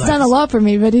sure He your has life- done a lot for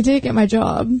me, but he did get my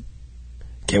job.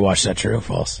 K-Wash, is that true or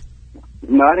false?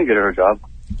 No, I didn't get her a job.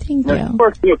 Thank You know, she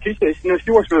works, you know, Keisha, you know,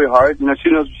 she works really hard. You know, she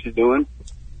knows what she's doing.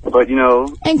 But, you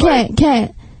know, And Kent,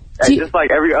 just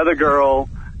like every other girl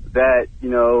that, you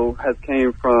know, has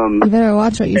came from you better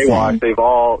watch what you K-Wash, say. they've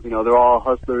all, you know, they're all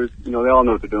hustlers. You know, they all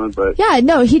know what they're doing, but... Yeah,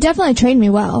 no, he definitely trained me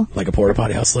well. Like a porta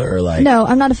potty hustler or like... No,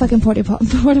 I'm not a fucking porta potty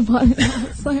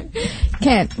hustler.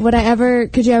 Kent,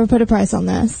 could you ever put a price on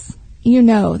this? You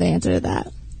know the answer to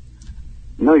that.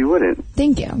 No, you wouldn't.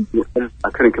 Thank you. I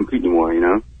couldn't compete anymore, you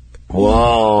know?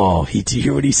 Whoa. Do you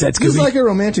hear what he said, This is Scooby? like a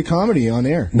romantic comedy on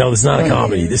air. No, this is not a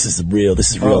comedy. This is real.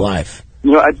 This is real life.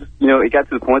 You know, it got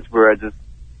to the point where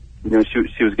you know,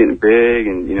 she was getting big,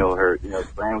 and, you know, her, you know,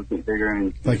 brand was getting bigger,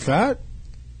 and... Like fat?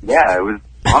 Yeah, it was,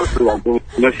 honestly, like, you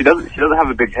know, she doesn't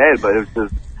have a big head, but it was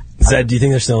just... Zed, do you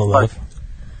think they're still in love?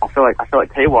 I feel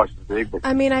like K-Wash is big, but...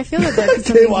 I mean, I feel like there could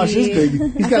K-Wash is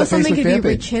big. He's got a something Facebook could fan be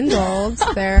page. rekindled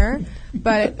there,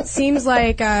 but it seems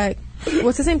like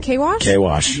what's his name? K-Wash.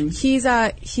 K-Wash.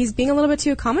 He's being a little bit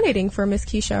too accommodating for Miss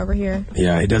Keisha over here.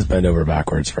 Yeah, he does bend over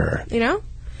backwards for her. You know,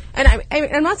 and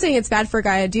I'm not saying it's bad for a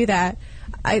guy to do that.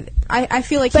 I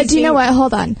feel like. But he's do you know being- what?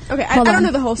 Hold on. Okay, I Hold don't on.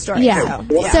 know the whole story. Yeah.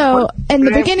 So, So, in the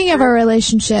beginning of our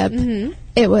relationship, Mm-hmm.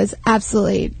 it was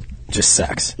absolutely... Just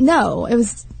sex. No, it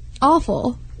was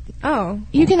awful. Oh.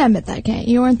 You can admit that, Kent.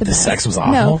 You weren't the best. sex was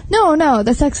awful? No,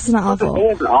 the sex was not awful. It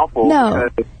wasn't awful. No,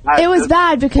 because it was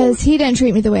bad because he didn't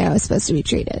treat me the way I was supposed to be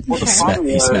treated. He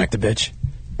smacked a bitch.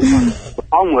 The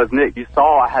problem was, Nick, you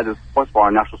saw I had this sports bar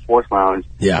in National Sports Lounge.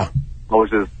 Yeah. I was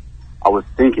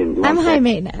thinking. You know I'm what high saying?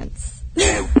 maintenance.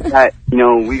 You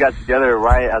know, we got together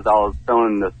right as I was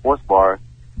selling the sports bar,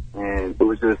 and it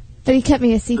was just... But he kept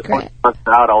me a secret. Out,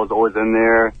 I was always in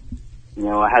there. You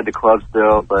know, I had the club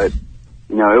still, but it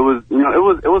was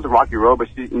a rocky road. But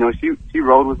she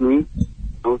rode with me. You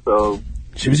know, so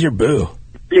she was your boo.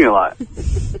 Seeing a lot.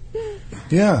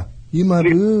 Yeah, you my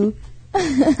boo. Sing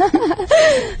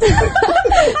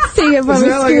it from Is a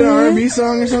that like an screamer. R&B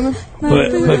song or something?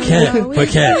 But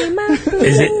Kent,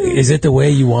 is it the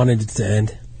way you wanted it to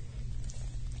end?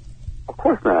 Of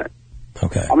course not.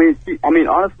 Okay. I mean,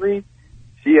 honestly,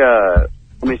 she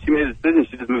made a decision.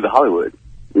 She just moved to Hollywood.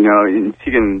 You know, and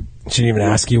she can. She didn't even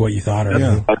ask you what you thought or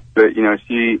anything? But, you know,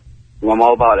 I'm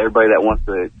all about everybody that wants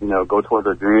to, you know, go towards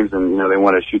their dreams and, you know, they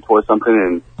want to shoot towards something.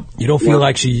 And you don't feel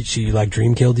like she like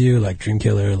dream killed you, like dream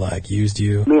killer, like used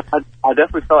you? I mean, I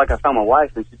definitely felt like I found my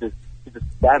wife, and she just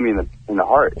stabbed me in the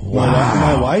heart. Wow.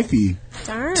 My wifey.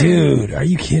 Darn. Dude, are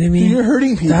you kidding me? You're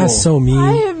hurting people. That's so mean.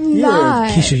 I am not.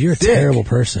 Keisha, you're a terrible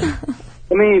person.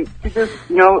 I mean, she just,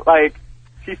 you know, like,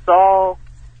 she saw,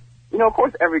 you know, of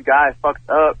course every guy fucks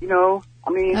up, you know. I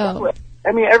mean,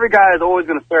 every guy is always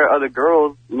going to stare at other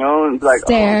girls, you know, and be like,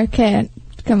 Stare, can't.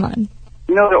 Come on.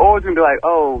 you know, they're always going to be like,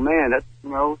 oh, man, that's, you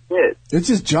know, shit. It's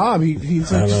his job.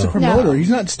 He's like just a promoter. No. He's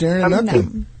not staring at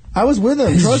nothing. I was with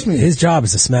him. Trust me. His job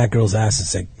is to smack girls' ass and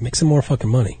say, make some more fucking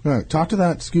money. Right, talk to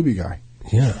that Scooby guy.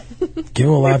 Yeah. Give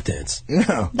him a lap dance.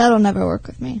 Yeah. That'll never work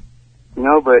with me. You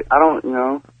know, but I don't, you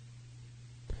know.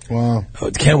 Wow.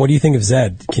 Oh, Ken, what do you think of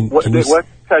Zed? What should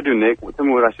I do, Nick? Tell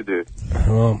me what I should do.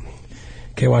 Well,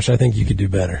 K-Watch, I think you could do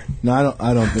better. No,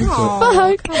 I don't think so.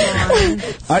 Fuck.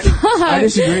 I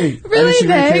disagree. Really, I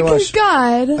disagree, Nick? K-Wash.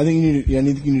 God. I think you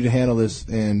need to handle this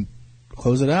and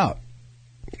close it out.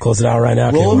 Close it out right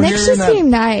now. Roll over Nick's here just being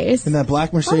nice. in that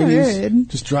black Mercedes. rude.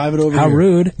 Just drive it over. How here.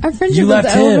 rude. Our friendship You was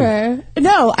left him. over.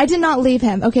 No, I did not leave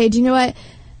him. Okay, do you know what?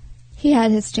 He had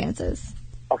his chances.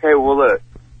 Okay, well, look.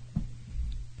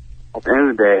 At the end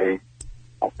of the day,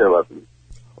 I still love you.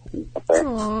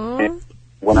 Okay? And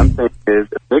what I'm saying is,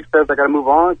 if Nick says I gotta move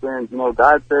on, then, you know,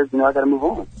 God says, you know, I gotta move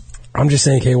on. I'm just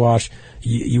saying, K-Wash,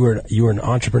 you were an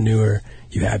entrepreneur.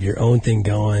 You have your own thing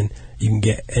going. You can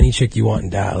get any chick you want in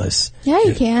Dallas. Yeah,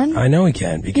 you can. I know he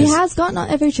can because He has gotten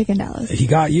every chick in Dallas. he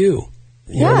got you.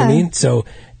 You know what I Yeah. mean? So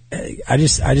I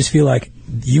just feel like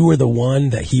you were the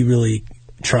one that he really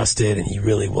trusted and he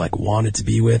really like wanted to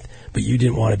be with, but you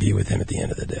didn't want to be with him at the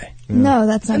end of the day. No,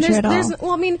 that's not And true at all.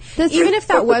 well, I mean, even if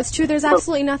that was true, there's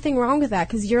absolutely nothing wrong with that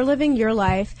because you're living your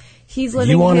life. He's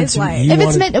living his life. If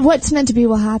it's meant, what's meant to be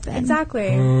will happen. Exactly.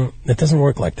 It doesn't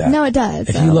work like that. No, it does.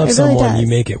 If though. you love it someone, really does. you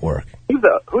make it work.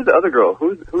 Who's the other girl?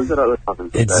 Who's that other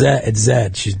talking? It's Zed. It's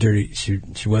Zed. She's dirty. She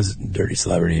was a dirty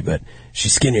celebrity, but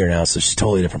she's skinnier now, so she's a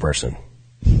totally different person.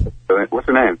 What's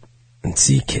her name? And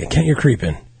see, Kent, you're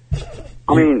creeping.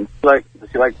 I mean, does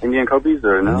she like Indian Kobe's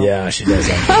or no? Yeah, she does.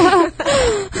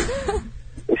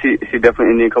 Is she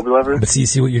definitely Indian Kobe lover? But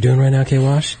see what you're doing right now,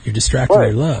 K-Wash? You're distracting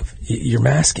your love. You're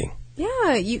masking.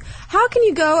 Yeah, how can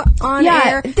you go on Yeah,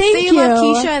 air, thank say you love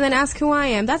you. Keisha, and then ask who I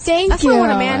am? That's Thank not you. what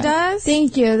a man does.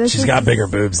 Thank you. This She's is- got bigger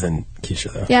boobs than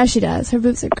Keisha, though. Yeah, she does. Her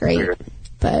boobs are great.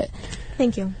 But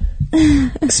Thank you.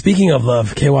 Speaking of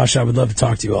love, K-Wash, I would love to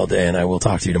talk to you all day, and I will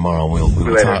talk to you tomorrow. We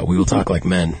will talk like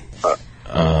men.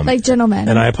 like gentlemen.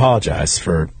 And I apologize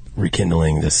for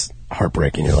rekindling this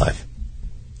heartbreak in your life.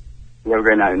 You have a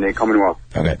great night, Nick. Call me tomorrow.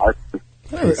 Okay.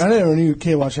 I never knew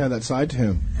K-Watch had that side to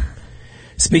him.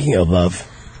 Speaking of love,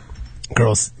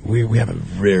 girls, we have a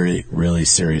really, really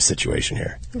serious situation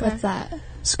here. What's that?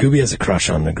 Scooby has a crush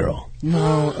on the girl.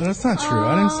 No, that's not true.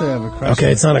 I didn't say I have a crush.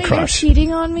 Okay, it's not a Wait, crush. You're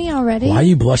cheating on me already? Why are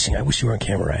you blushing? I wish you were on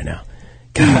camera right now.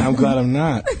 I'm glad I'm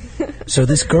not. So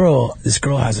this girl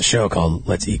has a show called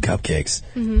Let's Eat Cupcakes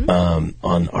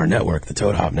on our network, the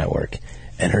Toad Hop Network,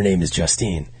 and her name is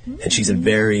Justine, and she's a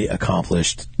very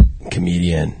accomplished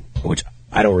comedian, which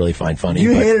I don't really find funny.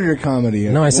 You but hated her comedy.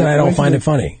 No, I said I don't find it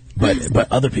funny,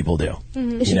 but other people do.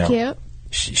 Is You she know? cute?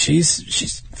 She's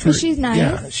She's nice.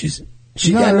 Yeah, she's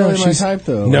not really my type,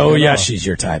 though. No, Like, at yeah, all. she's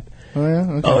your type. Oh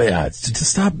yeah. Okay. Oh yeah, to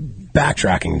stop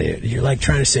backtracking, dude. You're like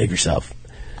trying to save yourself.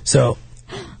 So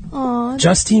Aw,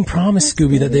 Justine promised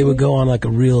Scooby that they would go on like a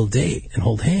real date and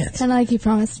hold hands. kind of like you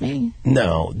promised me.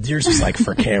 No, yours is like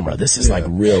for camera. This is like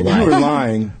real You were life.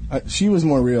 lying. She was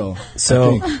more real.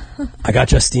 So I got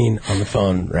Justine on the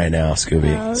phone right now,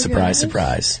 Scooby. Oh, Surprise, gosh.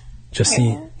 surprise.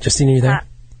 Justine, are you there?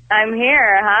 I'm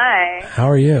here. Hi. How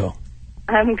are you?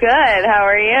 I'm good. How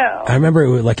are you? I remember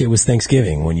it was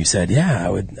Thanksgiving when you said, "Yeah, I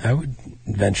would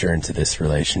venture into this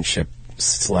relationship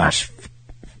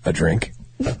 / a drink."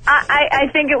 I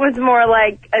think it was more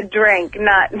like a drink,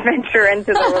 not venture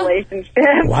into the relationship.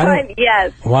 Why But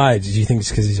yes. Why? Did you think it's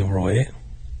because he's overweight?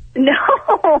 No,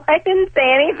 I didn't say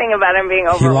anything about him being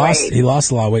overweight. He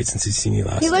lost a lot of weight since he's seen you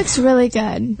last. He looks really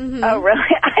good. Oh, really?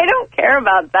 I don't care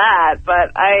about that,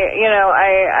 but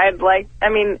I'd like,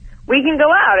 we can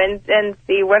go out and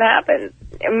see what happens.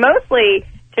 Mostly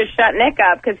to shut Nick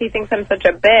up because he thinks I'm such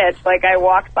a bitch. Like, I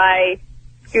walked by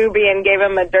Scooby and gave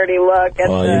him a dirty look. At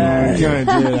Well, the, You kind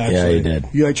of did, actually. Yeah, you did.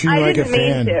 You treated him I like a didn't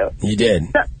mean fan. to. You did.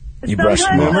 You brushed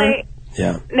him Sometimes over.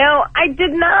 Yeah. No, I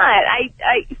did not. I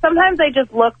sometimes I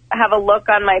just have a look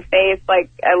on my face like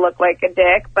I look like a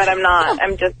dick, but I'm not.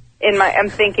 I'm just I'm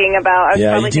thinking about. I was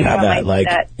Yeah, probably you do thinking have about that, my like,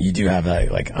 set. you do have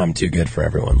that, like, I'm too good for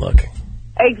everyone look.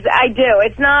 I do.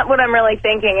 It's not what I'm really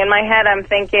thinking. In my head, I'm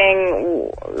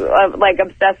thinking of, like,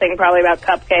 obsessing probably about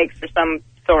cupcakes or some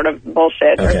sort of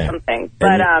bullshit or something.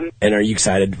 But And are you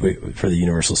excited for the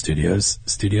Universal Studios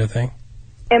studio thing?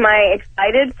 am I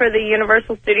excited for the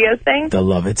Universal Studios thing? The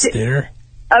Lovitz Theater?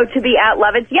 Oh, to be at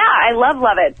Lovitz? Yeah, I love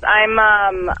Lovitz. I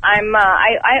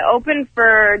open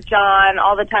for John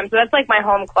all the time, so that's like my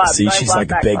home club. See, so I she's love like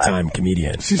a that big club. time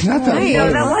comedian. She's not that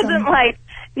No, that wasn't like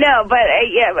no, but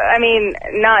yeah, I mean,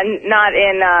 not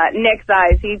in Nick's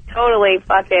eyes. He totally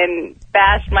fucking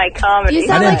bashed my comedy. You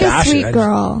sound I like didn't a bash it. sweet I just-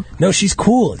 girl. No, she's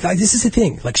cool. Like, this is the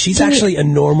thing. Like, she's actually a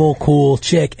normal, cool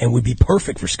chick and would be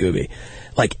perfect for Scooby.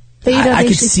 Like, But you don't I think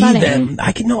could she's see funny. them.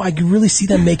 I could really see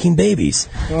them making babies.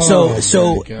 Oh,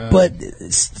 so, my God. but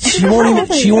she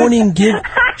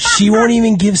won't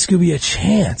even give Scooby a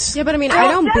chance. Yeah, but I mean,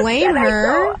 I don't blame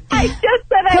her. I just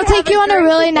said I He'll take you on a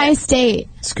really nice date.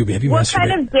 Scooby, have you What masturbated?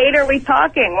 kind of date are we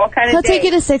talking? What kind He'll of date? take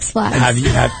you to Six Flags. Have you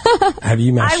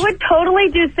I would totally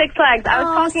do Six Flags. I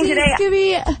was talking today.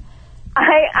 Scooby.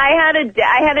 I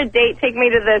had a date take me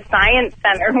to the Science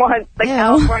Center once, the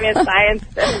California Science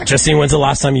Center. Justine, when's the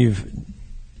last time you've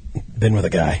been with a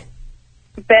guy?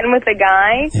 Been with a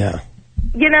guy? Yeah.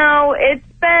 You know, it's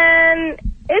been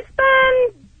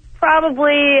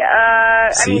probably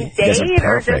See, I mean, you guys are date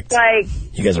or perfect. just like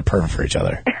You guys are perfect for each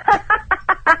other.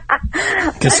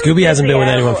 Because Scooby hasn't been with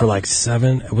anyone for like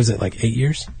 8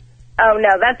 years? oh no,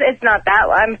 it's not that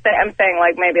long. I'm saying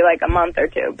like maybe like a month or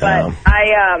two. But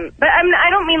I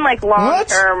don't mean like long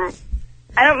term.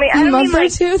 I don't mean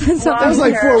like That was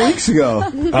like 4 weeks ago.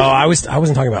 Oh, I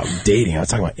wasn't talking about dating. I was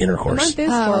talking about intercourse. Month is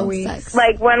 4 weeks.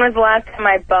 Like when was the last time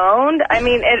I boned? I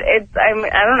mean,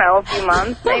 I don't know, a few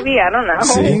months maybe. I don't know.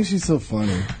 I think she's so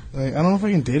funny. Like, I don't know if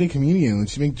I can date a comedian when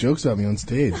she make jokes about me on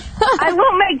stage. I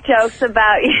won't make jokes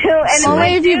about you. And Only I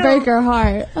if you do- break her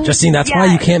heart. Justine, that's why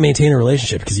you can't maintain a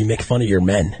relationship, because you make fun of your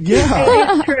men. It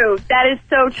is true. That is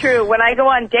so true. When I go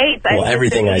on dates, Well, I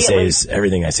everything I say is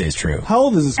true. How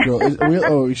old is this girl? We're not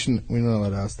allowed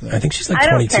to ask that. I think she's like I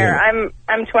don't 22. care. I'm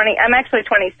 20. I'm actually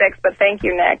 26, but thank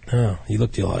you, Nick. Oh, you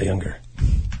looked a lot younger.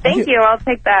 Thank you. I'll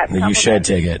take that. You should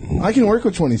take it. I can work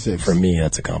with 26. For me,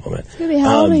 that's a compliment. Scooby,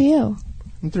 how old are you?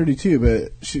 I'm 32,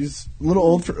 but she's a little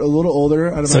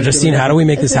older. Out of So, my Justine, how do we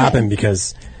make this It's okay. happen?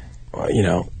 Because, you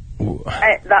know,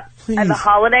 The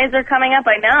holidays are coming up.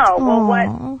 I know. Well, what?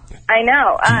 I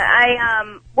know.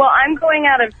 I'm going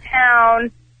out of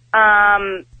town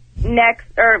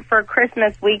for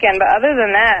Christmas weekend. But other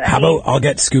than that, how about I'll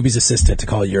get Scooby's assistant to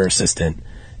call your assistant.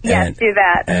 yes, do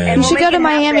that. and- You we'll should go make to it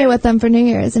Miami happen. with them for New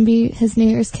Year's and be his New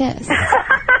Year's kiss.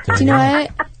 Do you know what?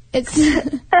 It's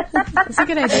That's a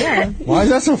good idea. Why is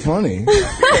that so funny?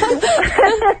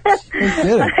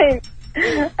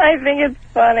 I think it's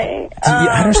funny.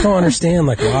 I just don't understand,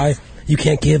 like, why you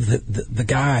can't give the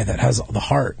guy that has the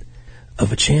heart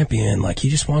of a champion, like, he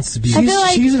just wants to be.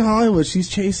 She's in Hollywood. She's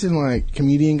chasing like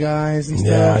comedian guys and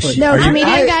Yeah, stuff. she- no Are you-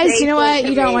 comedian guys. You know what?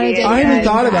 You don't want to date. I a haven't guy.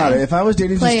 thought about it. If I was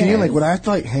dating Players. Justine, like, would I have to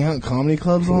like hang out in comedy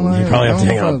clubs all night? You probably I have to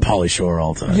don't hang know out if with Pauly Shore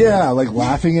all the time. Yeah, like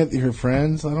laughing at her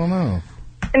friends. I don't know.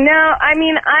 No, I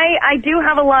mean, I do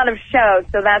have a lot of shows,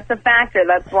 so that's a factor.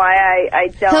 That's why I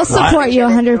don't. He'll support you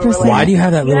 100%. Why do you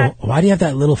have that little? Why do you have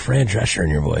that little Fran Drescher in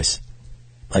your voice?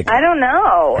 Like, I don't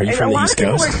know. Are you from A the lot East of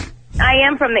people Coast? I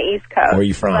am from the East Coast. Where are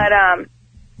you from? But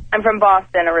I'm from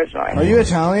Boston originally. Are you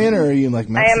Italian or are you like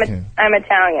Mexican? I'm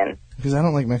Italian. Because I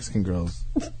don't like Mexican girls.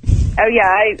 Oh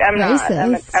yeah, I'm not.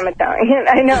 I'm Italian.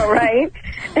 I know, right?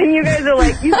 And you guys are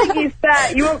like, you think he's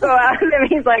fat? You won't go out with him.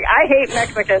 He's like, I hate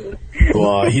Mexicans.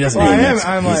 Well, he doesn't. Well, hate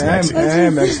I am- Mexican. I'm He's like- I am- Mexican. I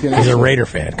am Mexican. He's a Raider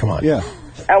fan. Come on. Yeah.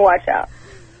 Oh, watch out.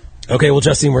 Okay, well,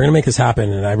 Justine, we're gonna make this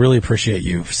happen, and I really appreciate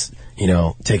you,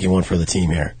 taking one for the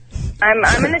team here. I'm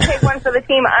going to take one for the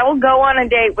team. I will go on a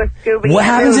date with Scooby. What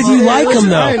happens if you like him,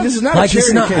 though? Hey, this is not like, a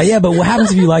it's charity not. case. Yeah, but what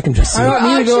happens if you like him, Justine? I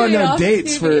don't need to go on no Actually,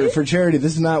 dates for charity.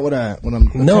 This is not what I'm.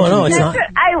 No, it's not.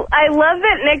 I love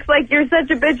that Nick's like, you're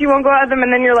such a bitch, you won't go out with them,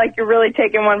 and then you're like, you're really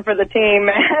taking one for the team,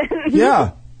 man.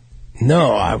 Yeah.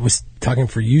 No, I was talking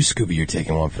for you, Scooby. You're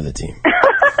taking one for the team.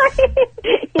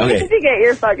 You Okay. need to get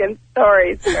your fucking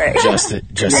story straight. Just.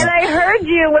 And I heard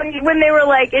you when they were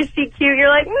like, "Is she cute?" You're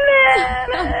like,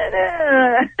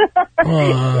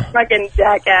 "Nah." Fucking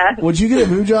jackass. Would you get a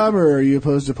boob job or are you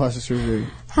opposed to plastic surgery?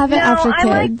 Have it No, after I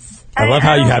like- kids. I love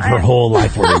how you have her whole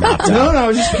life order mapped out. No, I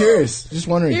was just curious. Just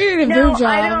wondering. You're doing a No, boob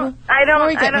job. I don't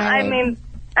like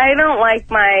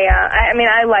my,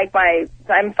 I like my,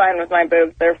 I'm fine with my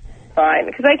boobs. They're fine.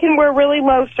 Because I can wear really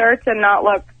low shirts and not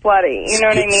look slutty. You know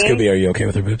what I mean? Scooby, are you okay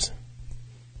with her boobs?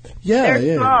 Yeah,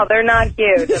 They're small. They're not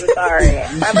huge. I'm sorry.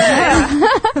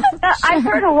 I've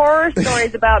heard horror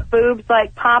stories about boobs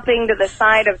like popping to the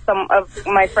side of some of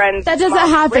my friends. That doesn't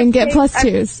happen. Get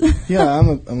 +2s. Yeah, I'm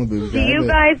a boob Do guy. you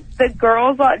guys, the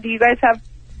girls, do you guys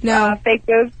have fake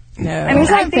boobs? No. I mean,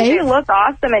 I think they look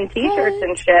awesome in t-shirts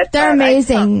and shit. They're but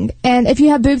amazing. And if you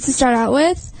have boobs to start out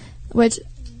with, which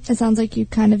it sounds like you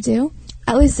kind of do,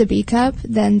 at least a B cup,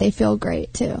 then they feel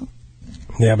great too.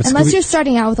 Yeah, but Unless Scooby, you're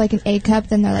starting out with like an A cup,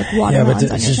 then they're like watermelons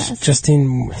on your chest.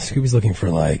 Justine, Scooby's looking for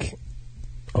like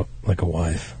a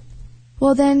wife.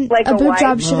 Well, then Like a a boob wife?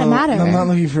 job shouldn't matter. I'm not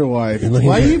looking for a wife. You're looking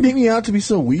Why for- do you make me out to be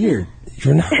so weird?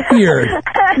 You're not weird.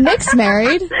 Nick's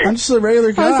married. I'm just a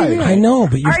regular How's he guy. doing? I know,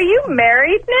 but you. Are you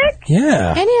married, Nick? Yeah.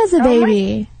 And he has a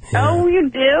baby. Oh, you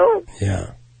do?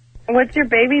 Yeah. What's your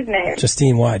baby's name?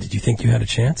 Justine, why? Did you think you had a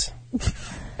chance?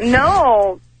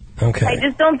 No. Okay. I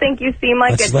just don't think you seem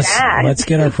like a dad. Let's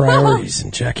get our priorities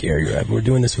in check here. We're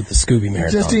doing this with the Scooby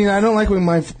Marathon. Justine, I don't like when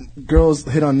my girls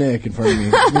hit on Nick in front of me.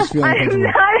 It makes me feel I'm uncomfortable.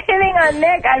 not hitting on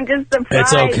Nick. I'm just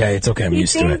surprised. It's okay. I'm he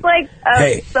used to seems it. like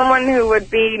Hey. someone who would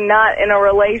be not in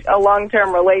a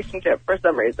long-term relationship for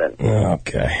some reason.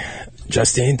 Okay.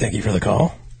 Justine, thank you for the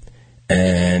call.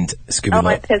 And Scooby. Oh,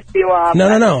 I pissed you off. No,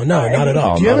 not at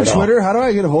all. Do you have not a at all. Twitter? How do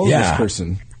I get a hold of Yeah. this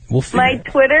person? We'll figure My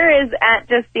Twitter is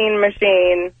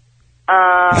 @JustineMachine.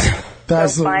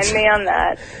 That's So find me on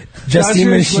that. Justine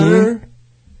Machine.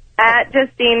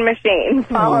 @JustineMachine.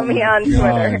 Follow me on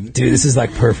Twitter. Dude, this is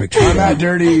like perfect. I'm at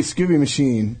Dirty Scooby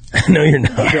Machine. No, you're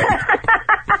not.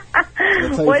 That's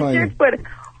how you What's find your me. Twitter?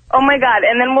 Oh my God!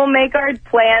 And then we'll make our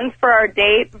plans for our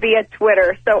date via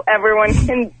Twitter, so everyone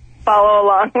can follow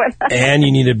along with us. And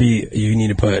you need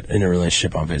to put in a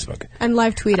relationship on Facebook. And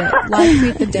live tweet it. Live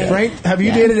tweet the date. Frank, have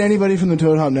you dated anybody from the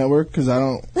Toad Hop Network? Because I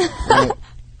don't.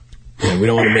 Yeah, we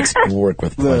don't want to mix work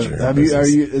with pleasure. I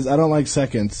don't like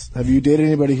seconds. Have you dated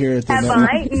anybody here at the Have network?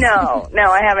 I? No,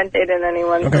 I haven't dated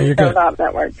anyone Okay, you're from good. Top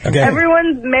Network. Okay.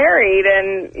 Everyone's married,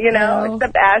 and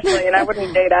except Ashley, and I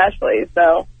wouldn't date Ashley.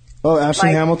 So Oh, Ashley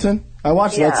Like- Hamilton? I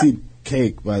watched Yeah. Let's Eat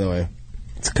Cake, by the way.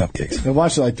 It's cupcakes. I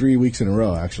watched it like 3 weeks in a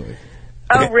row, actually.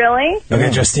 Oh, really? Okay,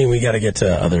 Justine, we got to get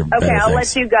to other Okay, better I'll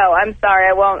things. let you go. I'm sorry,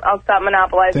 I won't. I'll stop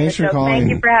monopolizing Thanks the for show. calling. Thank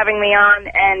you for having me on,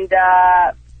 and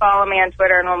follow me on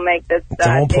Twitter, and we'll make this.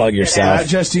 Don't plug date yourself. At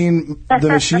Justine the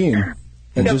Machine.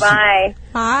 And just- Goodbye.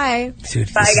 Hi.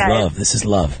 Dude, Bye, this is guys. love. This is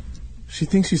love. She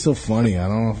thinks she's so funny. I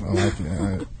don't know if I like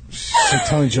it. She's like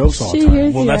telling jokes all the She time.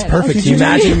 hears Well, that's it. perfect. Could Can you date a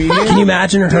imagine? comedian? Can you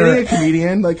imagine her? Dating a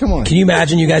comedian? Like, come on. Can you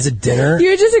imagine you guys at dinner?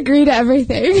 You just agree to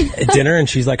everything. At dinner, and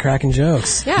she's like cracking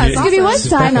jokes. Yeah, it's Scooby, awesome. what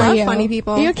sign are you? Funny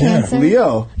people. Are you a Cancer?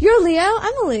 Leo. You're a Leo?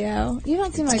 I'm a Leo. You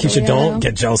don't seem like a Keisha, Leo. don't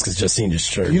get jealous because Justine just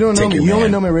sure You don't know take me. your You only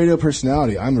man. know my radio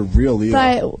personality. I'm a real Leo.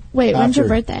 But wait, when's your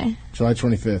After birthday? July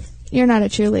 25th. You're not a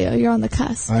true Leo. You're on the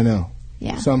cusp. I know.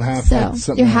 Yeah. So I'm half. So like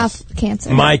something you're else. half Cancer.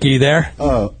 Mike, are you there?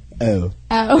 Oh. Oh.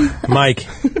 Mike.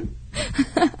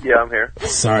 Yeah, I'm here.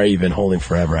 Sorry, you've been holding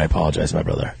forever. I apologize, my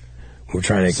brother. We're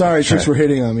trying to. Sorry, chicks were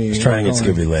hitting on me. Just trying to get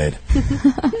Scooby laid.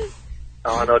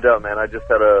 Oh, no doubt, man. I just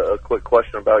had a quick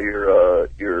question about your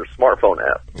smartphone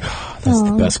app. That's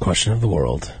the best question of the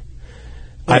world.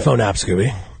 iPhone app,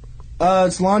 Scooby.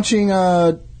 It's launching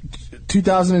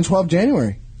 2012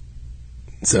 January.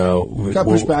 So Got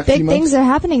pushed back a Big few months. things are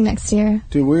happening next year.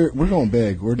 Dude, we're going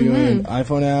big. We're doing Mm-hmm.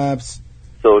 iPhone apps.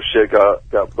 So shit got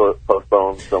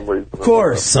postponed for some reason. Of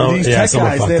course. These tech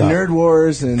guys, they have Nerd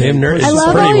Wars. And They have Nerd- I It's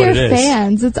love pretty all what your it is.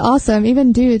 fans. It's awesome.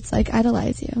 Even dudes like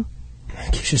idolize you.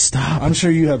 Keisha, stop. I'm sure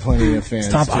you have plenty of fans.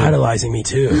 Stop too. idolizing me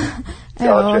too.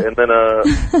 Gotcha. And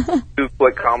then two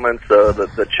quick comments.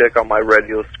 The chick on my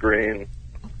radio screen.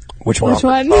 Which one? Which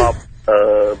one? Top,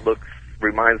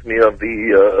 reminds me of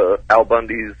the Al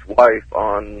Bundy's wife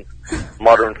on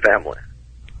Modern Family.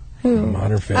 Who?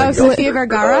 Modern Oh, Family. Sofia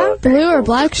Vergara? Blue or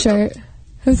black shirt?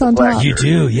 Who's on top? You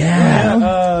do,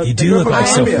 yeah. You do look like I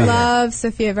Sophia. love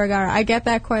Sofia Vergara. I get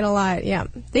that quite a lot. Yeah.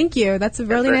 Thank you. That's a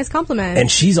really nice compliment.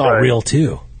 And she's all real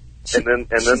too. And then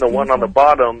the one on the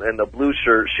bottom in the blue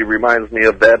shirt, she reminds me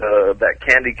of that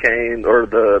candy cane or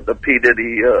the P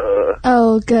Diddy.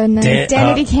 Oh goodness,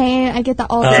 Danity uh, Kane. I get that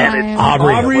all the time.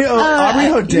 Aubrey. Aubrey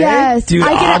O'Day? Yes, Dude, I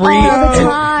get Aubrey- it all the You're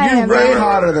time. way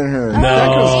hotter than her. No,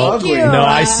 That girl's Thank ugly. you. no,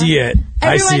 I see it.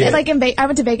 I Everyone, see it. like I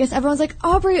went to Vegas. Everyone's like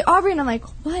Aubrey, and I'm like,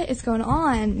 what is going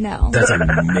on? No, That's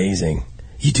amazing.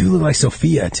 You do look like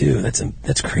Sophia too.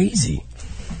 That's crazy.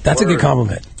 That's a good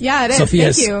compliment. Yeah, it is.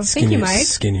 Sophia Thank you. Thank you, Mike.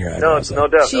 Skinnier eyebrows. No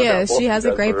doubt. She is. She has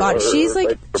a great body. She's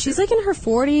like in her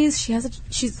 40s. She has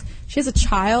a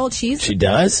child. She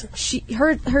does?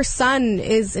 Her son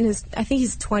is in his, I think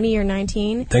he's 20 or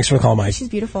 19. Thanks for the call, Mike. She's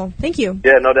beautiful. Thank you.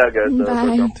 Yeah, no doubt, guys.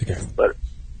 Bye. Take care. Later.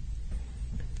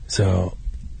 So,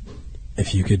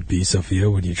 if you could be Sophia,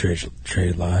 would you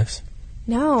trade lives?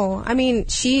 No. I mean,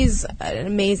 she's an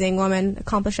amazing woman,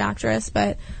 accomplished actress,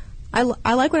 but I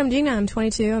like what I'm doing now. I'm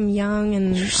 22. I'm young,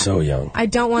 and you're so young. I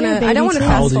don't want to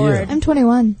fast forward. I'm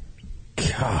 21.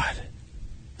 God,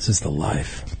 this is the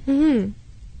life. Mm-hmm.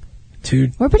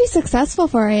 We're pretty successful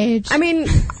for our age. I mean,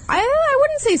 I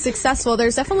wouldn't say successful.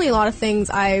 There's definitely a lot of things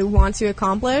I want to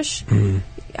accomplish. Mm-hmm.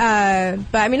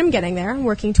 But I mean, I'm getting there. I'm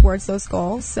working towards those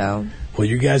goals. So. Well,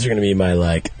 you guys are going to be my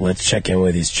let's check in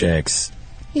with these chicks.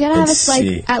 You gotta have us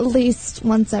at least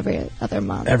once every other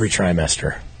month. Every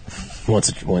trimester.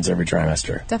 Once every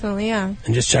trimester. Definitely, yeah.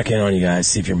 And just check in on you guys,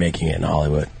 see if you're making it in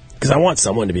Hollywood. Because I want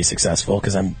someone to be successful,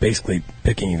 because I'm basically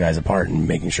picking you guys apart and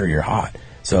making sure you're hot.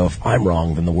 So if I'm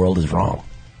wrong, then the world is wrong.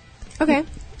 Okay.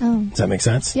 Oh. Does that make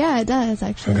sense? Yeah, it does,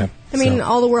 actually. Okay. I mean,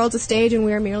 all the world's a stage, and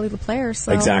we are merely the players.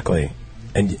 So. Exactly.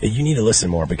 And you need to listen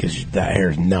more, because that hair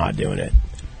is not doing it.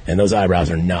 And those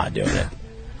eyebrows are not doing it.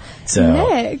 So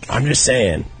Nick. I'm just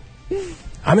saying.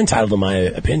 I'm entitled to my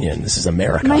opinion. This is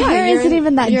America. My hair isn't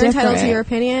even that You're different. entitled to your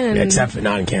opinion. And Except for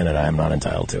not in Canada. I'm not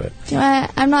entitled to it.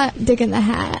 I'm not digging the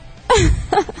hat.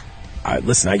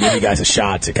 Listen, I gave you guys a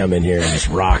shot to come in here and just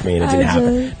rock me, and it didn't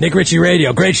happen. Nick Ritchie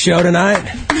Radio. Great show tonight.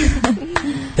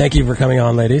 Thank you for coming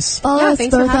on, ladies. Follow us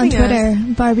both on Twitter.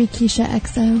 Barbie Keisha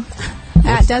XO.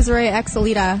 At Desiree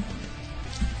Xalita.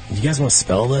 You guys want to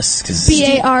spell this?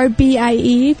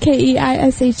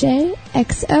 BARBIEKEISHA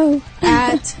XO.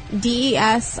 At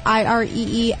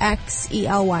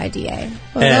DESIREEXELYDA.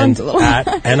 And at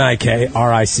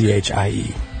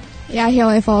NIKRICHIE. Yeah, he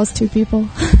only follows 2 people.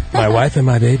 My wife and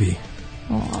my baby.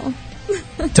 Aww.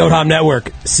 Toad Hop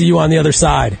Network. See you on the other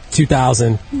side.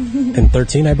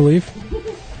 2013, I believe.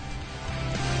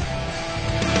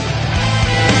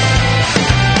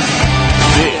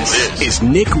 This is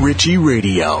Nick Ritchie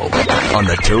Radio on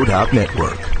the Toad Hop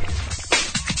Network.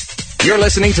 You're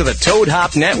listening to the Toad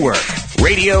Hop Network.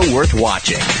 Radio worth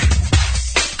watching.